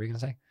interrupted you. What were you going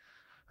to say?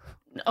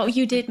 Oh,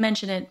 you did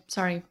mention it.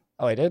 Sorry.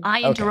 Oh, I did?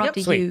 I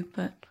interrupted you,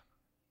 but...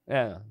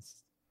 Yeah,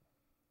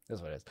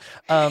 that's what it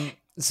is.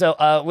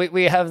 So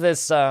we have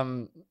this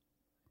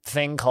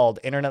thing called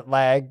internet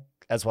lag,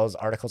 as well as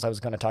articles I was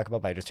going to talk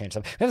about, but I just changed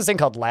them. We have this thing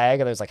called lag,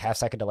 and there's like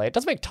half-second delay. It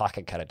does make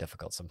talking kind of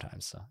difficult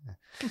sometimes. So,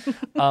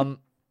 so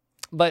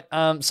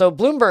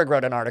Bloomberg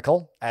wrote an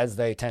article, as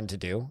they tend to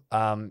do,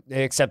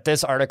 except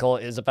this article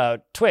is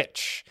about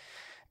Twitch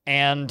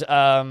and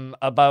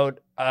about,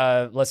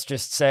 let's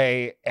just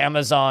say,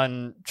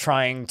 Amazon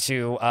trying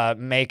to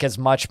make as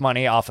much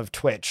money off of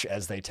Twitch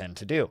as they tend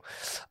to do.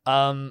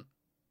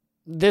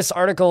 This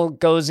article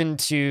goes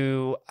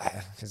into,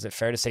 is it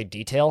fair to say,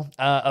 detail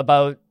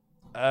about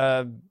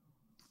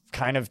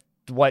kind of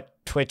what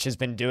Twitch has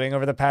been doing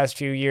over the past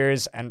few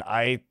years. And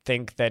I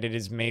think that it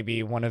is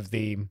maybe one of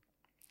the...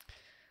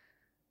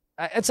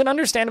 It's an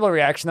understandable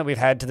reaction that we've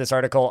had to this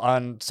article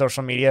on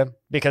social media,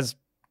 because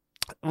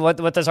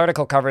what this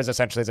article covers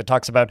essentially is it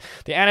talks about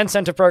the ad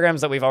incentive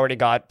programs that we've already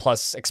got,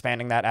 plus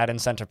expanding that ad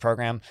incentive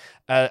program,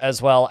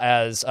 as well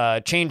as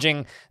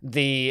changing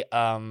the...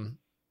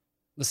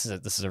 This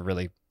is a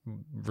really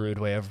rude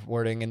way of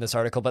wording in this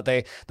article, but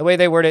the way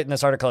they word it in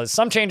this article is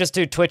some changes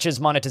to Twitch's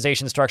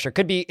monetization structure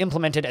could be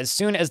implemented as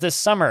soon as this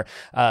summer,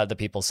 the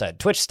people said.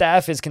 Twitch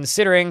staff is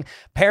considering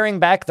paring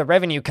back the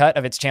revenue cut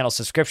of its channel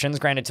subscriptions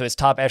granted to its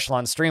top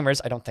echelon streamers.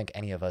 I don't think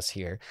any of us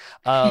here,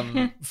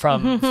 from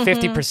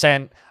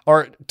 50%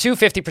 or to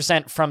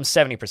 50% from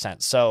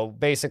 70%. So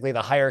basically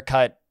the higher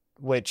cut,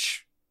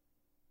 which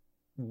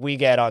we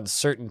get on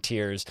certain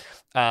tiers,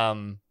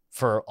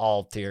 for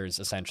all tiers,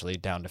 essentially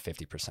down to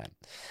 50%.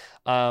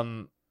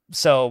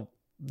 So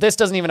this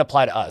doesn't even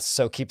apply to us,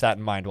 so keep that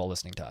in mind while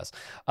listening to us.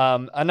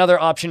 Another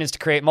option is to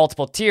create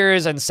multiple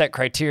tiers and set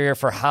criteria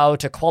for how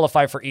to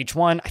qualify for each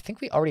one. I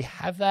think we already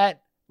have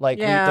that.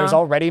 There's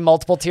already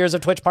multiple tiers of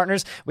Twitch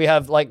partners. We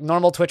have like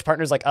normal Twitch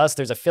partners like us.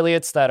 There's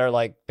affiliates that are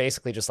like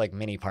basically just like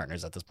mini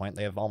partners at this point.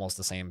 They have almost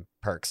the same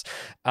perks.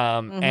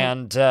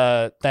 And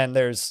then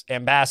there's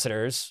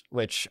ambassadors,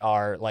 which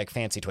are like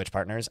fancy Twitch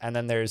partners. And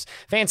then there's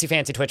fancy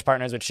Twitch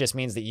partners, which just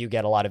means that you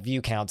get a lot of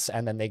view counts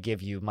and then they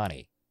give you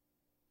money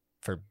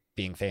for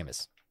being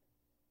famous.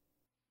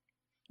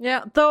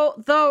 Yeah,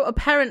 though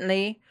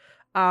apparently,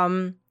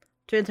 to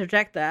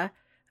interject there,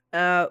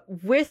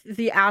 with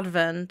the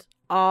advent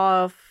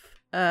of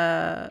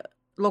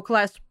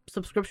localized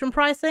subscription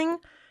pricing,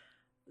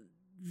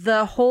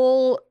 the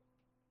whole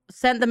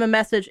send them a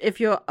message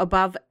if you're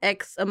above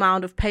X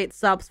amount of paid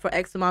subs for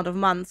X amount of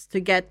months to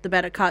get the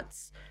better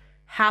cuts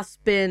has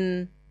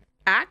been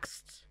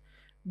axed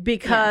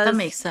because that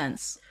makes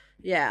sense.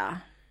 Yeah.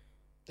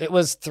 It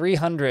was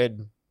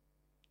 300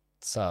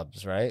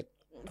 subs, right?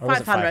 Or was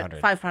it 500.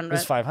 500. It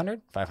was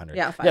 500? 500.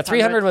 Yeah, 500. Yeah,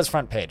 300 was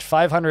front page.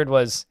 500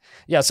 was...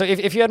 Yeah, so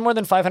if you had more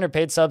than 500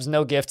 paid subs,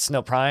 no gifts,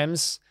 no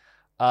primes,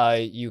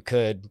 you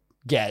could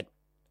get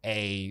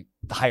a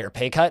higher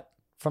pay cut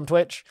from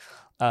Twitch.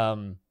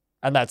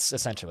 And that's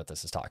essentially what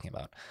this is talking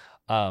about,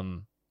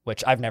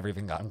 which I've never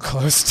even gotten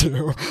close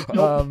to.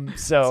 Nope.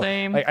 So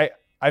Same.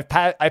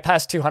 I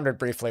passed 200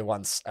 briefly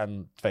once,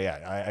 but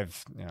yeah,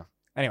 I've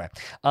Anyway,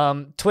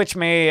 Twitch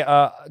may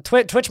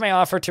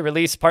offer to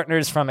release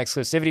partners from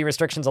exclusivity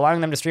restrictions,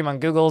 allowing them to stream on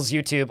Google's,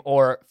 YouTube,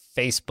 or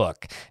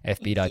Facebook.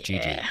 FB.gg.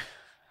 Yeah.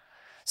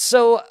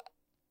 So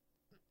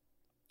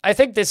I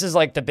think this is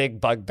like the big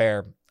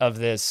bugbear of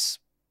this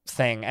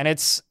thing, and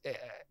it's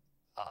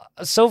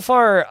so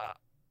far.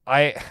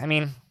 I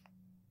mean,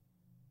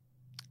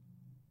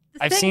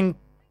 I've seen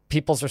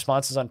people's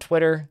responses on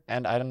Twitter,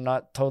 and I'm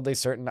not totally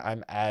certain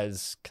I'm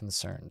as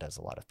concerned as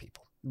a lot of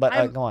people.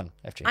 But go on,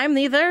 FG. I'm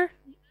neither,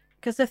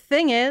 because the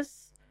thing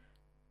is,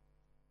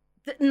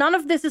 none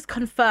of this is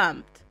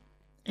confirmed.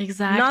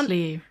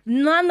 Exactly.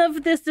 None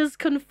of this is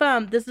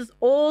confirmed. This is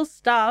all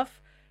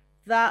stuff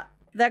that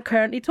they're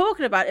currently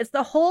talking about. It's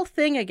the whole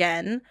thing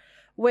again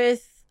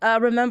with,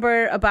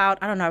 remember about,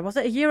 I don't know, was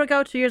it a year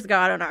ago, 2 years ago?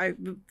 I don't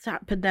know,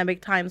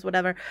 pandemic times,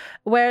 whatever,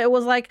 where it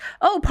was like,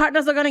 oh,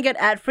 partners are going to get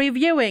ad-free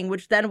viewing,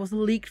 which then was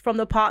leaked from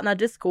the partner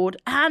Discord.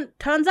 And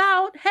turns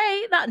out,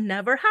 hey, that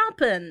never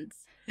happened.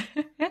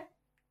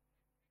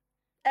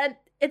 And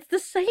it's the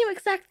same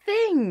exact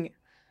thing.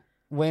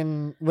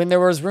 When there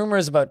was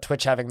rumors about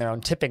Twitch having their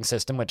own tipping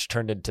system, which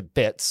turned into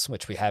bits,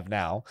 which we have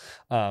now,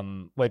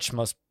 which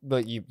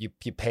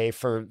you pay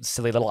for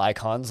silly little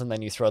icons and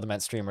then you throw them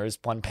at streamers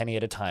 1 penny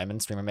at a time, and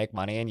streamer make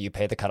money and you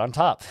pay the cut on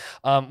top.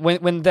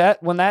 When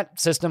that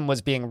system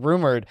was being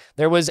rumored,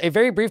 there was a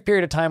very brief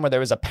period of time where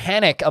there was a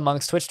panic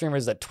amongst Twitch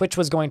streamers that Twitch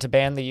was going to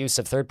ban the use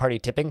of third-party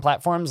tipping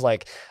platforms.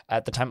 Like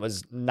at the time it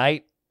was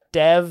Night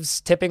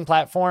Dev's tipping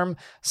platform,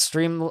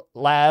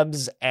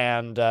 Streamlabs,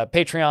 and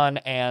Patreon,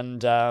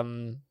 and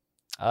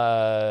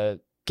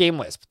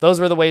GameWisp. Those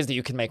were the ways that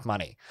you could make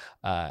money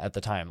at the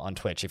time on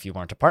Twitch if you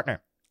weren't a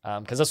partner,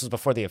 because this was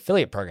before the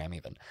affiliate program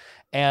even.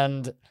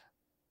 And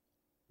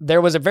there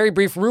was a very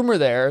brief rumor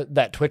there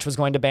that Twitch was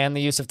going to ban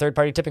the use of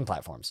third-party tipping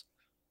platforms.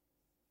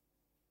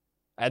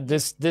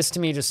 This to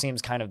me just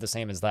seems kind of the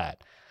same as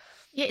that.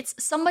 Yeah, it's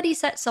somebody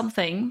said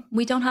something.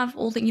 We don't have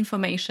all the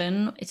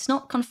information. It's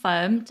not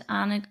confirmed,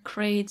 and it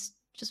creates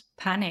just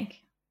panic,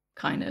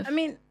 kind of. I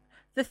mean,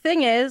 the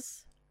thing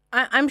is,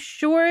 I'm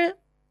sure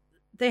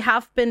they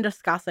have been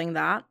discussing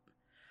that.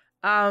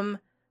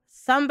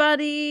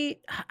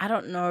 Somebody, I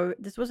don't know,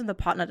 this was in the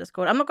partner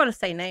Discord. I'm not going to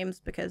say names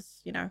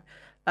because, don't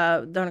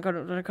going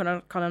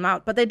to call them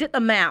out. But they did the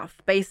math,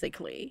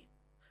 basically,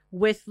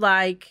 with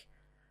like,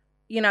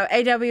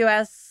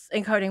 AWS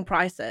encoding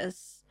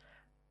prices,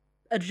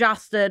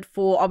 adjusted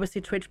for, obviously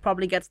Twitch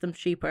probably gets them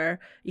cheaper,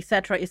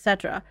 etc.,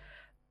 etc.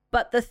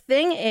 But the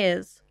thing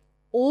is,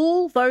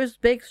 all those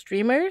big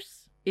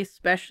streamers,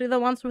 especially the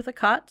ones with a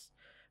cut,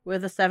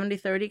 with a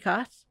 70-30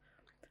 cut,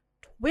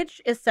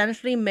 Twitch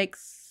essentially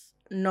makes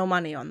no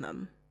money on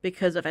them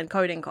because of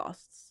encoding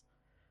costs.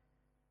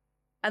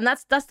 And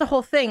that's the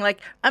whole thing.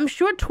 Like, I'm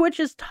sure Twitch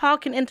is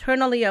talking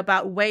internally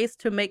about ways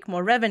to make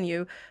more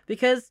revenue,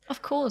 because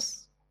of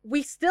course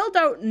we still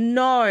don't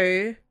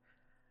know,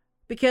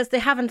 because they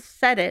haven't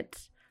said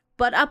it.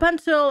 But up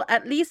until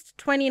at least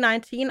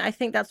 2019, I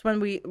think that's when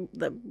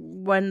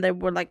when there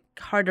were like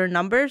harder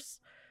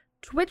numbers,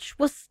 Twitch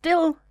was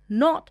still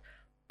not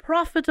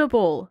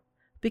profitable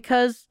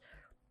because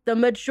the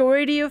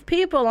majority of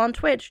people on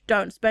Twitch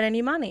don't spend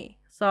any money.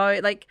 So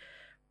like,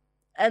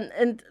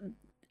 and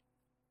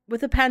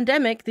with the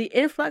pandemic, the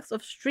influx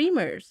of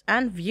streamers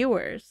and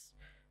viewers,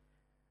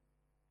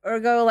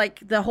 ergo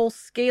like the whole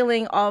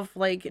scaling of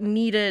like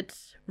needed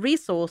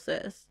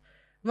resources,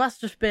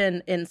 must have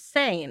been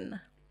insane.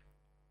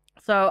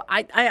 So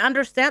I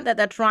understand that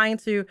they're trying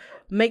to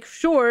make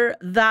sure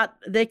that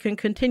they can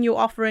continue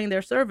offering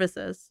their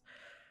services.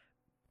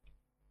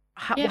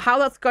 How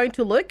that's going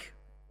to look,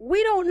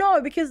 we don't know,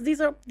 because these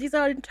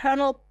are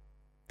internal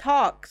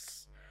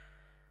talks.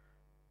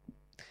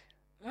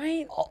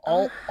 Right?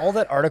 All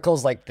that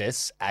articles like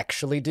this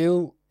actually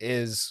do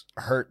is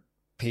hurt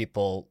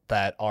people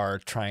that are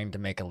trying to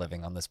make a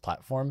living on this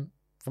platform,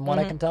 from what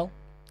I can tell.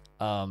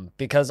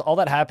 Because all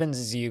that happens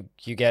is you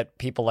get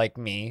people like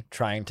me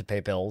trying to pay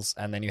bills,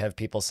 and then you have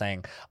people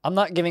saying, I'm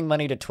not giving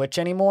money to Twitch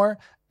anymore,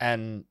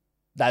 and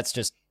that's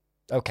just,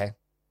 okay,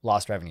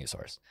 lost revenue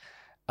source.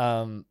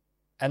 And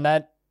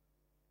that,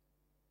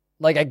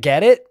 like, I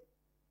get it,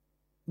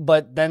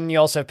 but then you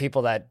also have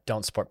people that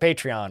don't support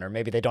Patreon, or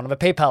maybe they don't have a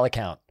PayPal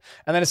account.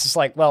 And then it's just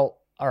like, well,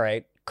 all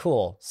right,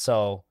 cool.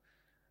 So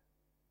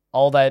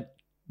all that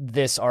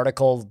this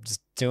article's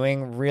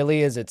doing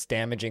really is it's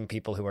damaging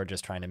people who are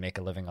just trying to make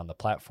a living on the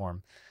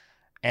platform.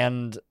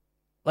 And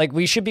like,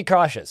 we should be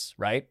cautious,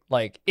 right?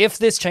 Like, if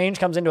this change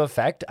comes into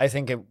effect, I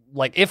think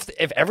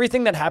if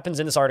everything that happens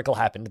in this article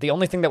happened, the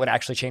only thing that would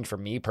actually change for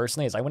me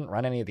personally is I wouldn't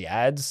run any of the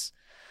ads.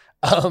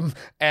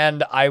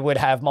 And I would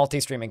have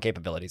multi-streaming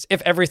capabilities.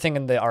 If everything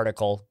in the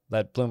article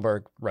that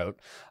Bloomberg wrote,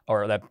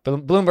 or that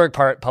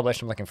Bloomberg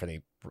published, I'm looking for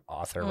the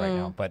author right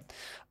now, but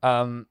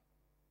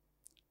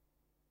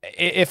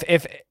if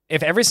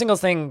every single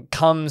thing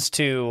comes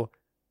to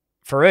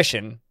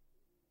fruition,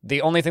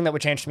 the only thing that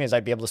would change to me is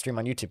I'd be able to stream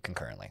on YouTube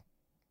concurrently.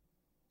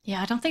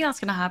 Yeah, I don't think that's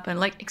gonna happen.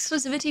 Like,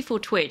 exclusivity for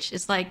Twitch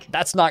is like,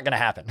 that's not gonna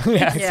happen.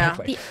 Yeah,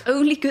 exactly. The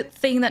only good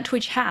thing that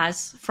Twitch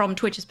has from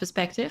Twitch's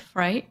perspective,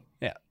 right?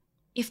 Yeah.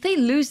 If they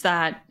lose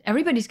that,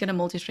 everybody's gonna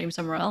multi-stream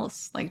somewhere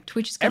else. Like,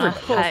 Twitch is gonna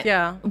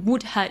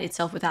would hurt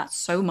itself with that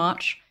so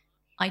much.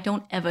 I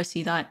don't ever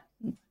see that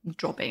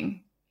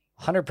dropping.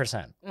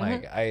 100%.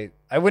 Like,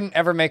 I wouldn't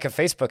ever make a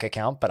Facebook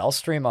account, but I'll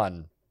stream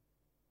on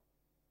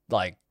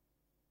like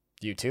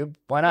YouTube.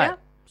 Why not?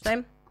 Yeah,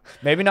 same.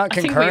 Maybe not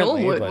concurrently. I think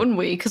we all would, wouldn't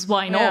we? Because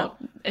why not?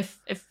 If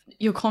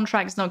your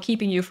contract's not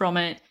keeping you from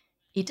it,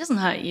 it doesn't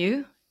hurt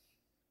you.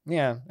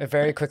 Yeah, it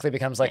very quickly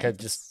becomes like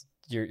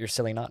you're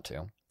silly not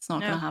to. It's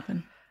not gonna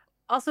happen.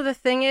 Also, the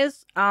thing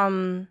is,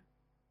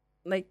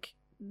 like,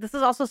 this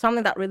is also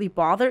something that really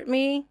bothered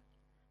me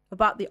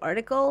about the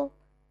article,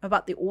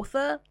 about the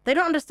author. They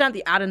don't understand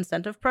the ad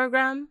incentive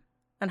program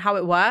and how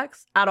it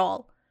works at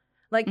all.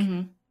 Like,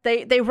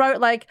 they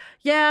wrote like,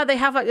 yeah, they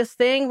have like this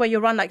thing where you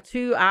run like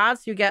 2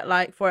 ads, you get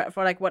like for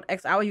like what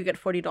X hour, you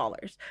get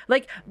 $40.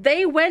 Like,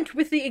 they went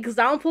with the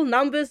example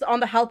numbers on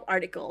the help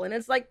article, and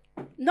it's like,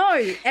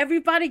 no,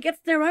 everybody gets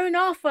their own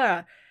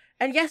offer.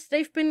 And yes,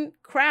 they've been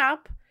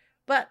crap,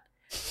 but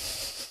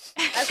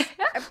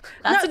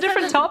that's a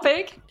different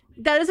topic.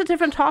 That is a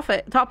different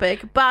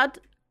topic, but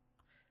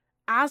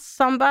as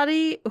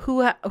somebody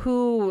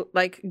who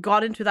like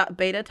got into that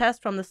beta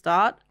test from the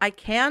start, I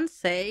can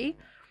say,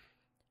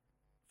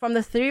 from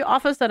the 3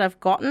 offers that I've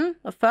gotten,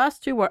 the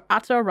first 2 were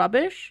utter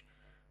rubbish.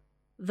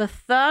 The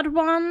third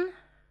one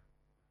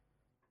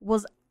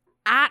was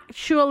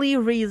actually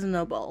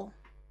reasonable.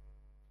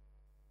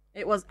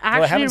 It was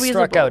actually they haven't reasonable.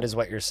 Struck out is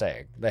what you're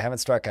saying. They haven't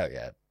struck out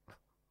yet.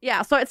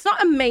 Yeah, so it's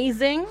not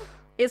amazing.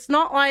 It's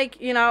not like,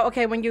 you know,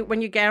 okay, when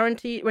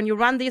you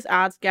run these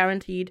ads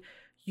guaranteed,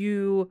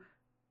 you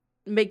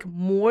make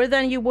more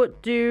than you would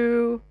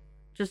do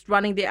just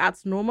running the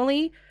ads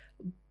normally,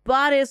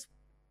 but it's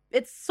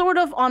sort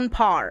of on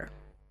par.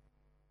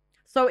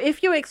 So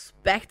if you're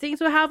expecting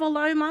to have a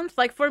low month,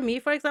 like for me,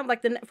 for example,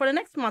 like for the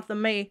next month, the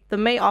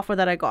May offer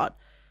that I got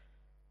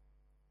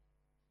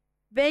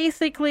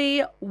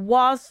basically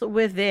was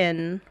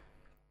within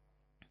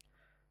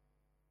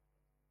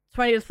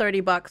 $20 to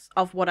 $30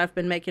 of what I've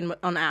been making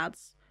on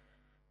ads.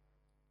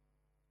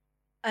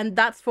 And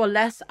that's for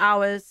less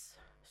hours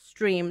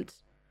streamed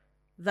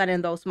than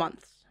in those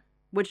months,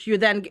 which you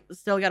then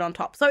still get on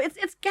top. So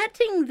it's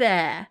getting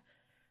there.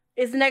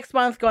 Is next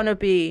month going to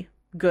be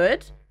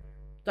good?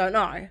 Don't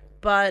know.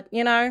 But,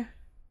 you know,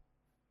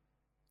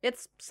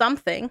 it's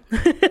something.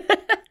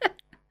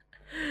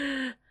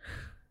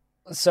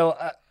 So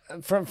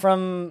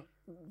from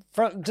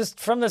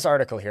this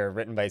article here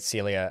written by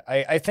Celia,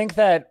 I think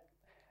that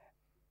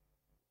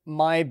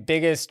my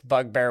biggest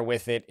bugbear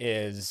with it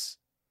is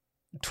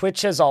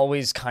Twitch has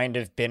always kind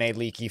of been a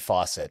leaky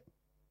faucet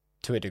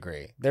to a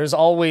degree. There's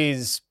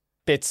always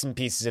bits and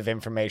pieces of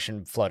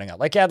information floating out.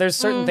 Like, yeah, there's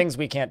certain things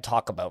we can't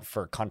talk about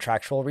for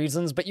contractual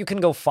reasons, but you can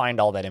go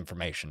find all that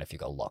information if you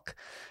go look.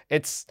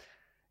 It's,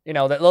 you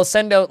know, that they'll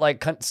send out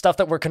like stuff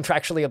that we're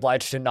contractually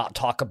obliged to not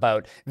talk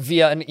about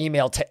via an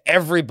email to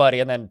everybody,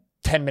 and then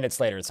 10 minutes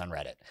later it's on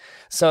Reddit.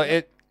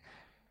 So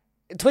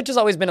Twitch has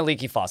always been a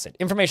leaky faucet.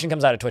 Information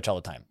comes out of Twitch all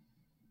the time.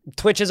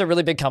 Twitch is a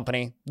really big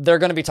company. They're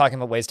going to be talking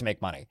about ways to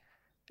make money.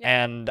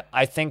 Yeah. And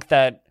I think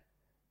that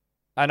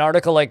an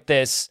article like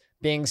this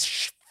being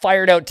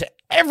fired out to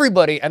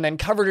everybody and then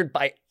covered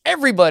by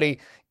everybody,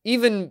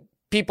 even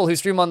people who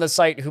stream on the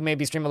site who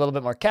maybe stream a little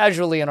bit more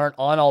casually and aren't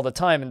on all the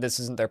time, and this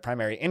isn't their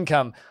primary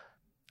income.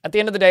 At the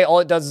end of the day, all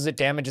it does is it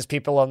damages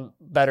people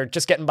that are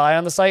just getting by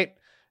on the site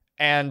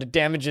and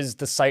damages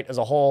the site as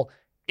a whole.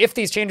 If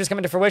these changes come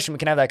into fruition, we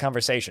can have that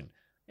conversation.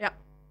 Yeah,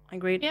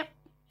 agreed. Yep.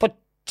 But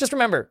just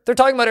remember, they're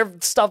talking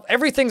about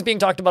everything's being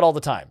talked about all the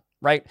time,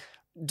 right?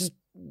 Just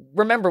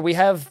remember, we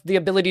have the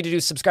ability to do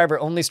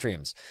subscriber-only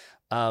streams.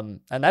 And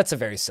that's a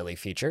very silly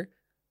feature.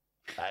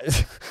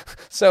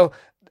 So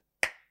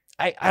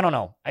I don't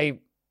know.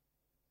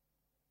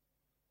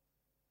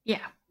 Yeah.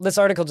 This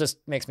article just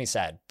makes me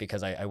sad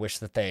because I wish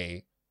that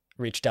they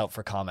reached out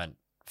for comment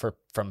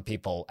from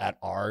people at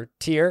our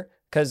tier.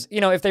 Because,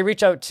 you know, if they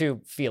reach out to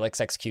Felix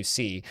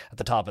XQC at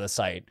the top of the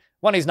site,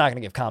 1, he's not going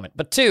to give comment.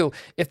 But 2,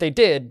 if they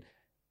did,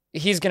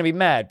 he's going to be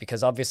mad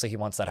because obviously he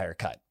wants that higher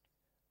cut.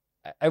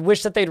 I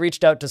wish that they'd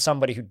reached out to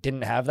somebody who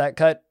didn't have that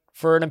cut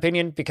for an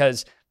opinion,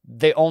 because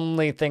the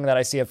only thing that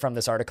I see from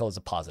this article is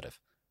a positive.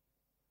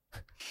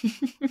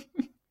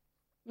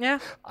 Yeah.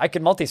 I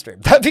could multi-stream.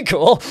 That'd be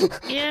cool.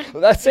 Yeah.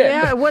 That's it.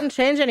 Yeah, it wouldn't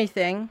change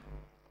anything.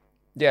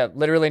 Yeah,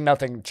 literally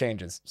nothing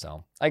changes.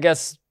 So I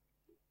guess,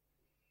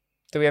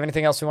 do we have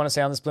anything else we want to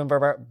say on this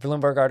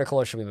Bloomberg article,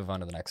 or should we move on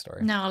to the next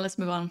story? No, let's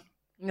move on.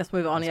 Let's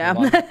move on, Let's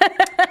move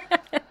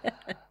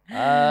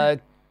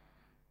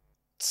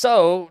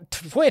So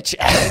Twitch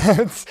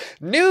adds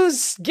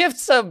news gift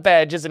sub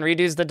badges and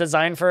redos the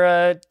design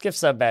for gift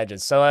sub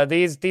badges. So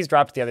these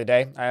dropped the other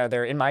day.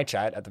 They're in my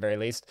chat at the very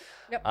least.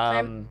 Yep,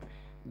 same.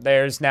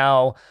 There's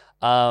now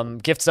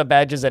gift sub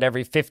badges at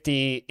every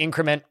 50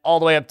 increment, all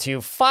the way up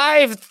to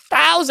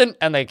 5,000,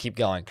 and they keep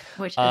going.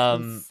 Which is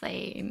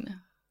insane.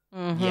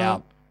 Mm-hmm. Yeah.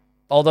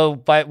 Although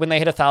when they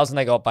hit 1,000,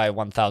 they go up by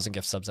 1,000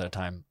 gift subs at a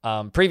time.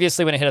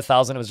 Previously, when it hit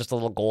 1,000, it was just a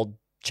little gold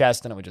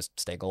chest, and it would just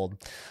stay gold.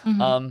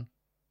 Mhm.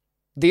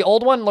 The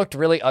old one looked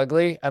really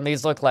ugly, and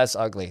these look less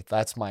ugly.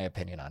 That's my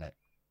opinion on it.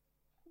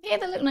 Yeah,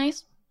 they look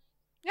nice.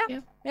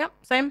 Yep,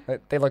 same.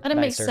 They look And it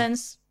makes nicer.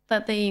 sense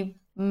that they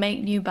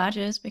make new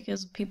badges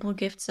because people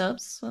gift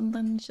subs and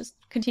then it just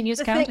continues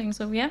The thing- counting.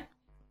 So yeah.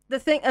 The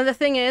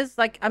thing is,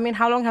 like, I mean,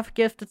 how long have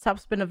gifted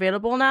subs been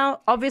available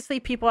now? Obviously,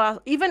 people are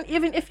even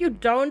if you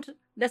don't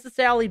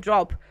necessarily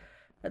drop,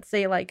 let's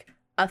say like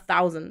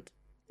 1,000,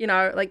 you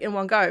know, like in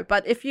one go.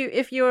 But if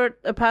you're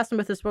a person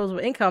with disposable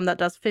income that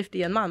does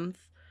 50 a month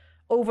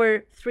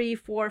over 3,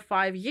 4,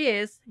 5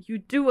 years, you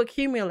do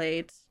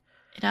accumulate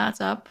It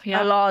adds up. a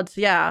Yeah. lot.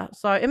 Yeah,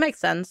 so it makes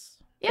sense.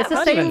 Yeah, It's the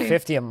Not same. even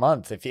 50 a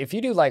month. If you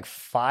do like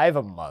 5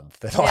 a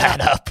month, it'll Yeah.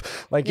 add up.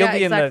 Like you'll Yeah,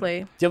 be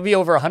exactly. you'll be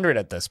over 100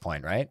 at this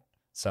point, right?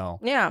 So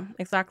Yeah,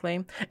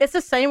 exactly. It's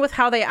the same with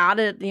how they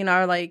added, you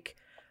know, like,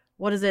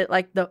 what is it,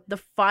 like the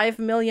 5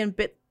 million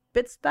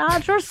bits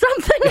badge or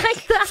something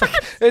like that.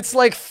 it's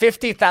like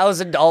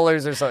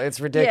 $50,000 or so. It's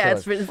Yeah,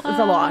 ridiculous. it's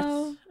a lot.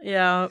 Wow.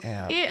 Yeah.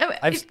 Yeah. Yeah,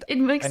 I've- it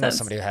makes I know sense.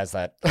 somebody who has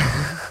that.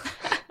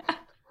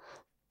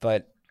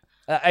 But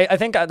I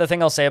think the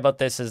thing I'll say about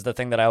this is the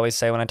thing that I always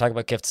say when I talk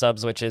about gift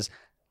subs, which is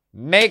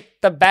make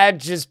the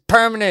badges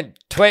permanent,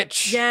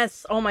 Twitch.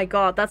 Yes. Oh my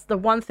God, that's the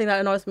one thing that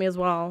annoys me as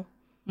well.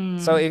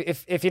 So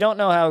if you don't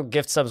know how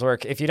gift subs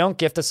work, if you don't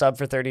gift a sub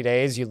for 30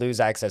 days, you lose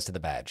access to the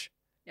badge.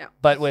 Yeah.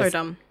 But So with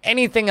dumb.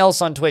 anything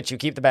else on Twitch, you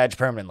keep the badge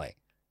permanently.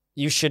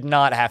 You should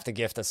not have to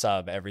gift a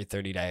sub every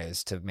 30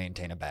 days to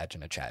maintain a badge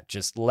in a chat.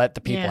 Just let the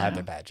people have Yeah.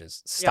 their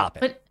badges. Stop it.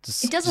 But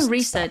Just- it doesn't just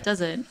reset, stop it.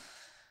 does it?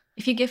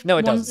 If you give No,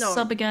 it one doesn't. No.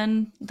 sub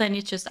again, then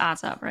it just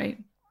adds up, right?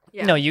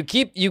 Yeah. No, you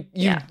keep you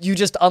Yeah. you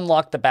just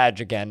unlock the badge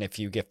again if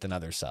you gift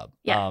another sub.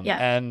 Yeah, yeah.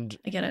 And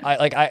I get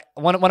it.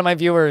 one of my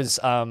viewers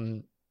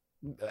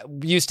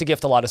used to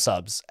gift a lot of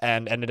subs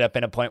and ended up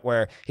in a point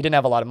where he didn't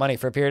have a lot of money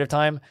for a period of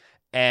time,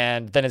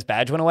 and then his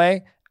badge went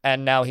away,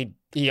 and now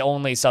he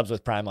only subs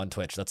with Prime on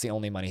Twitch. That's the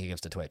only money he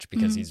gives to Twitch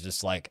because he's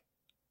just like,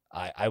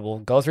 I will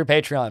go through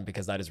Patreon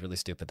because that is really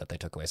stupid that they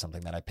took away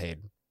something that I paid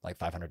like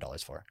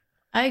 $500 for.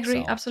 I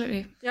agree, So-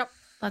 absolutely. Yep.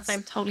 That's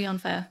Same. totally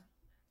unfair.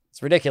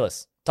 It's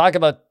ridiculous. Talk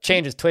about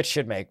changes Twitch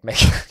should make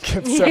gift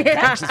sub Yeah.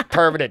 badges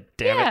permanent.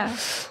 Damn Yeah.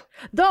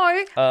 Though,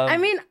 I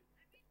Um, mean,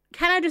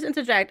 can I just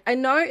interject? I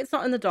know it's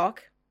not in the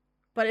doc,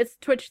 but it's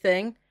Twitch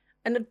thing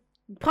and the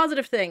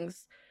positive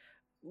things.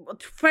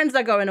 Friends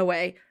are going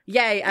away.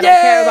 Yay! I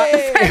don't care about the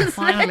Yay! friends.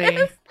 Finally.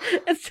 list.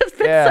 It's just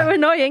been Yeah. so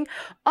annoying.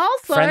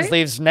 Also, Friends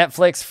leaves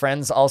Netflix.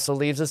 Friends also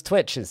leaves us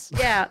Twitches.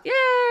 yeah,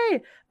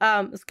 yay!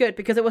 It's good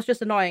because it was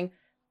just annoying.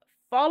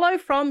 Follow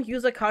from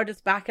user card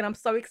is back, and I'm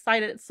so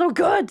excited. It's so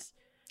good.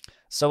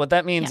 So what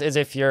that means Yeah. is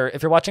if you're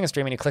watching a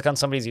stream and you click on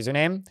somebody's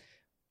username,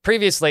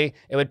 previously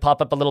it would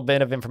pop up a little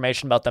bit of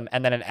information about them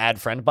and then an add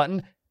friend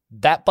button.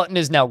 That button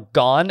is now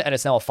gone and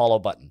it's now a follow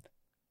button.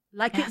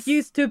 Like Yes. it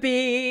used to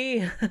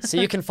be. So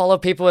you can follow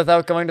people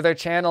without going to their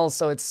channels.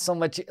 So it's so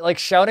much like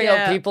shouting out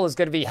Yeah. people is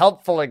going to be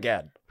helpful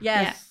again.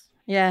 Yes.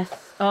 Yes.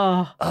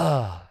 Oh,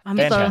 Oh, I'm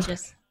so- fantastic.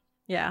 Just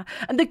yeah.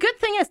 And the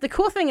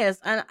cool thing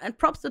is, and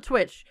props to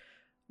Twitch,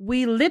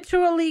 we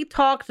literally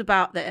talked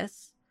about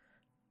this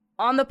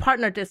on the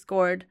partner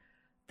Discord.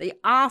 They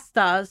asked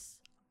us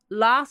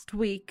last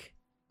week,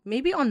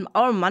 maybe on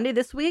or Monday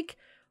this week,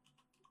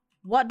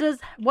 what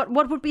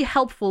would be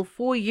helpful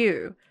for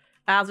you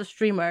as a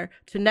streamer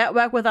to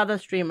network with other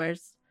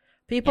streamers.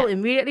 People Yeah.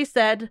 immediately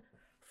said,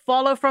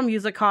 follow from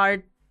user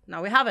card.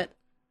 Now we have it.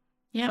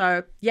 Yeah.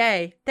 So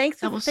yay. Thank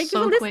That you was for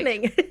so quick.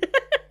 listening.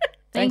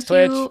 Thanks, Thank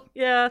Twitch. you.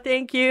 Yeah,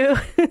 thank you.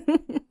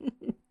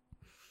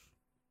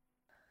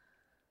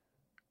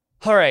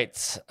 All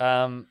right.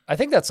 I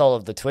think that's all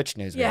of the Twitch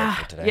news we have yeah,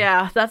 for today.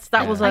 yeah. That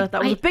Yeah. was a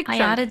big I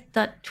chunk. added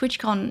that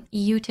TwitchCon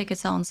EU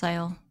tickets are on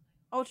sale.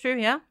 Oh, true.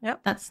 Yeah,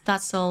 yep.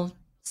 That's all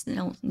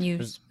still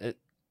news.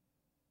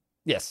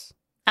 Yes.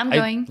 I'm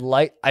going.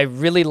 I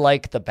really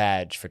like the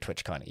badge for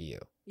TwitchCon EU.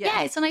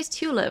 Yeah, it's a nice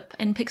tulip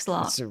in pixel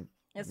art. It's a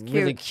It's cute.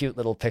 really cute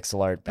little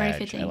pixel art Very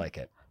badge. I fitting. like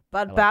it.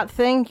 But like bad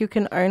thing, you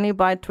can only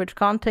buy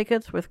TwitchCon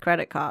tickets with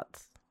credit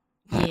cards.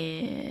 Yeah.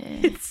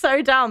 It's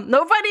so dumb.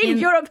 Nobody in In-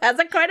 Europe has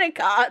a credit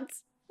card.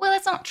 Well,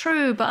 that's not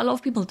true, but a lot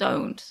of people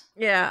don't.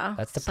 Yeah.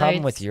 That's the So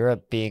problem with it's-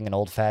 Europe being an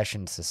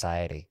old-fashioned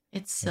society.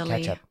 It's You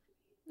silly. catch up.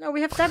 No,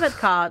 we have debit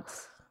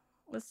cards.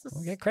 It's just...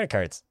 We'll get credit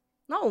cards.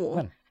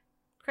 No.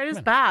 Credit is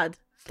on. bad.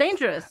 It's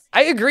dangerous.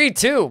 I agree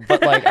too,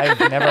 but like I've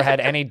never had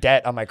any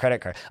debt on my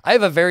credit card. I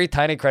have a very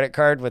tiny credit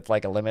card with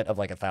like a limit of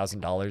like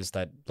 $1,000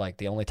 that like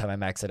the only time I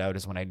max it out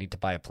is when I need to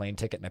buy a plane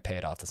ticket and I pay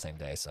it off the same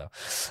day. So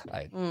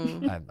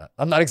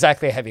I'm not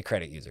exactly a heavy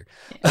credit user.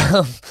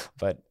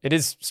 But it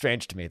is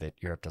strange to me that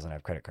Europe doesn't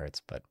have credit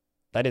cards, but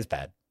that is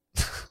bad.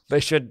 They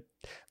should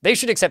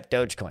accept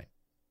Dogecoin.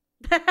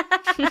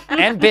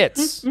 And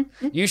bits.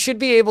 You should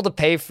be able to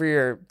pay for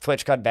your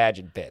TwitchCon badge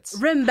in bits.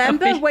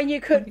 Remember when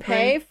you could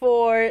pay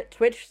for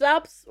Twitch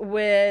subs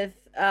with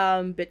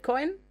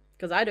Bitcoin?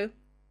 Because I do.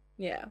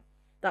 Yeah,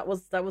 that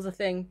was a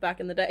thing back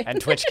in the day.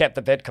 And Twitch kept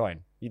the Bitcoin.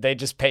 They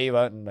just pay you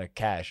out in the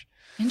cash.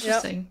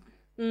 Interesting.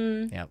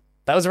 Yeah,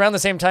 that was around the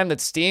same time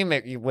that Steam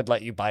would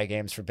let you buy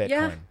games for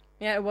Bitcoin.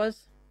 Yeah, it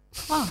was.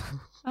 Wow.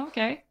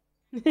 Okay.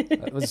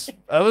 That was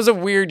a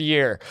weird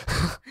year.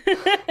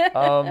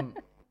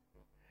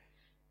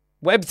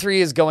 Web3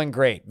 is going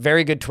great.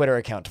 Very good Twitter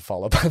account to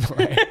follow, by the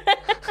way.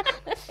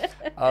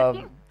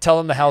 Tell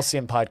them the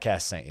Halcyon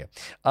podcast sent you.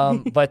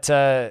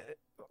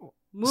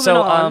 Moving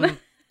on.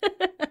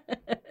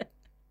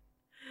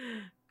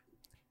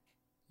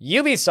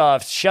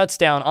 Ubisoft shuts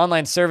down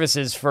online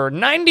services for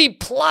 90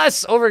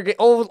 plus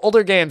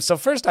older games. So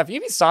first off,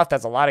 Ubisoft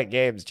has a lot of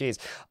games. Jeez.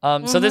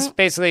 So this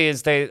basically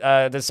is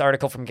this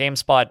article from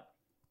GameSpot.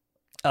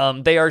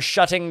 They are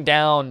shutting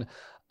down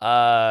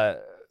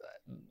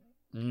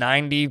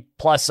 90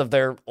 plus of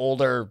their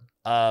older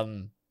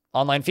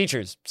online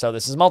features. So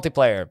this is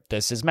multiplayer,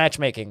 this is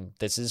matchmaking,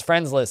 this is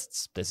friends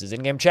lists, this is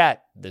in-game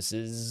chat, this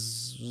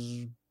is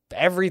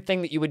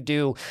everything that you would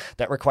do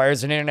that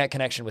requires an internet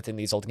connection within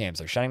these old games.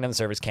 They're shutting down the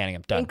servers, canning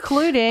them, done.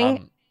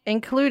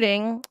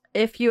 Including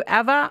if you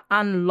ever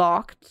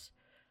unlocked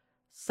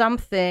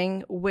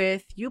something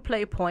with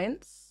Uplay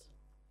points,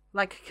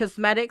 like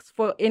cosmetics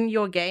for in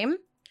your game,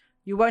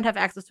 you won't have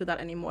access to that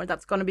anymore.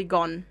 That's going to be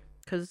gone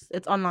because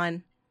it's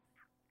online.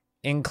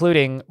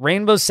 Including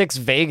Rainbow Six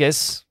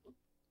Vegas,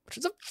 which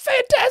is a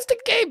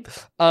fantastic game,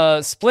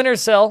 Splinter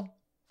Cell,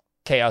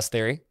 Chaos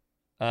Theory,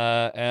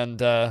 and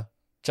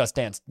Just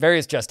Dance,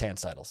 various Just Dance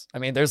titles. I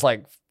mean, there's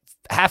like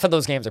half of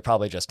those games are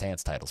probably Just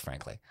Dance titles,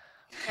 frankly.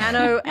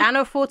 Anno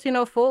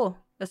 1404,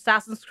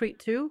 Assassin's Creed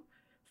 2,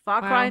 Far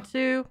Cry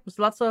 2. There's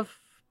lots of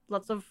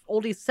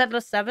oldies.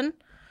 Settler 7.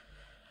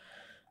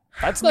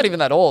 That's not even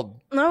that old.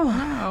 No.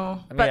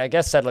 Oh. I mean, I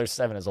guess Settler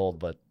 7 is old,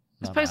 but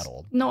not that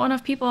old. Not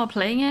enough people are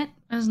playing it.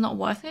 It's not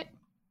worth it.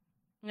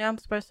 Yeah, I'm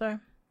suppose so.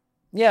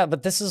 Yeah,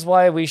 but this is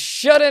why we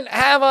shouldn't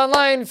have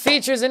online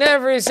features in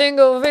every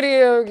single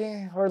video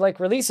game, or like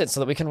release it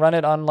so that we can run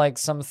it on like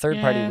some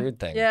third-party weird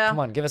thing. Yeah. Come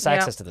on, give us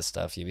access to this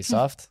stuff,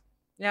 Ubisoft.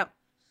 Yep.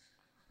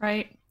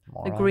 Right.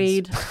 Morons.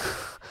 Agreed.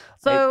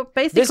 So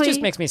basically, this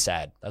just makes me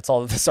sad. That's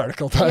all that this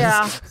article does.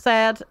 Yeah,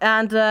 sad.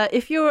 And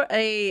if you're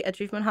a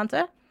achievement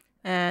hunter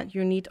and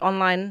you need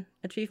online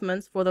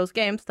achievements for those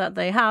games that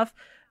they have,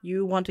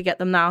 you want to get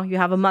them now. You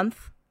have a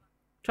month.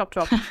 Chop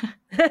chop.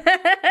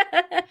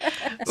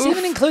 This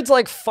even includes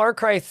like Far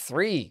Cry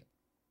 3.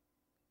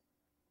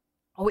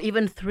 Oh,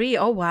 even 3.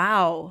 Oh,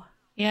 wow.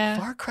 Yeah.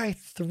 Far Cry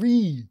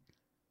 3.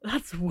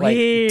 That's Like,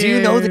 weird. do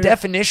you know the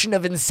definition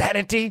of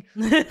insanity?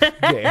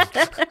 Yeah.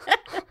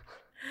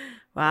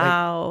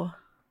 Wow.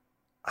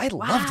 I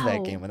loved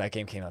that game when that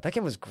game came out. That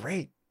game was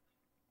great.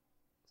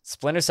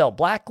 Splinter Cell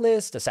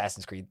Blacklist,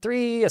 Assassin's Creed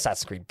 3,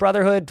 Assassin's Creed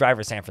Brotherhood,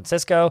 Driver San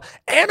Francisco,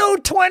 Anno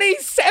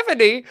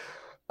 2070.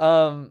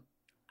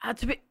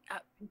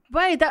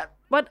 Wait,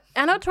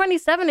 Anno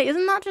 2070,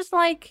 isn't that just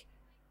like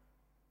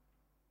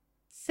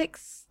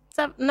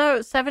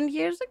 7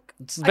 years ago?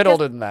 It's a bit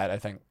older than that, I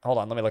think. Hold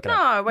on, let me look it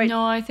up. No, wait.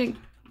 No, I think.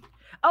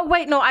 Oh,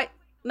 wait, no,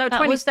 That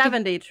was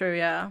 2070, true,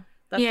 yeah.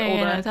 That's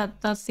older. Yeah,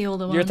 that's the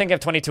older one. You're thinking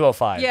of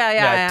 2205.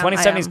 Yeah,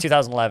 2070 is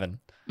 2011.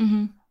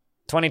 Mm-hmm.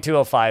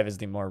 2205 is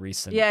the more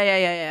recent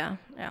Yeah.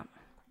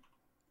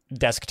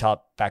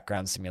 desktop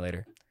background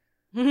simulator.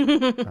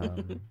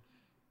 But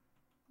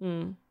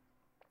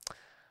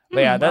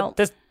yeah,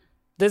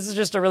 this is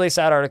just a really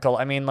sad article.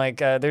 I mean, like,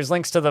 there's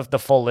links to the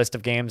full list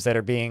of games that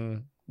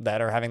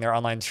are having their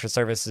online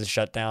services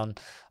shut down,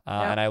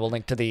 and I will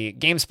link to the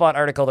GameSpot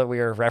article that we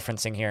are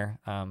referencing here.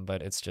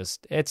 But it's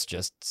just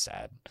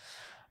sad.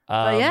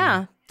 But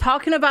yeah,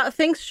 talking about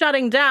things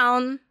shutting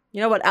down,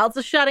 you know what else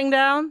is shutting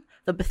down?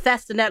 The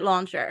Bethesda Net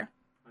Launcher.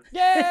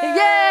 Yay!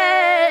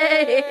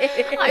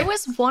 Yay! I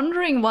was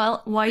wondering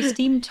why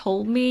Steam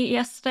told me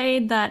yesterday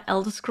that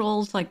Elder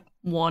Scrolls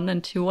 1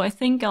 and 2, I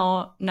think,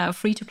 are now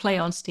free to play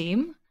on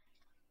Steam.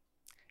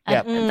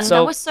 And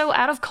that was so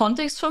out of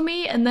context for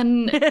me. And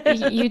then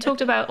you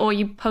talked about, or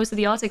you posted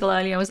the article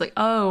earlier. I was like,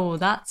 oh,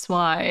 that's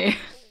why.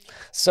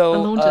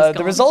 So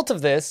the result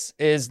of this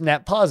is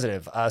net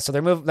positive. So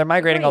they're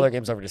migrating all their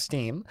games over to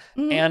Steam,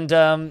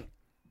 and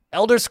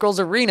Elder Scrolls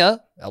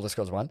Arena, Elder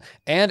Scrolls 1,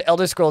 and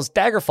Elder Scrolls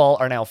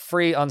Daggerfall are now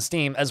free on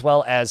Steam, as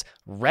well as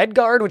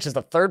Redguard, which is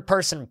the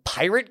third-person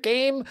pirate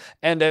game,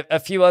 and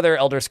a few other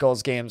Elder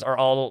Scrolls games are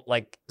all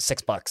like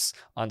 $6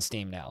 on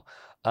Steam now.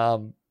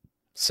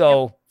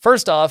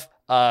 First off,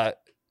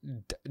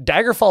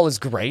 Daggerfall is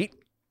great.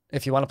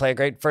 if you want to play a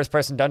great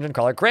first-person dungeon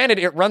crawler. Granted,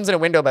 it runs in a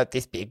window about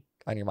this big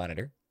on your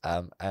monitor.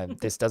 And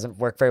this doesn't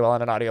work very well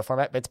in an audio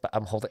format. But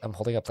I'm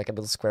holding up like a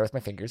little square with my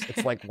fingers.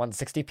 It's like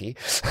 160p.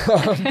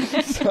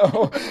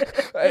 So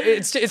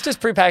it's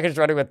just prepackaged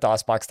running with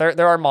DOSBox.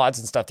 There are mods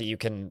and stuff that you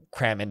can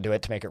cram into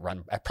it to make it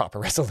run at proper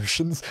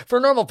resolutions for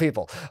normal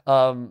people.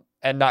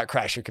 And not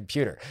crash your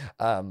computer,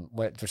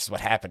 which is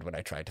what happened when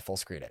I tried to full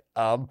screen it.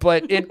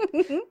 But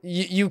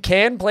you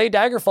can play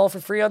Daggerfall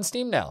for free on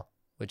Steam now,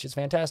 which is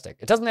fantastic.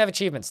 It doesn't have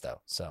achievements though,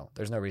 so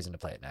there's no reason to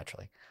play it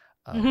naturally.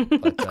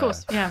 Of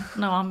course, yeah.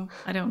 No,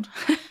 I don't.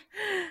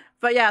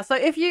 But yeah, so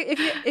if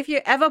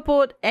you ever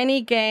bought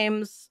any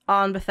games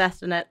on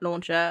Bethesda Net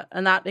Launcher,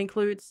 and that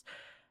includes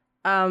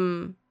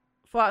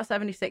Fallout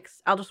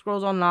 76, Elder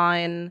Scrolls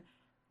Online,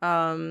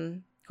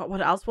 God,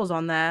 what else was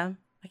on there?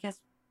 I guess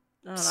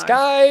I don't know.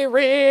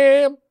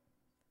 Skyrim.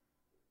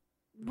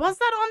 Was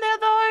that on there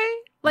though?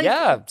 Like,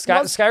 yeah,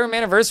 Skyrim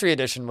Anniversary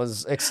Edition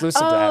was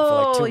exclusive to that for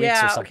like 2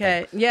 weeks or something.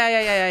 Okay.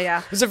 Yeah.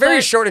 It was a very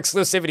short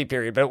exclusivity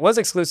period, but it was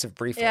exclusive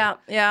briefly. Yeah.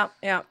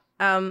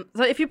 So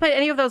if you play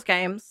any of those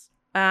games,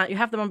 you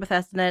have them on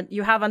BethesdaNet.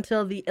 You have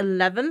until the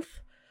 11th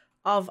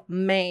of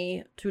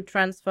May to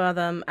transfer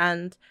them,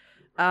 and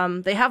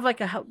they have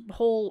like a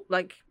whole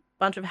like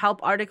bunch of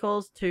help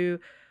articles to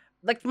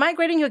like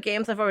migrating your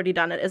games. I've already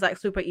done it. It's like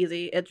super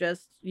easy.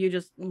 You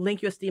just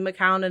link your Steam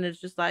account, and it's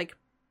just like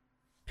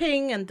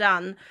ping and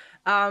done.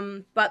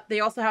 But they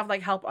also have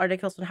like help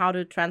articles on how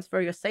to transfer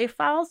your save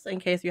files in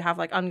case you have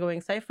like ongoing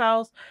save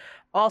files.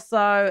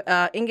 Also,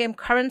 in-game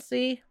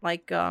currency,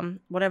 like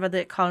whatever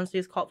the currency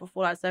is called for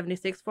Fallout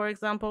 76, for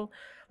example,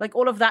 like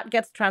all of that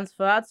gets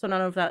transferred, so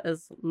none of that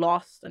is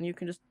lost, and you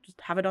can just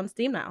have it on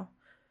Steam now.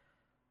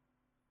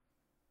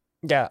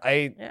 Yeah,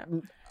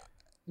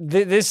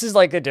 this is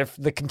like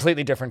the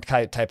completely different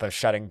type of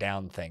shutting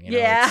down thing. You know?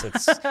 Yeah,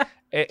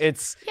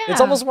 it's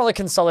almost more like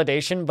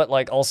consolidation, but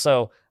like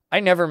also. I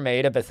never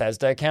made a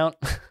Bethesda account.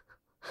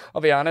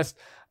 I'll be honest.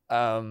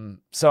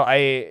 So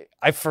I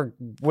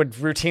would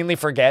routinely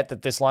forget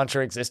that this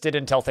launcher existed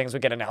until things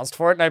would get announced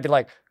for it, and I'd be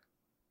like,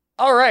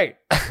 "All right,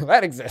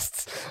 that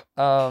exists."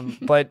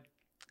 But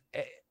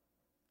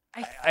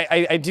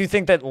I do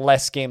think that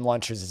less game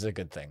launchers is a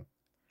good thing.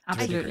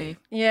 Absolutely.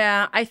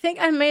 Yeah, I think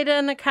I made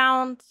an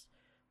account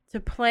to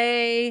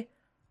play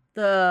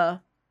the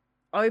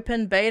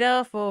open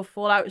beta for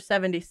Fallout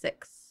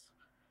 76.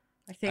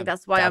 I think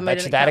that's why I made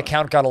it. That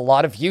account got a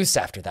lot of use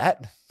after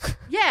that.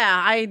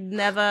 Yeah,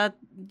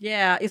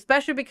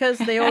 especially because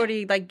they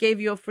already like gave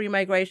you a free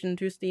migration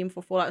to Steam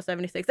for Fallout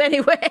 76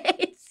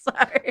 anyway. So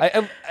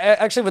I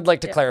actually would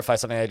like to clarify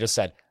something I just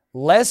said.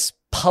 Less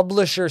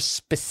publisher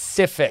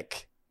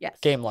specific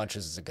game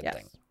launches is a good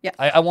thing. Yeah,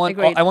 I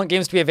want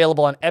games to be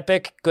available on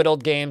Epic, Good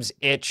Old Games,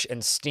 Itch,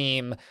 and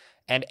Steam,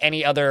 and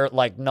any other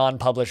like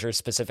non-publisher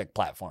specific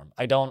platform.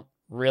 I don't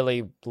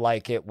really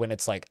like it when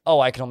it's like,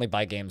 oh, I can only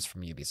buy games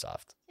from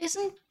Ubisoft.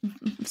 Isn't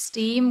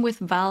Steam with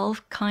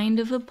Valve kind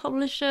of a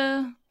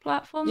publisher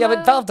platform? Yeah, though?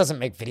 but Valve doesn't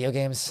make video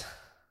games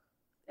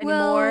anymore.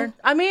 Well,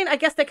 I mean, I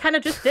guess they kind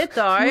of just did,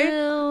 though.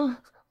 Well,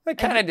 they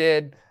kind of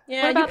did.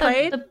 Yeah, what about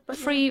you played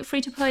the free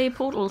to play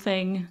Portal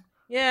thing?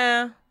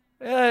 Yeah.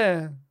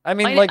 Yeah, I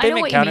mean, like they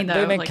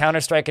make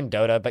Counter-Strike and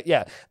Dota, but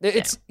yeah,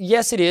 it's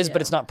yes, it is,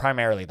 but it's not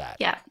primarily that.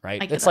 Yeah,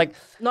 right. It's like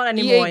not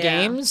anymore. EA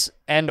Games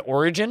and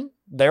Origin,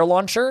 their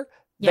launcher.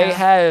 They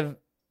have.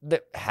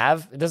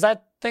 Does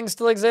that thing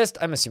still exist?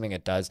 I'm assuming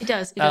it does. It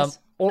does. It does.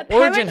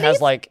 Origin has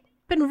like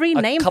been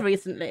renamed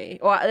recently,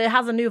 or it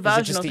has a new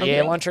version. Is it just or the something.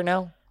 EA launcher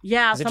now?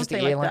 Yeah, is it just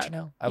the EA launcher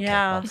now? Okay,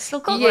 yeah, well, it's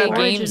still called EA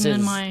Games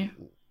in my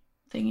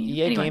thingy.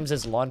 EA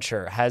Games'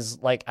 launcher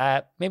has like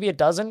maybe a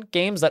dozen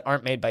games that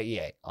aren't made by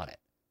EA on it.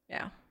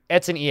 Yeah,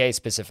 it's an EA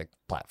specific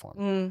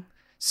platform.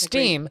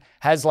 Steam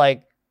has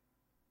like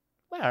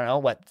I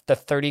don't know the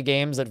 30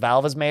 games that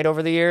Valve has made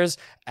over the years,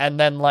 and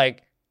then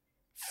like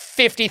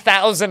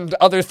 50,000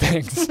 other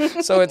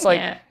things. So it's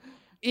like,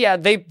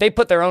 they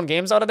put their own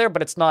games out of there,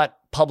 but it's not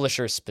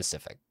publisher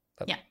specific.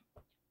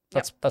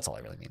 That's all I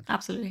really mean.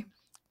 Absolutely.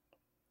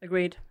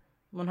 Agreed.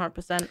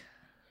 100%.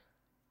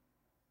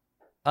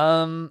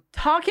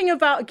 Talking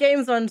about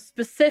games on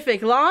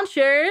specific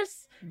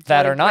launchers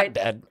that are not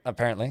dead,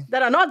 apparently.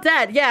 That are not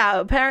dead. Yeah,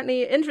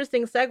 apparently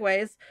interesting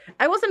segues.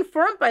 I was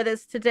informed by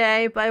this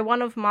today by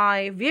one of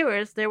my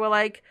viewers. They were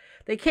like,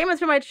 they came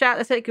into my chat.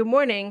 They said, "Good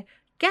morning.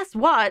 Guess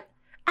what?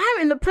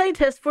 I'm in the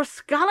playtest for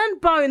Skull and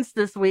Bones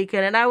this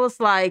weekend," and I was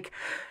like,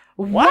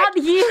 "What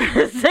year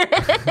is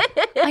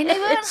it?" I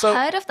never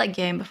heard of that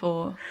game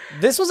before.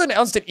 This was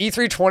announced at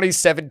E3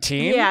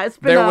 2017. Yeah, it's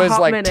been there was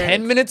like minute.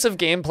 10 minutes of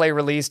gameplay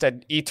released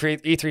at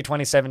E3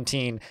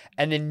 2017,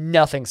 and then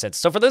nothing since.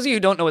 So for those of you who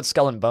don't know what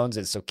Skull and Bones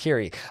is, so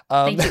Kiri,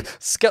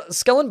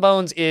 Skull and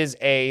Bones is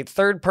a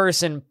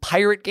third-person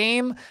pirate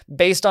game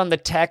based on the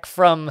tech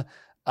from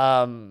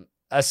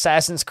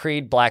Assassin's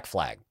Creed Black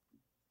Flag.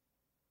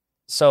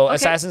 So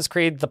Assassin's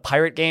Creed, the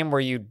pirate game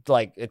where you're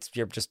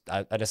just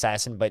an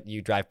assassin, but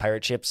you drive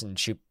pirate ships and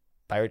shoot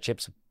pirate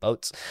ships with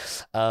boats,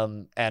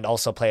 and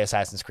also play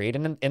Assassin's Creed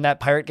in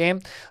that pirate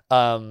game.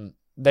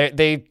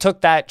 They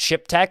took that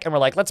ship tech and were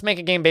like, let's make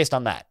a game based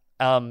on that.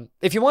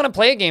 If you want to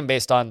play a game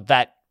based on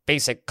that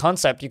basic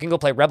concept, you can go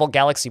play Rebel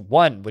Galaxy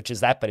 1, which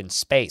is that, but in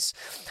space.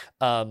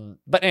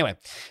 But anyway,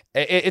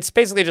 it's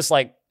basically just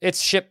like,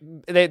 it's ship.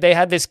 They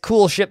had this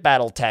cool ship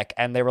battle tech,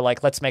 and they were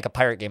like, let's make a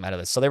pirate game out of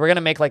this. So they were going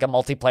to make like a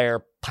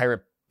multiplayer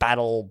pirate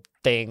battle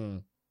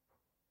thing.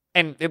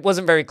 And it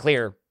wasn't very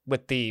clear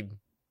with the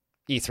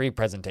E3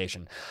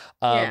 presentation.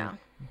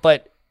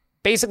 But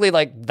basically,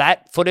 like,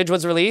 that footage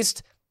was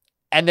released,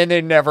 and then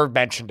they never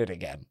mentioned it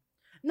again.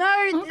 No,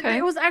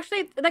 it was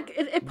actually like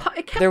it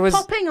kept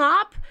popping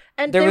up,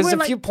 and there was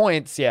a few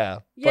points, yeah,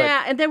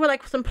 and there were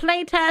like some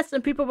play tests,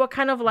 and people were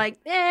kind of like,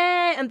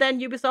 and then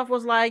Ubisoft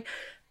was like,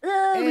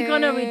 we're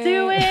gonna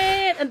redo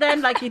it, and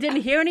then like you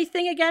didn't hear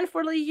anything again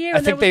for a year.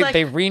 I think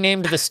they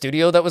renamed the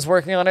studio that was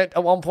working on it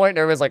at one point. And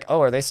everyone was like,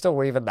 "Oh, are they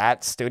still even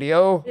that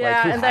studio?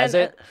 Yeah, like, who has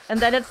it?" And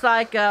then it's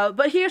like,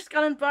 but here's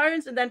Skull and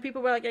Bones, and then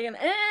people were like, and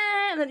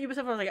then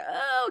Ubisoft was like,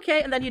 oh,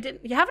 okay, and then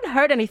you haven't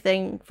heard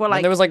anything for like.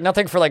 And there was like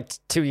nothing for like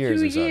 2 years.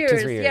 2 or so, years,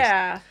 2-3 years.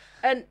 yeah,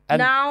 and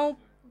now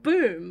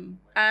boom,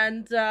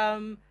 and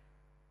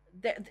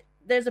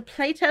there's a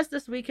playtest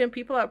this weekend.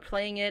 People are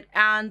playing it,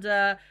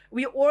 and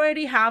we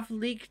already have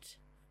leaked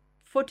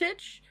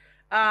footage,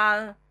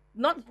 not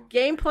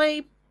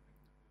gameplay,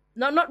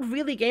 not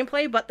really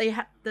gameplay, but they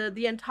had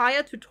the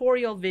entire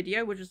tutorial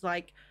video, which is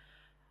like,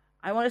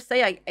 I want to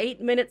say like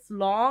 8 minutes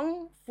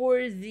long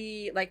for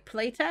the like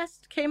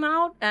playtest came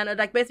out, and it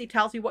like basically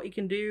tells you what you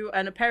can do.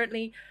 And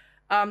apparently,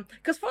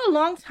 because for a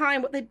long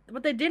time, what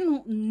they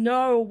didn't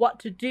know what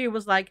to do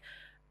was like,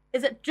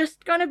 is it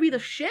just gonna be the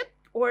ship,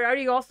 or are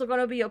you also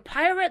gonna be a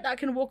pirate that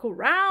can walk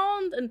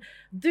around and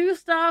do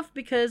stuff?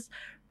 Because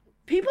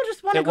people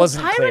just want to go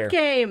pirate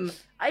game.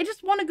 I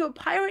just want to go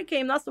pirate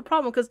game. That's the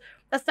problem, because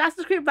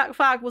Assassin's Creed Black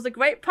Flag was a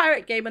great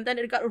pirate game, and then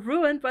it got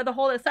ruined by the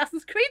whole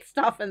Assassin's Creed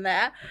stuff in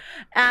there.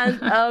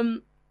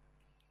 And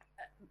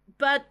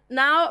but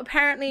now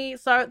apparently,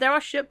 so there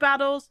are ship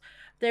battles.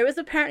 There is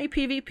apparently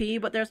PvP,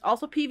 but there's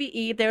also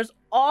PvE. There's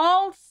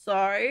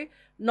also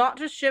not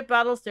just ship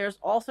battles. There's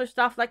also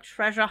stuff like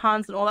treasure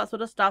hunts and all that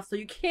sort of stuff. So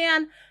you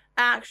can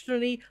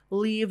actually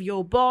leave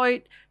your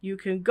boat. You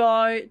can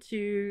go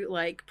to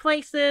like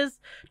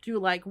places, to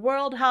like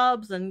world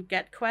hubs, and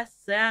get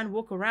quests and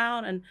walk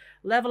around and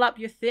level up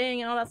your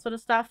thing and all that sort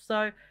of stuff.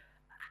 So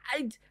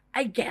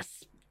I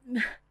guess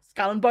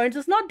Skull and Bones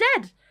is not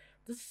dead.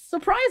 This is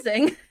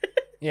surprising.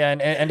 Yeah,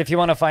 and if you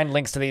want to find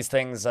links to these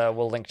things,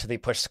 we'll link to the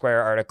Push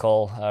Square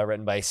article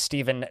written by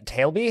Stephen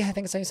Tailby. I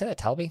think it's how you say that,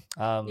 Tailby.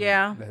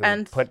 Who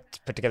and put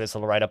together this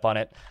little write up on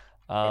it.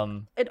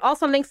 It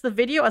also links the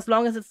video as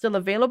long as it's still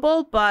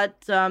available, but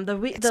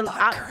it's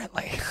not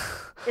currently.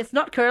 It's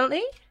not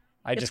currently.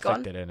 I just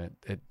clicked it and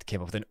it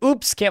came up with an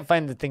oops, can't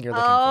find the thing you're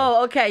looking for.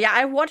 Oh, okay, yeah,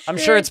 I watched. I'm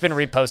sure it's been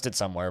reposted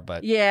somewhere,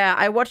 but yeah,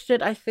 I watched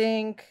it. I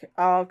think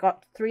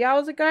got 3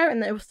 hours ago,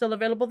 and it was still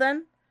available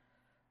then.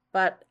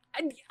 But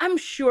I'm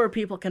sure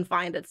people can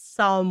find it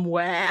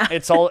somewhere.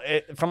 It's all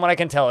from what I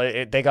can tell.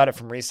 They got it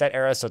from Reset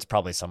Era, so it's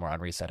probably somewhere on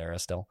Reset Era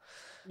still.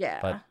 Yeah,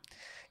 but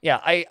yeah,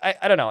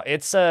 I don't know.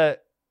 It's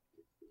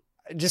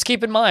just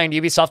keep in mind,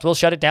 Ubisoft will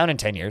shut it down in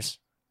 10 years.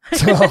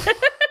 So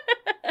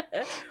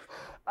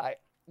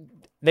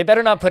they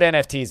better not put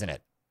NFTs in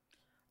it.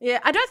 Yeah,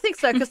 I don't think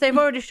so, because they've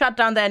already shut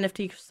down the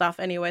NFT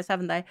stuff anyways,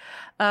 haven't they?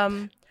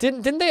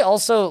 Didn't they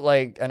also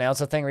like announce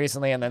a thing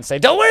recently and then say,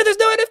 don't worry, there's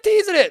no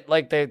NFTs in it?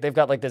 Like they've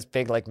got like this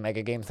big like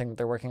mega game thing that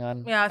they're working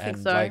on. Yeah, I think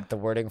so. Like the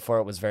wording for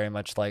it was very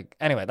much like,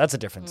 anyway, that's a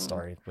different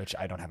story, which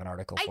I don't have an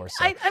article for.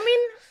 So. I mean,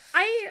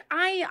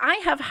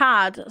 I have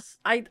had,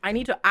 I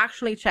need to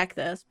actually check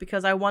this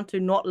because I want to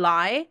not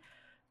lie.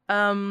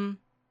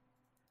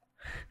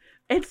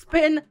 It's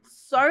been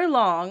so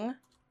long.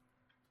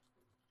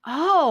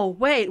 Oh,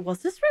 wait, was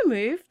this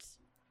removed?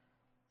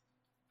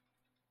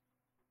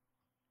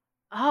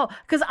 Oh,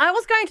 because I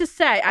was going to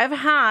say, I've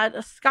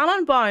had Skull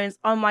and Bones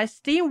on my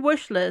Steam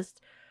wishlist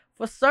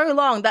for so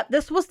long that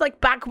this was like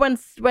back when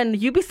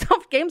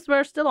Ubisoft games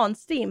were still on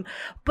Steam,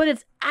 but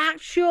it's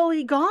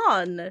actually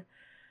gone.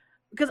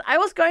 Because I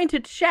was going to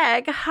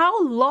check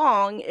how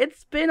long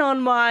it's been on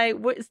my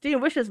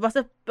Steam wishlist.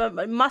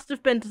 Must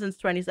have been since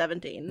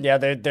 2017. Yeah,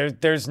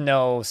 there's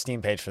no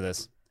Steam page for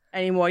this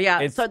anymore. Yeah,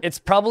 it's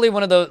probably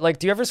one of those, like,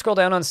 do you ever scroll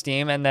down on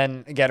Steam and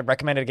then get a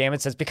recommended game?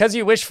 It says because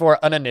you wish for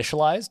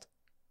uninitialized.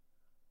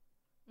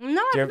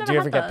 No, do you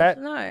ever get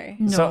that?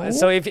 No.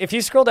 So if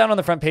you scroll down on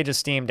the front page of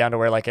Steam down to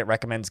where like it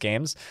recommends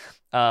games,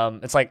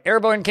 it's like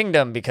Airborne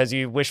Kingdom because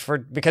you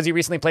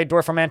recently played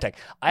Dwarf Romantic.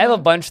 I have a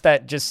bunch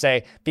that just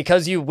say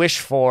because you wish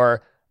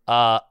for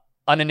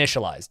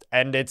uninitialized,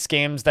 and it's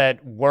games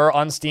that were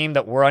on Steam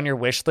that were on your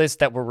wish list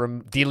that were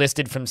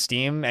delisted from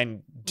Steam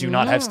and do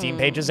not have Steam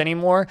pages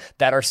anymore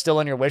that are still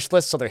on your wish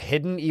list, so they're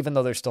hidden even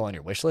though they're still on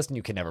your wish list and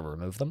you can never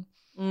remove them.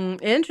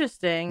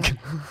 Interesting.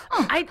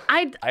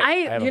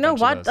 I you know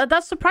what?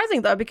 That's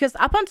surprising though, because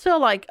up until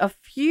like a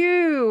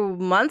few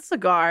months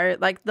ago,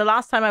 like the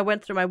last time I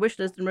went through my wish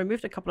list and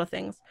removed a couple of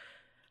things,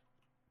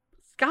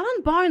 Skull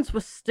and Bones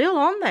was still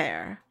on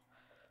there.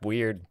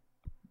 Weird.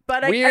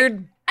 But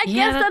Weird. I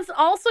guess that's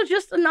also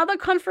just another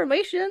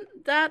confirmation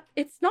that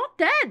it's not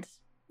dead.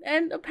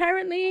 And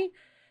apparently,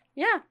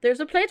 yeah, there's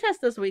a playtest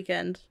this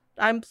weekend.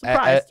 I'm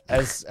surprised.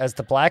 As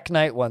the Black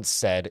Knight once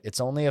said,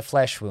 it's only a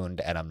flesh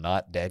wound, and I'm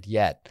not dead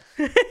yet.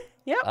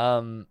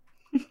 Yep.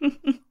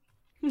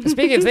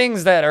 Speaking of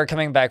things that are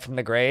coming back from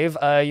the grave,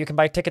 you can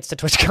buy tickets to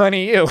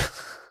TwitchCon EU.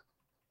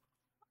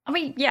 I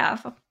mean, yeah,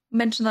 I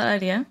mentioned that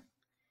earlier.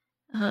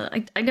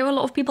 I know a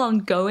lot of people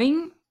aren't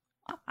going.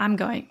 I'm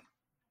going.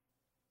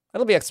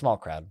 It'll be a small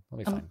crowd. It'll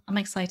be fine. I'm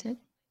excited.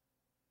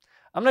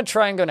 I'm going to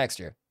try and go next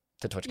year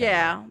to TwitchCon.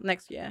 Yeah,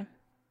 next year.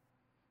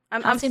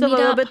 I'm still a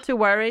little bit too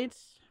worried,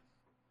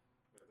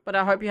 but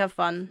I hope you have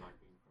fun.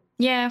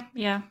 Yeah.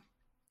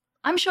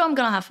 I'm sure I'm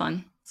going to have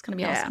fun. It's going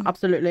to be awesome. Yeah,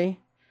 absolutely.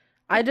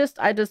 I just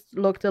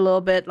looked a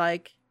little bit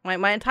like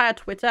my entire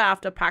Twitter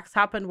after PAX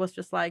happened was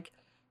just like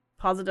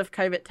positive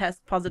COVID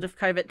test, positive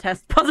COVID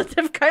test,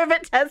 positive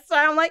COVID test. So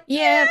I'm like,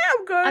 yeah,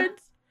 I'm good.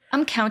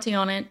 I'm counting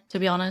on it, to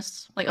be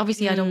honest. Like,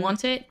 obviously, I don't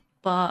want it,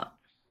 but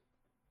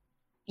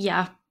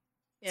yeah,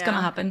 it's going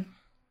to happen.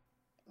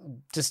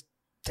 Just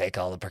take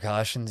all the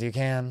precautions you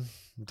can.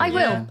 I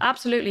will,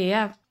 absolutely,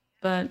 yeah.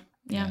 But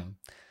yeah.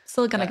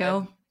 Still going to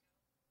go.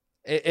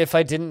 If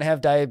I didn't have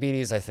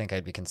diabetes, I think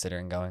I'd be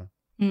considering going.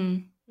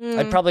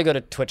 I'd probably go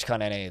to TwitchCon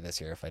NA this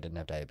year if I didn't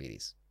have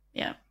diabetes.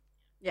 Yeah.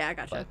 Yeah, I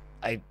gotcha.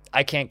 But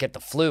I can't get the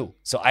flu,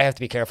 so I have to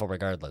be careful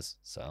regardless.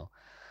 So,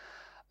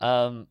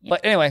 but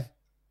anyway,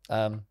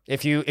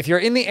 if you're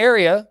in the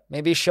area,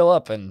 maybe show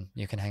up and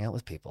you can hang out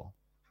with people.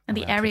 And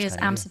the area is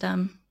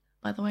Amsterdam,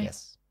 by the way.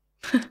 Yes.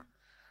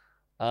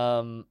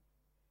 I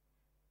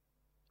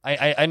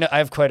know I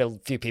have quite a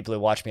few people who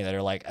watch me that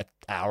are like an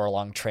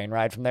hour-long train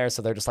ride from there,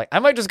 so they're just like, I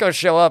might just go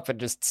show up and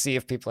just see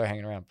if people are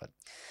hanging around, but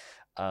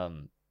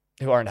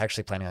who aren't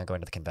actually planning on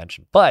going to the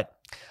convention. But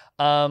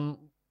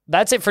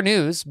that's it for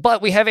news.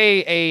 But we have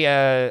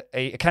a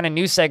kind of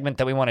new segment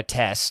that we want to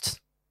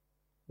test,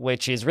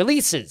 which is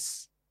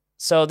releases.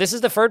 So this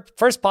is the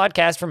first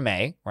podcast from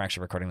May. We're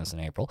actually recording this in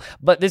April,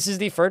 but this is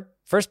the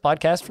first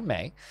podcast from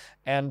May.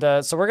 And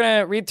so we're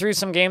going to read through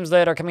some games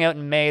that are coming out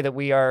in May that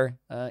we are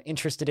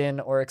interested in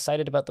or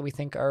excited about that we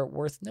think are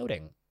worth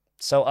noting.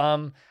 So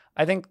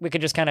I think we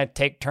could just kind of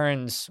take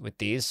turns with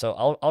these.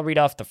 So I'll read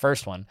off the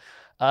first one.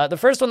 The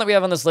first one that we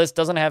have on this list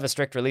doesn't have a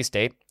strict release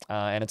date,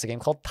 and it's a game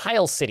called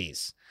Tile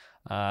Cities.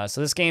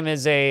 So this game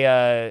is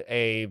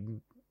a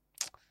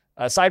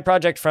side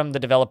project from the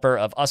developer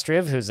of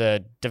Ostriv, who's a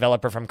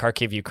developer from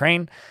Kharkiv,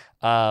 Ukraine,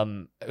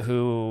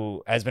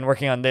 who has been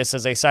working on this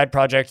as a side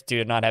project due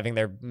to not having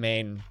their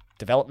main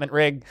development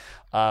rig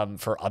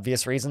for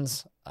obvious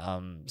reasons.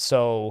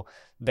 So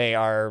they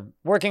are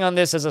working on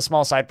this as a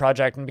small side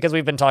project, and because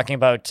we've been talking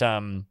about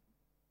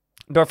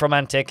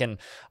Dorfromantik and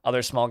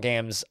other small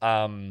games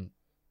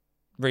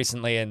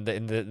recently in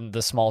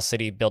the small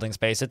city building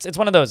space, it's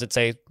one of those. It's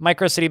a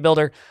micro city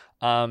builder.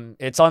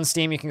 It's on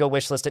Steam. You can go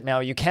wishlist it now.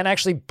 You can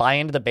actually buy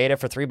into the beta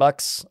for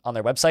 $3 on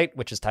their website,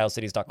 which is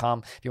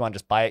tilecities.com. If you want to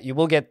just buy it, you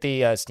will get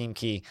the Steam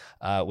key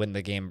when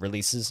the game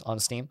releases on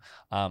Steam.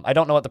 I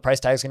don't know what the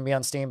price tag is going to be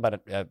on Steam,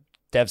 but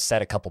devs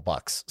said a couple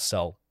bucks,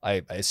 so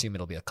I assume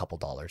it'll be a couple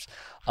dollars.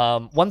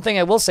 One thing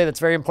I will say that's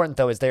very important,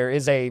 though, is there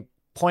is a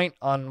point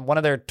on one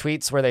of their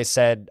tweets where they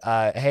said,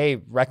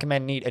 hey,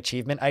 recommend neat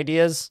achievement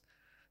ideas.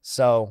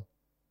 So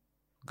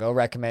go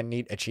recommend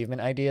neat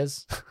achievement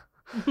ideas.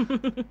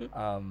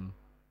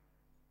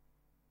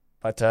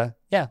 But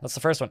yeah, that's the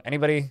first one.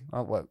 Anybody?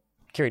 What?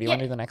 Kiri, do you want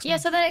to do the next one? Yeah,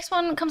 so the next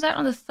one comes out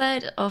on the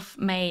 3rd of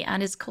May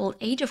and it's called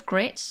Age of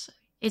Grit.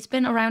 It's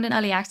been around in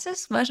early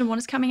access. Version 1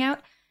 is coming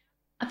out.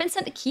 I've been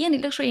sent a key and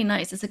it looks really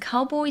nice. It's a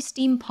cowboy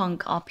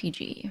steampunk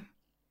RPG.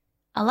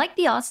 I like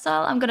the art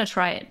style. I'm going to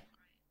try it.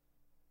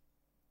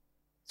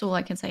 That's all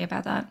I can say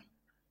about that.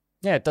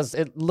 Yeah, it does.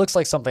 It looks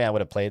like something I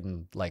would have played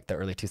in like the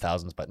early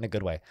 2000s, but in a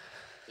good way.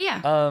 Yeah.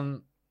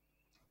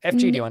 FG,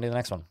 do you want to do the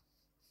next one?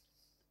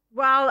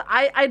 Well,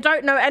 I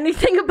don't know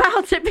anything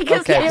about it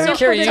because okay, so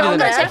Kiri, you do I'm the going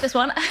to next take this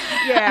one.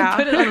 Yeah.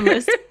 Put it on the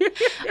list.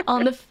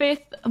 On the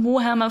 5th,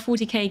 Warhammer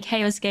 40k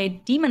Chaos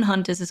Gate Demon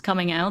Hunters is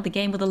coming out, the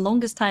game with the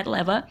longest title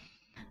ever.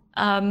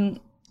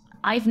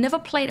 I've never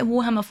played a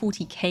Warhammer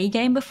 40k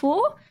game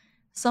before,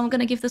 so I'm going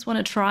to give this one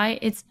a try.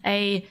 It's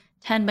a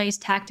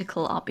 10-based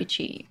tactical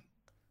RPG.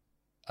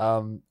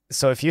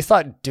 So if you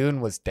thought Dune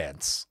was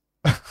dense,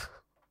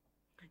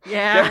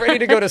 yeah, get ready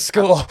to go to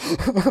school.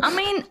 I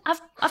mean,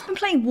 I've been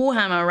playing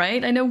Warhammer,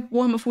 right? I know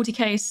Warhammer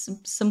 40k is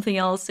something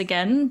else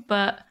again,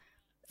 but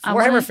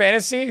Warhammer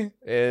Fantasy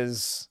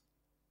is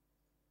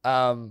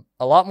a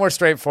lot more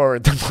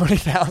straightforward than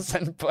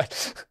 40,000,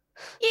 but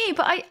yeah,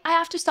 but I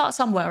have to start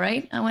somewhere,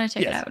 right? I want to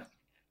check it out.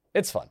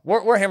 It's fun.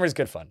 Warhammer is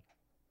good fun.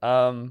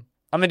 I'm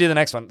gonna do the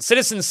next one.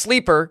 Citizen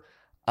Sleeper.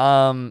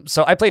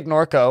 So I played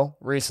Norco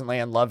recently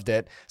and loved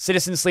it.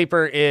 Citizen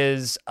Sleeper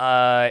is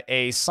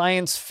a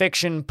science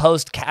fiction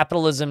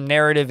post-capitalism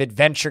narrative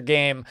adventure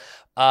game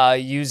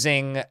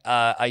using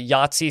a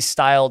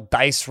Yahtzee-style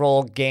dice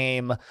roll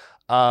game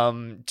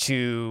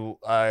to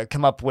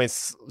come up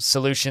with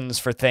solutions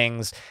for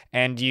things,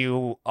 and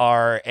you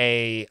are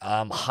a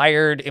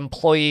hired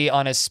employee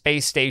on a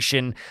space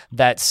station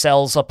that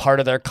sells a part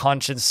of their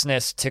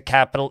consciousness to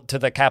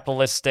the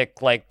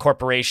capitalistic like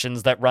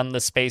corporations that run the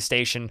space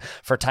station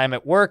for time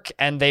at work,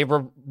 and they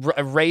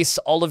erase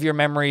all of your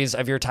memories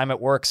of your time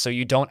at work, so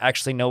you don't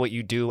actually know what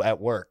you do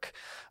at work.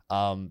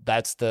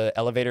 That's the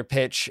elevator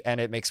pitch, and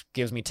it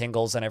gives me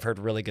tingles, and I've heard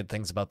really good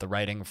things about the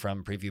writing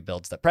from preview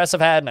builds that press have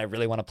had, and I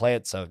really want to play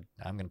it, so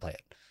I'm going to play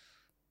it.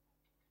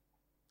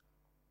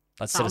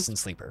 That's Citizen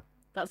Sleeper.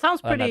 That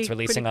sounds pretty That's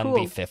releasing pretty on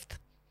cool. the 5th.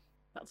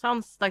 That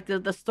sounds like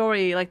the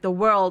story, like the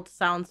world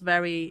sounds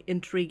very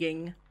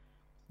intriguing.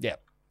 Yeah,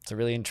 it's a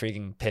really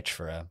intriguing pitch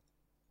for a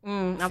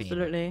theme.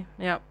 Absolutely,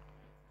 yeah.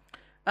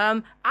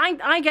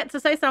 I get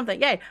to say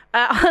something. Yay!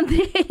 On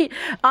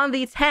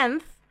the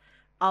 10th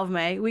of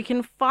May, we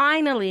can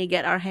finally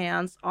get our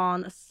hands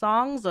on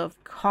Songs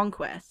of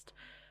Conquest,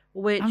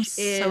 which I'm is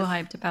so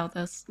hyped about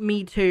this.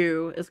 Me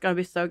too. It's gonna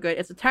be so good.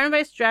 It's a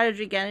turn-based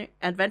strategy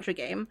adventure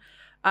game,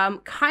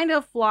 kind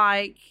of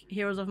like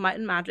Heroes of Might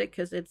and Magic,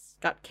 because it's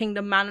got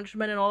kingdom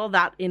management and all of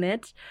that in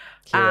it.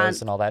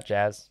 Heroes and all that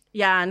jazz.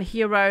 Yeah, and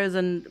heroes,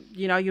 and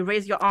you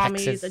raise your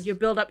armies Hexes. and you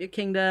build up your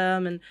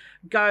kingdom and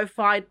go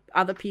fight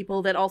other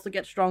people that also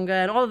get stronger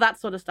and all of that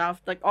sort of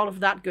stuff, like all of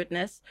that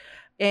goodness.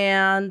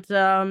 And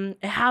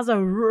it has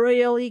a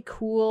really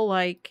cool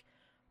like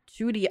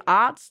 2D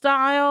art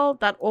style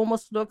that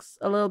almost looks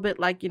a little bit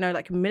like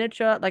like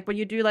miniature, like when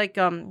you do like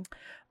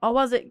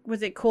was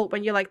it called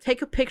when you like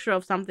take a picture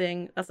of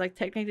something that's like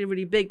technically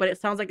really big, but it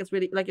sounds like it's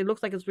really like it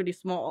looks like it's really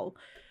small.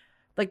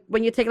 Like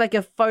when you take like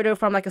a photo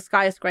from like a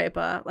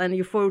skyscraper and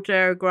you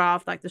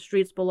photograph like the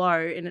streets below,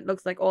 and it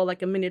looks like all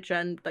like a miniature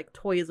and like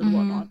toys and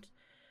whatnot.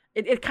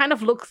 It kind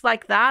of looks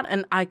like that,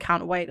 and I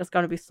can't wait. It's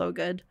going to be so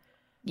good.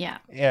 Yeah.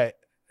 Yeah,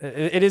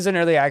 it is an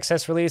early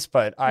access release,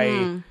 but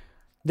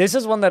this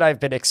is one that I've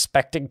been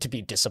expecting to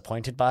be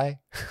disappointed by.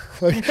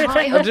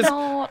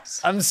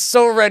 I'm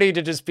so ready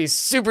to just be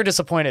super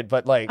disappointed,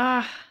 but like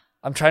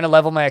I'm trying to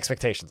level my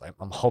expectations.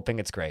 I'm hoping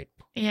it's great.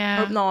 Yeah.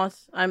 Hope not.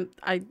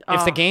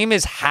 If the game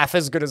is half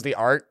as good as the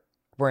art,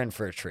 we're in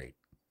for a treat.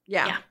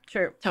 Yeah.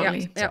 True.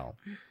 Totally. Yeah. So,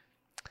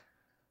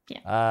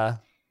 Yeah.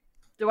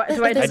 Do I do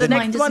the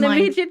mine, next one mine.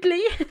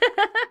 immediately?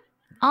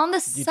 On the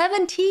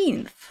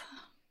 17th.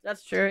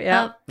 That's true.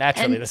 Yeah.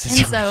 Naturally, this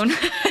is Endzone.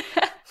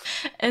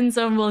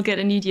 Endzone will get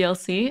a new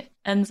DLC.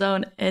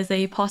 Endzone is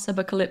a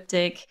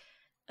post-apocalyptic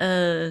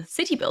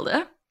city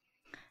builder.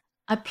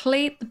 I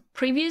played the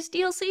previous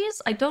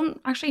DLCs. I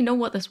don't actually know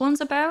what this one's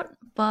about,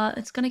 but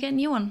it's gonna get a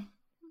new one.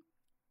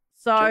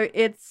 So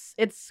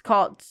it's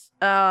called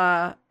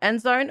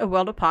Endzone, A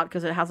World Apart,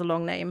 because it has a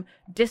long name.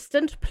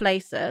 Distant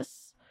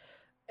Places,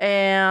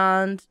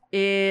 and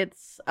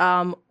it's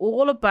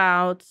all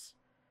about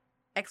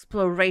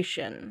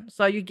exploration.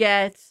 So you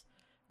get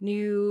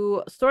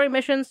new story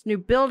missions, new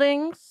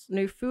buildings,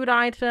 new food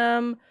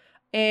item,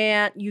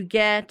 and you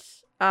get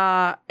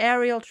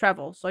aerial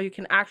travel, so you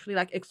can actually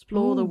like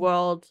explore the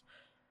world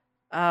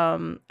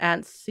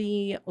and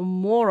see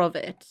more of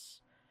it.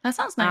 That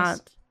sounds nice.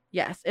 And,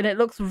 yes, and it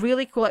looks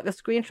really cool. Like the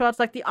screenshots,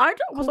 like the art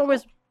was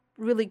always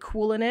really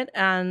cool in it,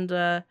 and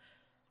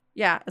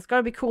yeah, it's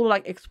gonna be cool to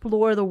like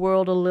explore the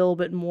world a little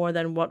bit more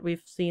than what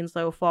we've seen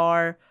so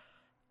far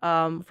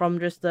from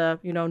just the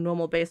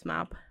normal base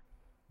map.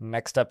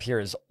 Next up here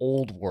is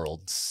Old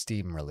World's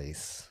Steam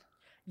release.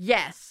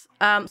 Yes.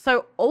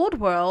 So Old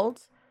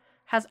World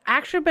has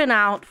actually been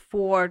out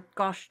for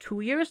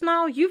 2 years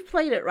now. You've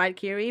played it, right,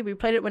 Kiri? We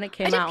played it when it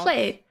came out. I did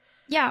play it.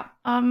 Yeah.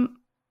 I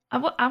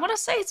want to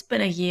say it's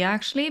been a year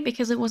actually,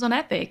 because it was on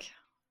Epic,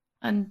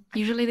 and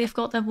usually they've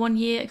got that 1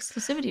 year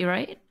exclusivity,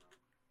 right?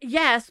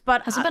 Yes,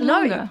 but Has it been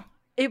longer?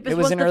 It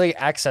was in early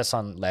access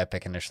on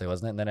Epic initially,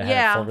 wasn't it? And then it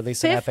had a full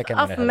release in Epic, and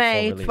then it had a full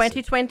May release.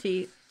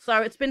 2020.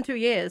 So it's been 2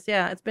 years.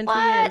 Yeah, it's been 2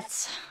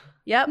 years.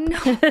 Yep.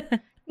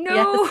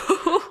 No.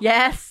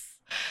 Yes.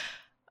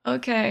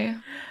 Okay.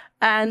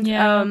 And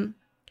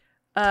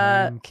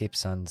Time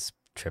keeps on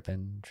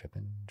tripping.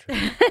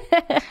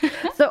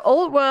 so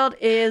Old World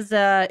is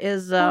a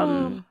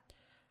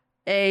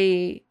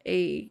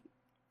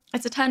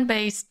It's a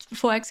turn-based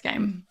 4X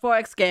game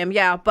 4X game,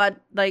 yeah, but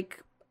like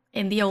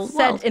in the old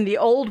set world. in the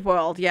old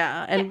world,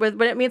 yeah. And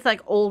when it means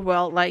like old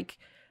world, like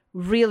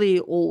really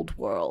old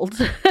world.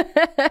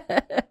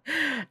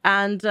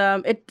 And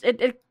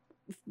it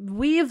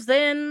weaves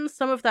in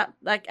some of that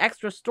like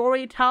extra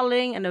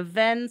storytelling and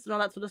events and all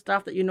that sort of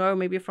stuff that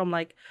maybe from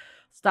like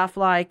stuff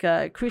like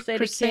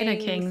Crusader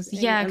Kings.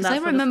 Yeah, because I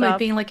remember it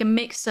being like a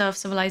mix of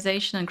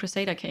Civilization and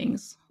Crusader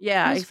Kings.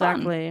 Yeah,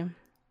 exactly. Fun.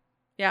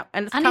 Yeah,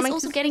 and it's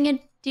also getting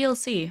a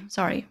DLC.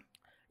 Sorry.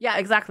 Yeah,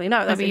 exactly.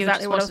 No, that's Maybe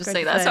exactly you what I were was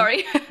supposed going to say that.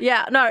 Sorry.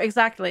 Yeah, no,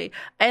 exactly.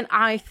 And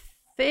I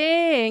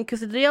think because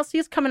the DLC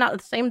is coming out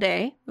the same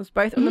day, it's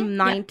both on the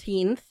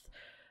 19th.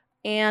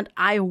 And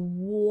I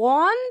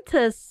want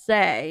to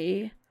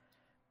say,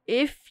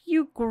 if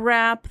you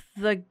grab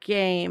the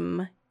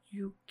game,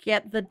 you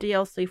get the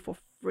DLC for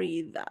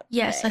free that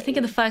Yes, day. I think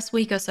in the first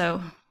week or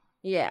so.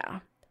 Yeah.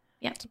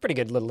 It's a pretty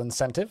good little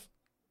incentive.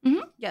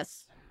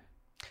 Yes.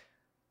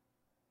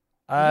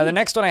 The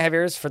next one I have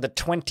here is for the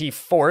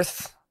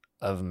 24th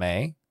of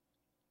May.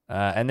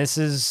 And this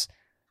is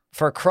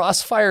for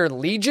Crossfire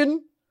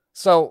Legion.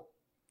 So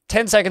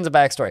 10 seconds of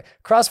backstory.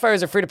 Crossfire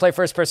is a free-to-play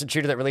first-person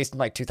shooter that released in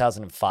like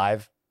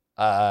 2005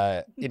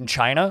 in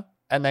China,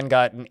 and then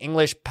got an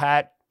English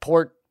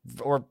port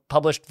or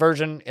published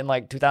version in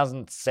like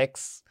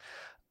 2006.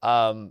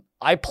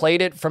 I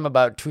played it from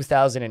about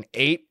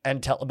 2008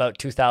 until about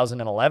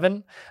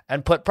 2011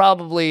 and put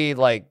probably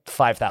like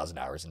 5,000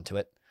 hours into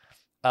it.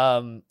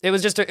 It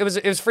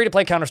was free to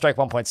play Counter-Strike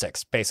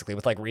 1.6 basically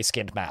with like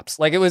reskinned maps.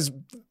 Like it was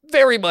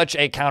very much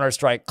a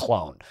Counter-Strike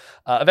clone.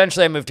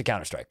 Eventually I moved to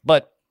Counter-Strike,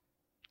 but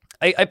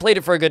I played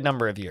it for a good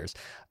number of years.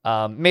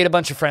 Made a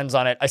bunch of friends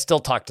on it. I still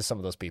talk to some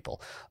of those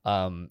people.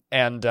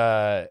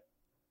 And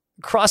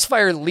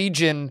Crossfire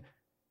Legion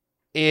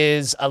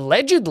is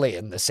allegedly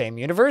in the same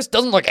universe.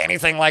 Doesn't look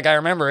anything like I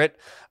remember it,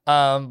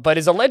 but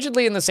is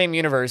allegedly in the same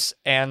universe.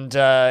 And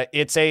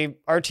it's a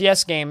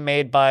RTS game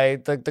made by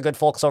the good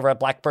folks over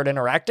at Blackbird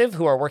Interactive,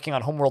 who are working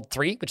on Homeworld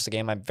 3, which is a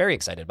game I'm very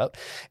excited about,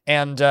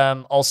 and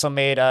also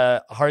made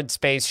Hard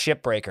Space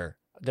Shipbreaker.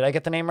 Did I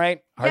get the name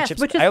right? I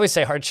always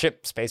say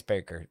Hardship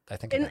Spacebreaker. I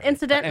think.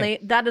 Incidentally,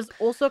 that is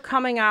also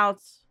coming out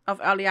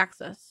of early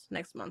access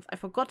next month. I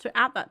forgot to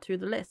add that to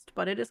the list,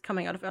 but it is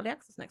coming out of early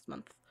access next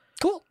month.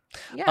 Cool.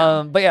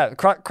 Yeah. But yeah,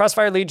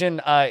 Crossfire Legion.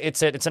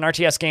 It's an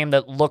RTS game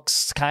that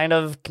looks kind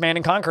of Command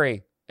and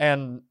Conquer-y,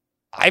 and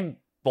I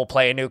will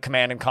play a new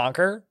Command and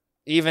Conquer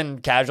even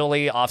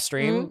casually off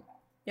stream.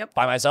 Yep.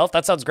 By myself.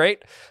 That sounds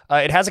great.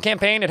 It has a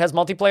campaign. It has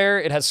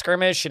multiplayer. It has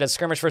skirmish. It has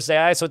skirmish versus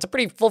AI. So it's a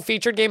pretty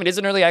full-featured game. It is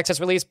an early access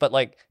release, but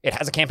like it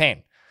has a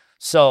campaign.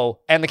 So,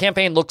 and the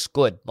campaign looks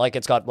good. Like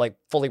it's got like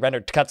fully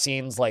rendered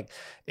cutscenes. Like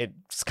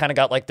it's kind of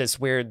got like this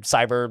weird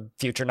cyber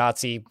future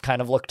Nazi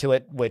kind of look to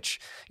it, which,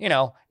 you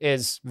know,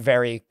 is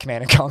very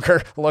Command and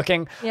Conquer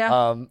looking.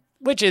 Yeah.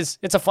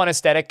 It's a fun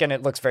aesthetic and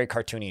it looks very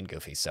cartoony and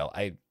goofy. So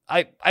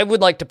I would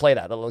like to play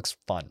that. That looks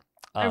fun.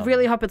 I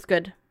really hope it's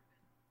good.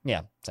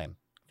 Yeah, same.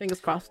 Fingers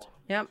crossed.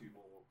 Yep.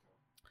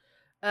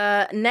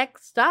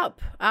 Next up,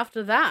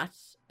 after that,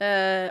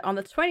 on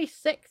the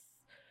 26th,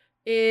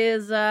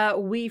 is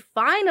we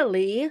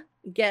finally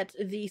get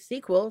the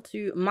sequel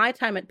to My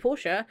Time at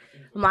Porsche,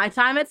 My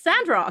Time at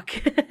Sandrock,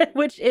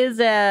 which is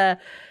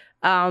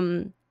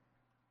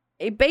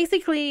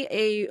basically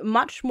a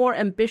much more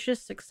ambitious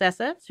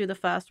successor to the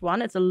first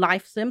one. It's a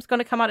life sim. It's going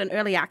to come out in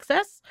early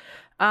access.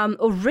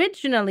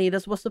 Originally,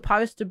 this was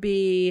supposed to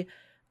be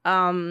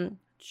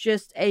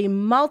just a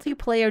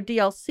multiplayer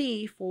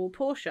DLC for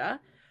Porsche,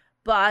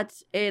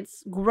 but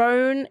it's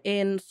grown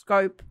in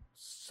scope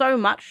so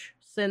much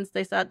since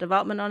they started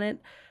development on it.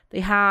 They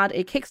had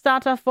a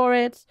Kickstarter for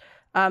it.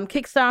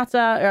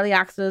 Kickstarter, early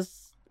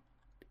access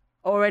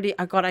already.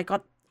 I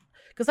got,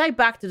 because I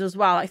backed it as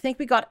well. I think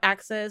we got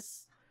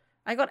access.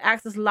 I got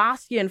access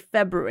last year in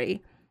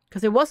February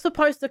because it was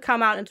supposed to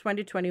come out in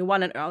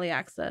 2021 in early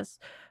access,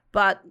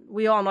 but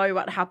we all know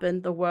what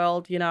happened, the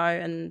world, you know,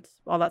 and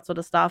all that sort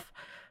of stuff.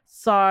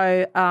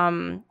 So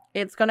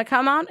it's going to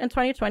come out in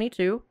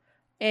 2022,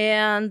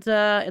 and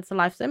it's a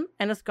live sim,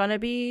 and it's going to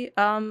be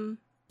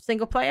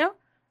single player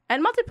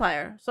and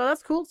multiplayer. So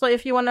that's cool. So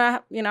if you want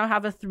to, you know,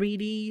 have a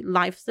 3D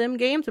live sim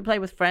game to play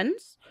with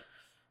friends,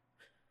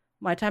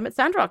 My Time at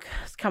Sandrock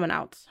is coming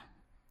out.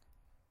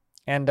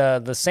 And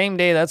the same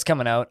day that's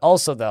coming out,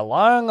 also the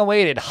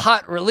long-awaited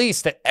hot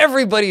release that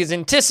everybody is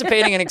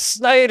anticipating and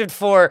excited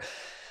for,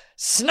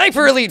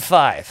 Sniper Elite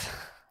 5.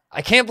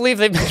 I can't believe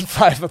they made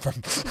 5 of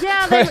them.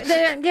 Yeah,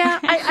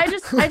 I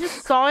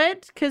just saw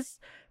it because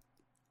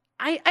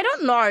I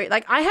don't know.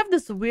 Like, I have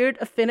this weird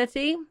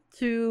affinity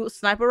to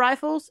sniper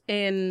rifles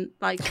in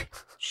like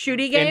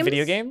shooty games. In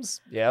video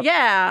games? Yep.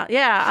 Yeah.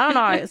 I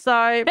don't know.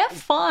 So They're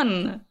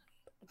fun.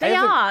 They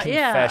are.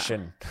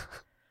 Confession.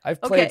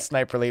 I've played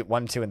Sniper Elite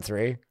 1, 2, and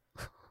 3.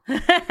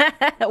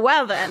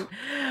 Well then.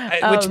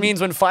 Which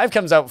means when 5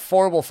 comes out,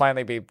 4 will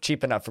finally be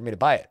cheap enough for me to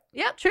buy it.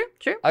 Yeah, true.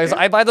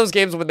 I buy those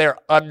games when they're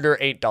under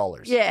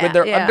 $8. Yeah, when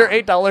they're under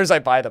 $8, I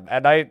buy them,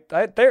 and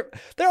they're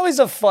always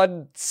a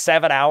fun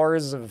 7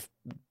 hours of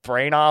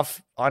brain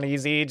off on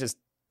easy, just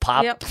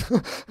pop.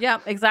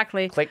 Yep,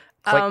 exactly. click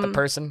the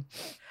person.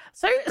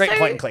 Great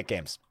point and click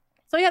games.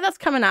 So yeah, that's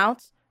coming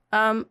out.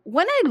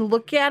 When I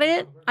look at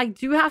it, I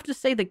do have to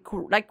say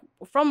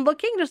from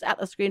looking just at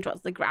the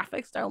screenshots, the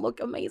graphics don't look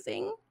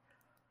amazing.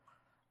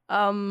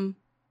 Like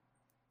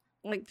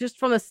just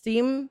from the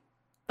Steam,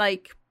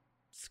 like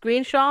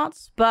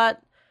screenshots,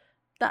 but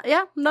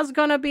that's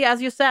gonna be,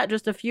 as you said,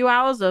 just a few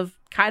hours of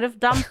kind of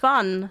dumb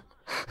fun,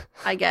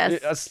 I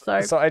guess.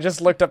 So I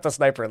just looked up the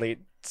Sniper Elite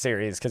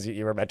series because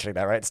you were mentioning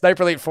that, right?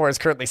 Sniper Elite 4 is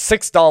currently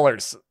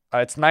 $6.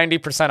 It's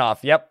 90%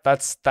 off. Yep,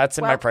 that's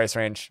in my price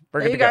range.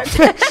 We're good to go.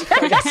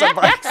 I guess I'm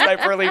buying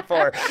Sniper Elite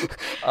 4.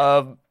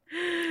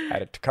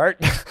 Add it to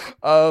cart.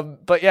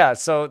 But yeah,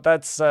 so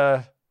that's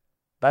our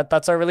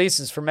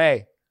releases for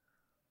May.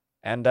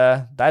 And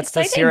that's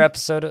this here Exciting.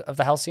 episode of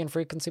the Halcyon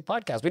Frequency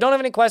podcast. We don't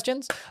have any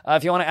questions.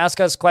 If you want to ask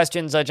us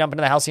questions, jump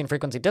into the Halcyon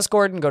Frequency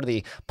Discord and go to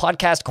the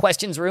podcast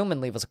questions room and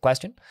leave us a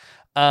question.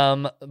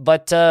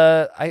 But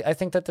I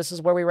think that this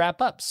is where we wrap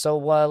up. So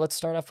let's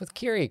start off with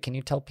Kiri. Can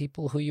you tell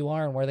people who you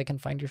are and where they can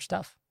find your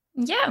stuff?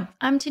 Yeah,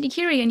 I'm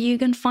Tidikiri, and you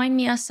can find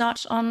me as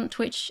such on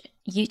Twitch,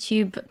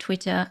 YouTube,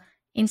 Twitter,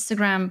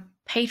 Instagram,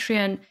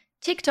 Patreon,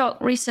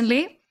 TikTok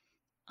recently.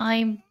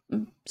 I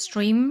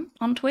stream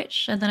on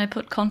Twitch, and then I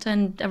put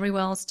content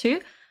everywhere else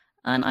too.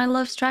 And I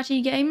love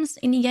strategy games,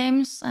 indie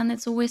games, and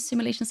it's always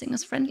simulation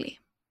sickness friendly.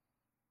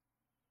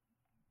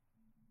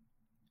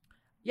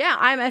 Yeah,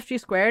 I'm FG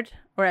Squared,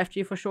 or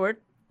FG for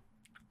short.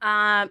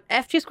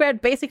 FG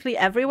Squared basically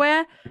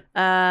everywhere.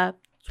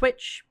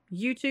 Twitch,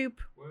 YouTube,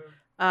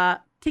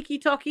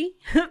 Tiki-Toki,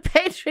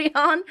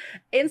 Patreon,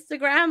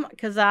 Instagram,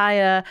 because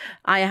I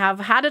have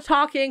had a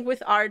talking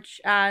with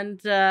Arch,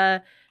 and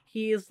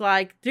he's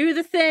like, do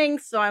the thing,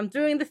 so I'm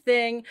doing the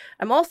thing.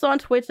 I'm also on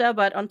Twitter,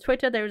 but on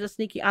Twitter there is a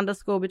sneaky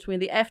underscore between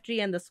the FG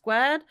and the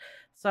squared,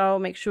 so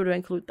make sure to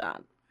include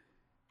that.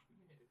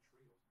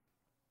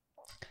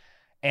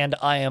 And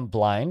I am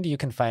blind. You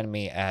can find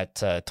me at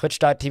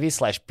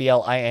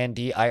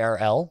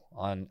twitch.tv/BLINDIRL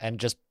and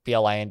just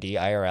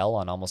BLINDIRL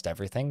on almost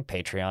everything.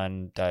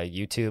 Patreon,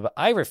 YouTube.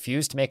 I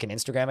refuse to make an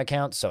Instagram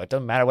account, so it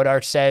doesn't matter what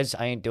Arch says.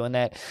 I ain't doing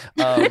that.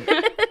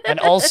 And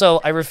also,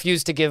 I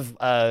refuse to give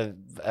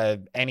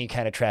any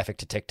kind of traffic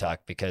to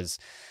TikTok because,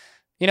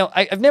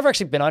 I've never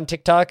actually been on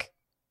TikTok.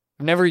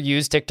 I've never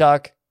used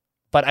TikTok,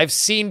 but I've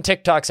seen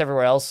TikToks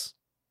everywhere else.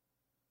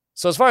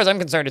 So as far as I'm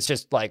concerned, it's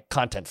just like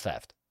content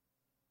theft.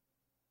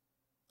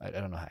 I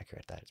don't know how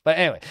accurate that is, but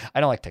anyway, I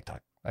don't like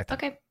TikTok.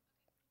 Okay.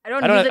 I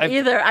don't use it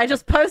either. I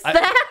just post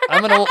that.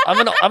 I'm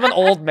an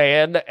old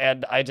man,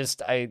 and I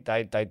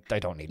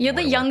don't need. You're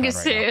more the to work on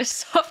youngest right now. here.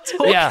 Stop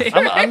talking. Yeah,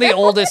 I'm the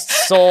oldest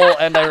soul,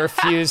 and I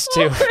refuse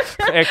to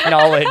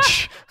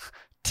acknowledge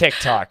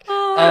TikTok.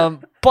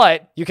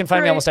 But you can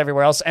find me almost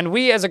everywhere else. And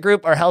we as a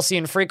group are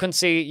Halcyon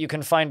Frequency. You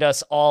can find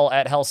us all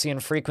at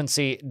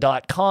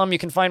halcyonfrequency.com. You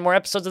can find more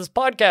episodes of this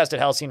podcast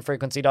at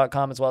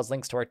halcyonfrequency.com, as well as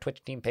links to our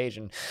Twitch team page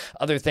and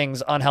other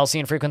things on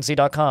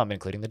halcyonfrequency.com,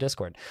 including the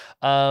Discord.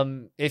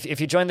 If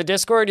you join the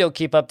Discord, you'll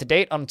keep up to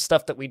date on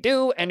stuff that we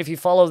do. And if you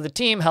follow the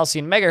team,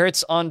 Halcyon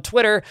Megahertz, on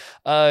Twitter,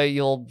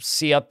 you'll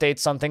see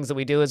updates on things that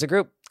we do as a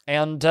group.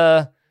 And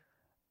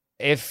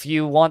if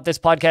you want this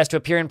podcast to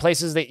appear in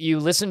places that you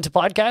listen to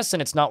podcasts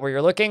and it's not where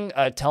you're looking,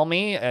 tell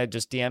me.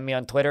 Just DM me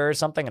on Twitter or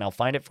something, and I'll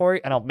find it for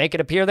you, and I'll make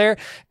it appear there.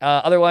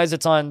 Otherwise,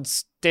 it's on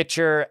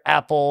Stitcher,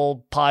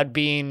 Apple,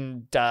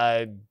 Podbean,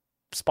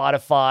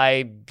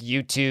 Spotify,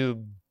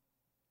 YouTube.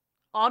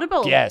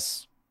 Audible.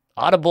 Yes.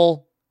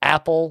 Audible,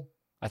 Apple.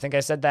 I think I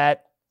said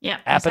that. Yeah.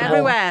 It's Apple,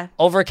 everywhere.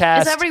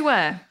 Overcast. It's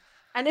everywhere.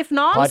 And if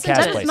not, Podcast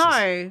let us places.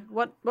 know.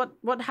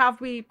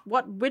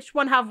 Which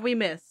one have we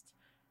missed?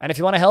 And if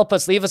you want to help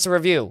us, leave us a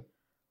review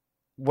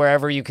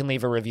wherever you can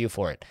leave a review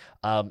for it.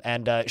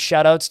 And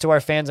shout outs to our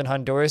fans in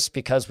Honduras,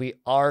 because we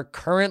are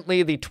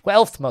currently the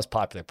 12th most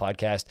popular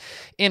podcast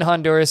in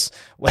Honduras,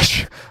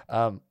 which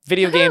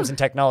video games and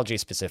technology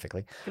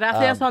specifically.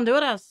 Gracias,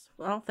 Honduras.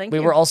 Well, thank you.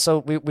 We were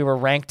also, we were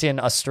ranked in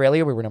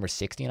Australia. We were number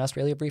 60 in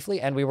Australia briefly.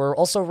 And we were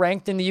also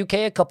ranked in the UK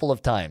a couple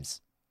of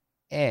times.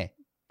 Thank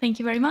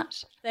you very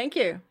much. Thank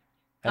you.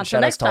 And Until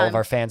shout outs next to all of time.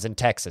 our fans in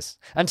Texas.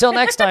 Until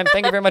next time,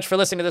 thank you very much for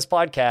listening to this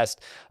podcast.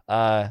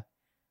 That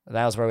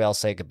was where we all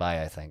say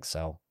goodbye, I think.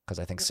 So, because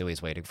I think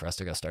Sui's waiting for us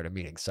to go start a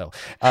meeting. So,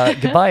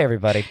 goodbye,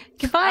 everybody.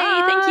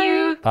 Goodbye. Thank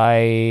you.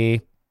 Bye.